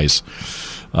those guys.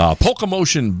 Polka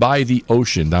Motion by the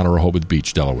Ocean down at Rehoboth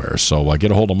Beach, Delaware. So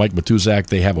get a hold of Mike Matuzak.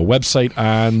 They have a website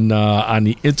on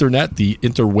the internet, the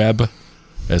interweb,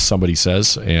 as somebody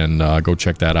says, and go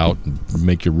check that out. And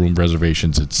make your room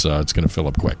reservations. It's going to fill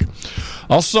up quick.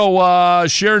 Also,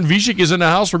 Sharon Vishik is in the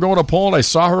house. We're going to Poland. I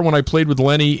saw her when I played with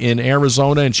Lenny in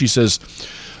Arizona, and she says,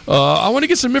 I want to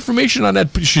get some information on that.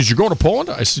 She said, you're going to Poland?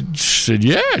 I said,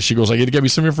 yeah. She goes, I got to get me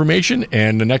some information.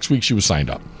 And the next week she was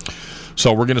signed up.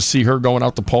 So we're going to see her going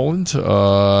out to Poland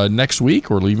next week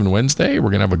or leaving Wednesday. We're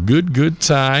going to have a good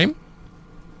time.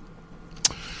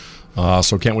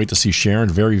 So can't wait to see Sharon.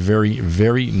 Very, very,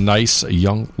 very nice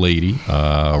young lady.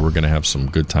 We're going to have some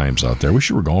good times out there. Wish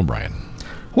you were going, Brian.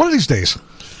 One of these days.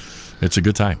 It's a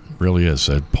good time, really is.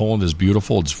 Poland is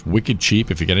beautiful. It's wicked cheap.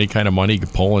 If you get any kind of money,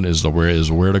 Poland is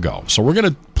where to go. So we're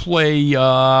going to play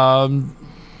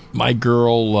my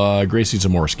girl Gracie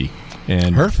Zamorski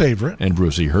and her favorite, and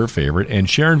Brucey, her favorite, and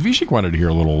Sharon Vishik wanted to hear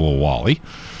a little Wally.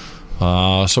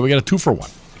 So we got a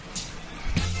 2-for-1.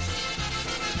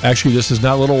 Actually, this is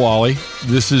not Little Wally.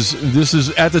 This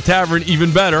is At the Tavern,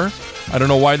 even better. I don't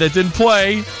know why that didn't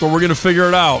play, but we're going to figure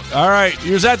it out. All right,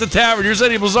 here's At the Tavern. Here's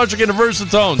Eddie Blazonczyk and the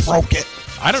Versatones. Broke it.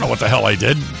 I don't know what the hell I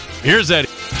did. Here's Eddie.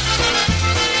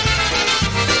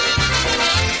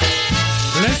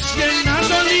 Leśnie na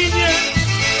dolinie,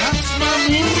 tak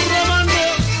mamurowano,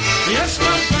 jest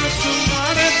tam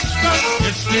kacumarecka,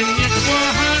 jeszcze nie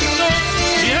kochano,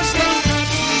 jest tam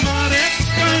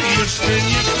kacumarecka, jeszcze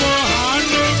nie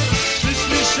kochano.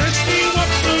 Przyszli 6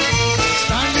 chłopców,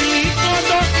 stanęli pod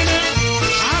oknem,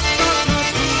 a ta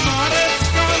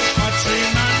kacumarecka patrzy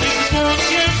na nich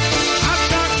bokiem, a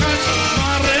ta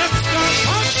kacumarecka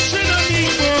patrzy na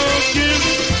nich bokiem.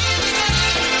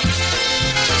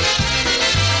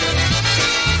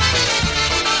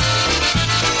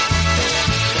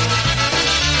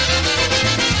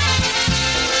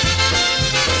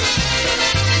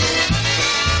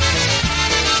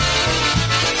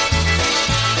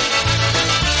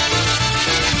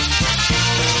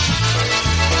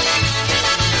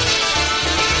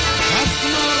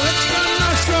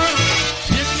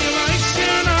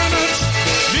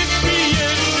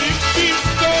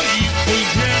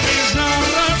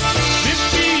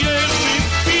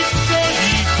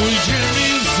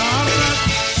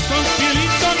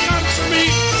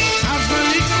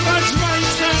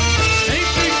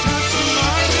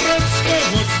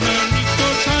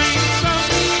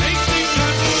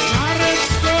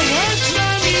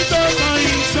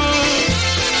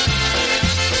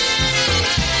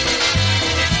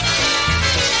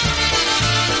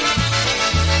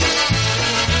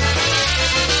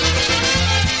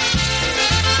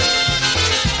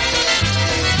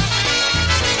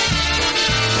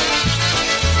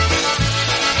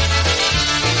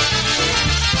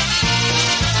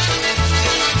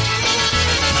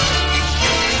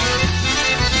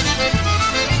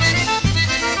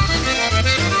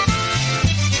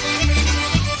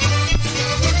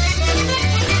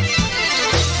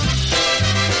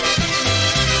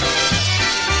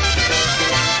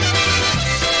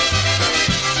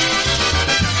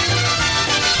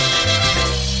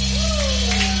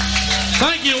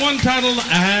 Thank you. One title,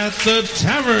 At the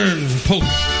Tavern.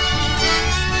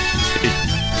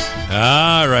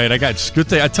 All right, I got good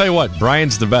thing. I tell you what,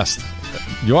 Brian's the best.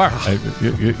 You are.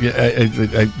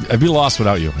 I'd be lost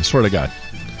without you. I swear to God.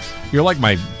 You're like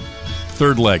my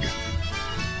third leg.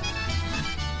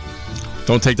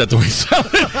 Don't take that the way it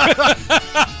sounded.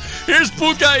 Here's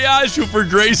Pukayashu for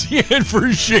Gracie and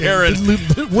for Sharon.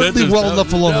 Wouldn't be well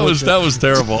enough alone. That was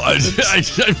terrible. I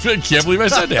can't believe I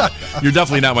said that. You're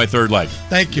definitely not my third leg.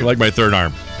 Thank you. You're like my third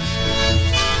arm.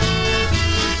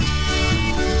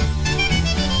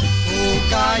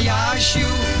 Pukayashu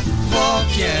w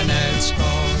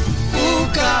okienecko,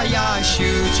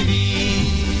 Pukayashu drzwi.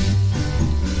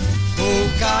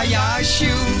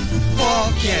 Pukayashu w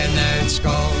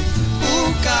okienecko,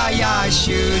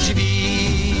 Pukayashu drzwi.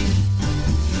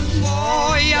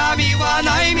 Moja miła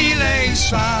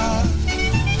najmilejsza,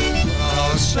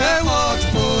 proszę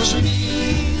otwórz mi.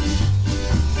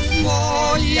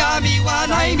 Moja miła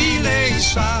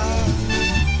najmilejsza,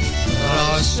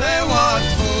 proszę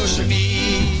otwórz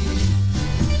mi.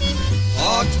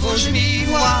 Otwórz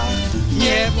miła,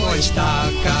 nie bądź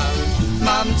taka,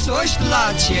 mam coś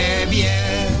dla ciebie.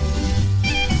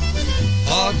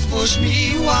 Otwórz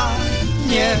miła,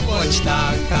 nie bądź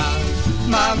taka,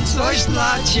 mam coś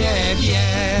dla ciebie.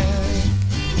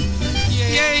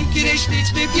 Piękny,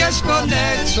 śliczny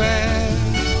piaskoneczek,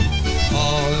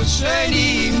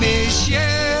 ożenimy się.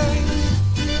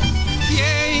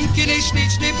 Piękny,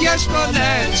 śliczny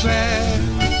piaskoneczek,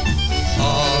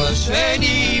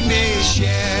 ożenimy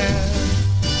się.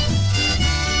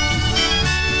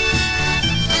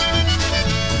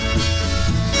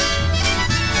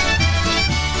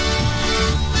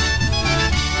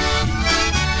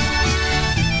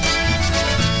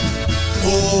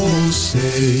 Oh,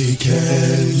 say,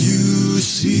 can you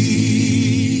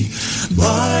see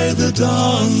by the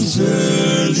dawn's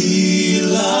early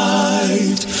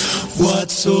light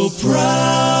what so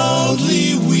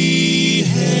proudly we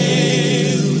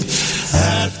hailed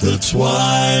at the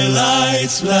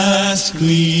twilight's last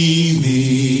gleaming,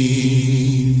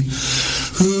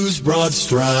 whose broad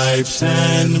stripes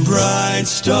and bright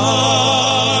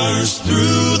stars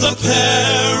through the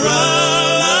perilous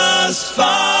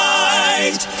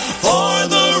fight o'er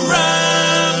the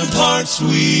ramparts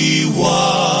we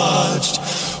watched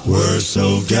were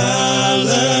so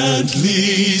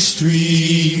gallantly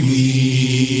streaming,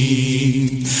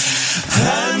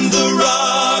 and the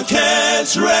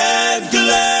rocket's red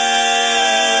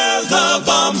glare, the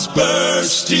bombs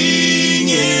bursting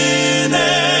in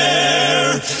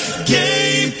air,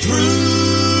 gave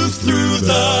proof through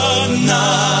the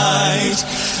night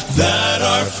that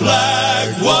our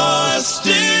flag was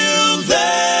still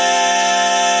there.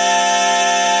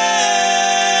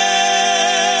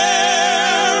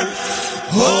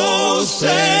 Oh,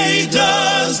 say,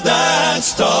 does that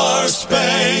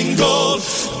star-spangled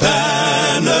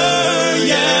banner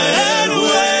yet wave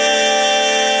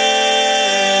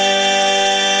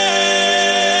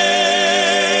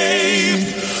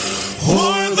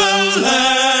o'er the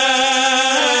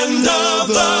land of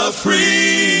the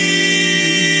free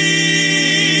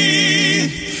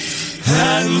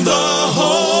and the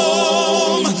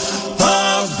home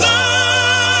of the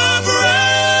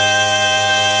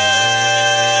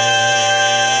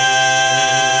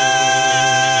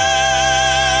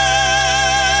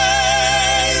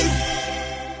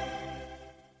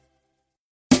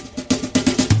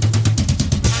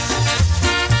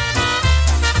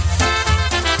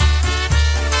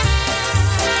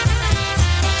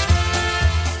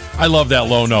I love that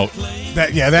low note.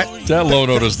 That low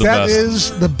note is the best. That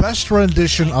is the best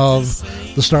rendition of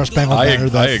the Star Spangled Banner.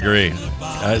 I agree.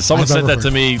 Someone said that to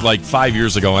me like 5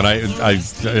 years ago, and I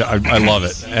love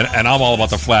it. And I'm all about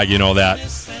the flag, you know that.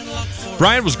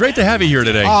 Brian, it was great to have you here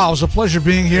today. Oh, it was a pleasure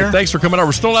being here. And thanks for coming out.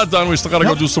 We're still not done. We still got to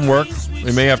go do some work.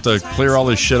 We may have to clear all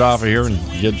this shit off of here and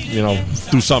get,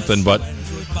 do something. But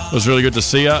it was really good to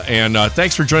see you. And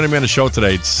thanks for joining me on the show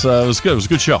today. It was good. It was a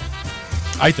good show,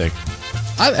 I think.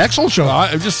 Excellent show.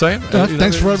 I'm just saying.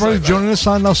 Thanks for everybody joining us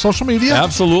on social media.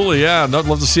 Absolutely, yeah. I'd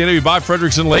love to see any of you. Bob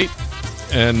Frederickson late.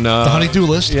 And the honey-do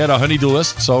list. Yeah, the honey-do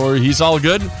list. So he's all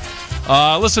good.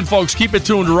 Listen, folks, keep it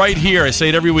tuned right here. I say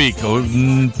it every week.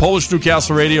 Polish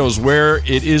Newcastle Radio is where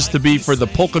it is to be for the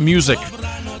polka music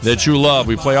that you love.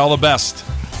 We play all the best.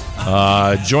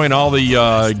 Join all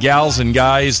the gals and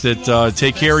guys that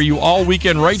take care of you all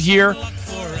weekend right here.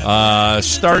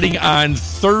 Starting on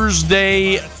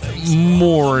Thursday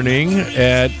morning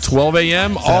at 12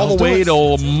 a.m. all the way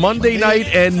till Monday night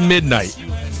and midnight.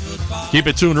 Keep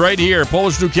it tuned right here.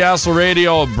 Polish Newcastle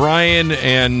Radio. Brian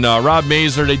and Rob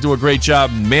Mazer, they do a great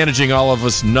job managing all of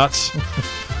us nuts.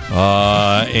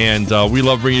 And we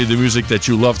love bringing you the music that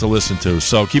you love to listen to.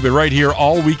 So keep it right here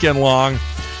all weekend long.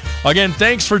 Again,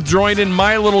 thanks for joining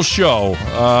my little show.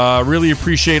 Really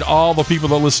appreciate all the people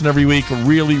that listen every week.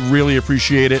 Really, really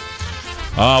appreciate it.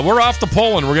 We're off to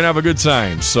Poland. We're going to have a good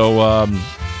time. So,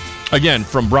 again,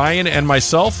 from Brian and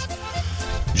myself,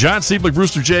 John Seeblick,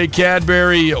 Brewster J.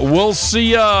 Cadbury, we'll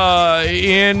see ya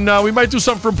we might do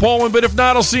something from Poland, but if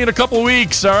not, I'll see you in a couple of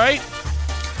weeks, all right?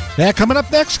 Yeah, coming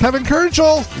up next, Kevin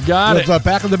Kurgel. Got it.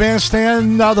 Back in the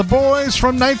bandstand, the boys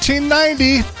from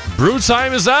 1990. Brew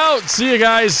Time is out. See you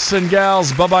guys and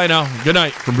gals. Bye-bye now. Good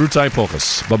night from Brew Time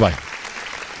Polkas. Bye-bye.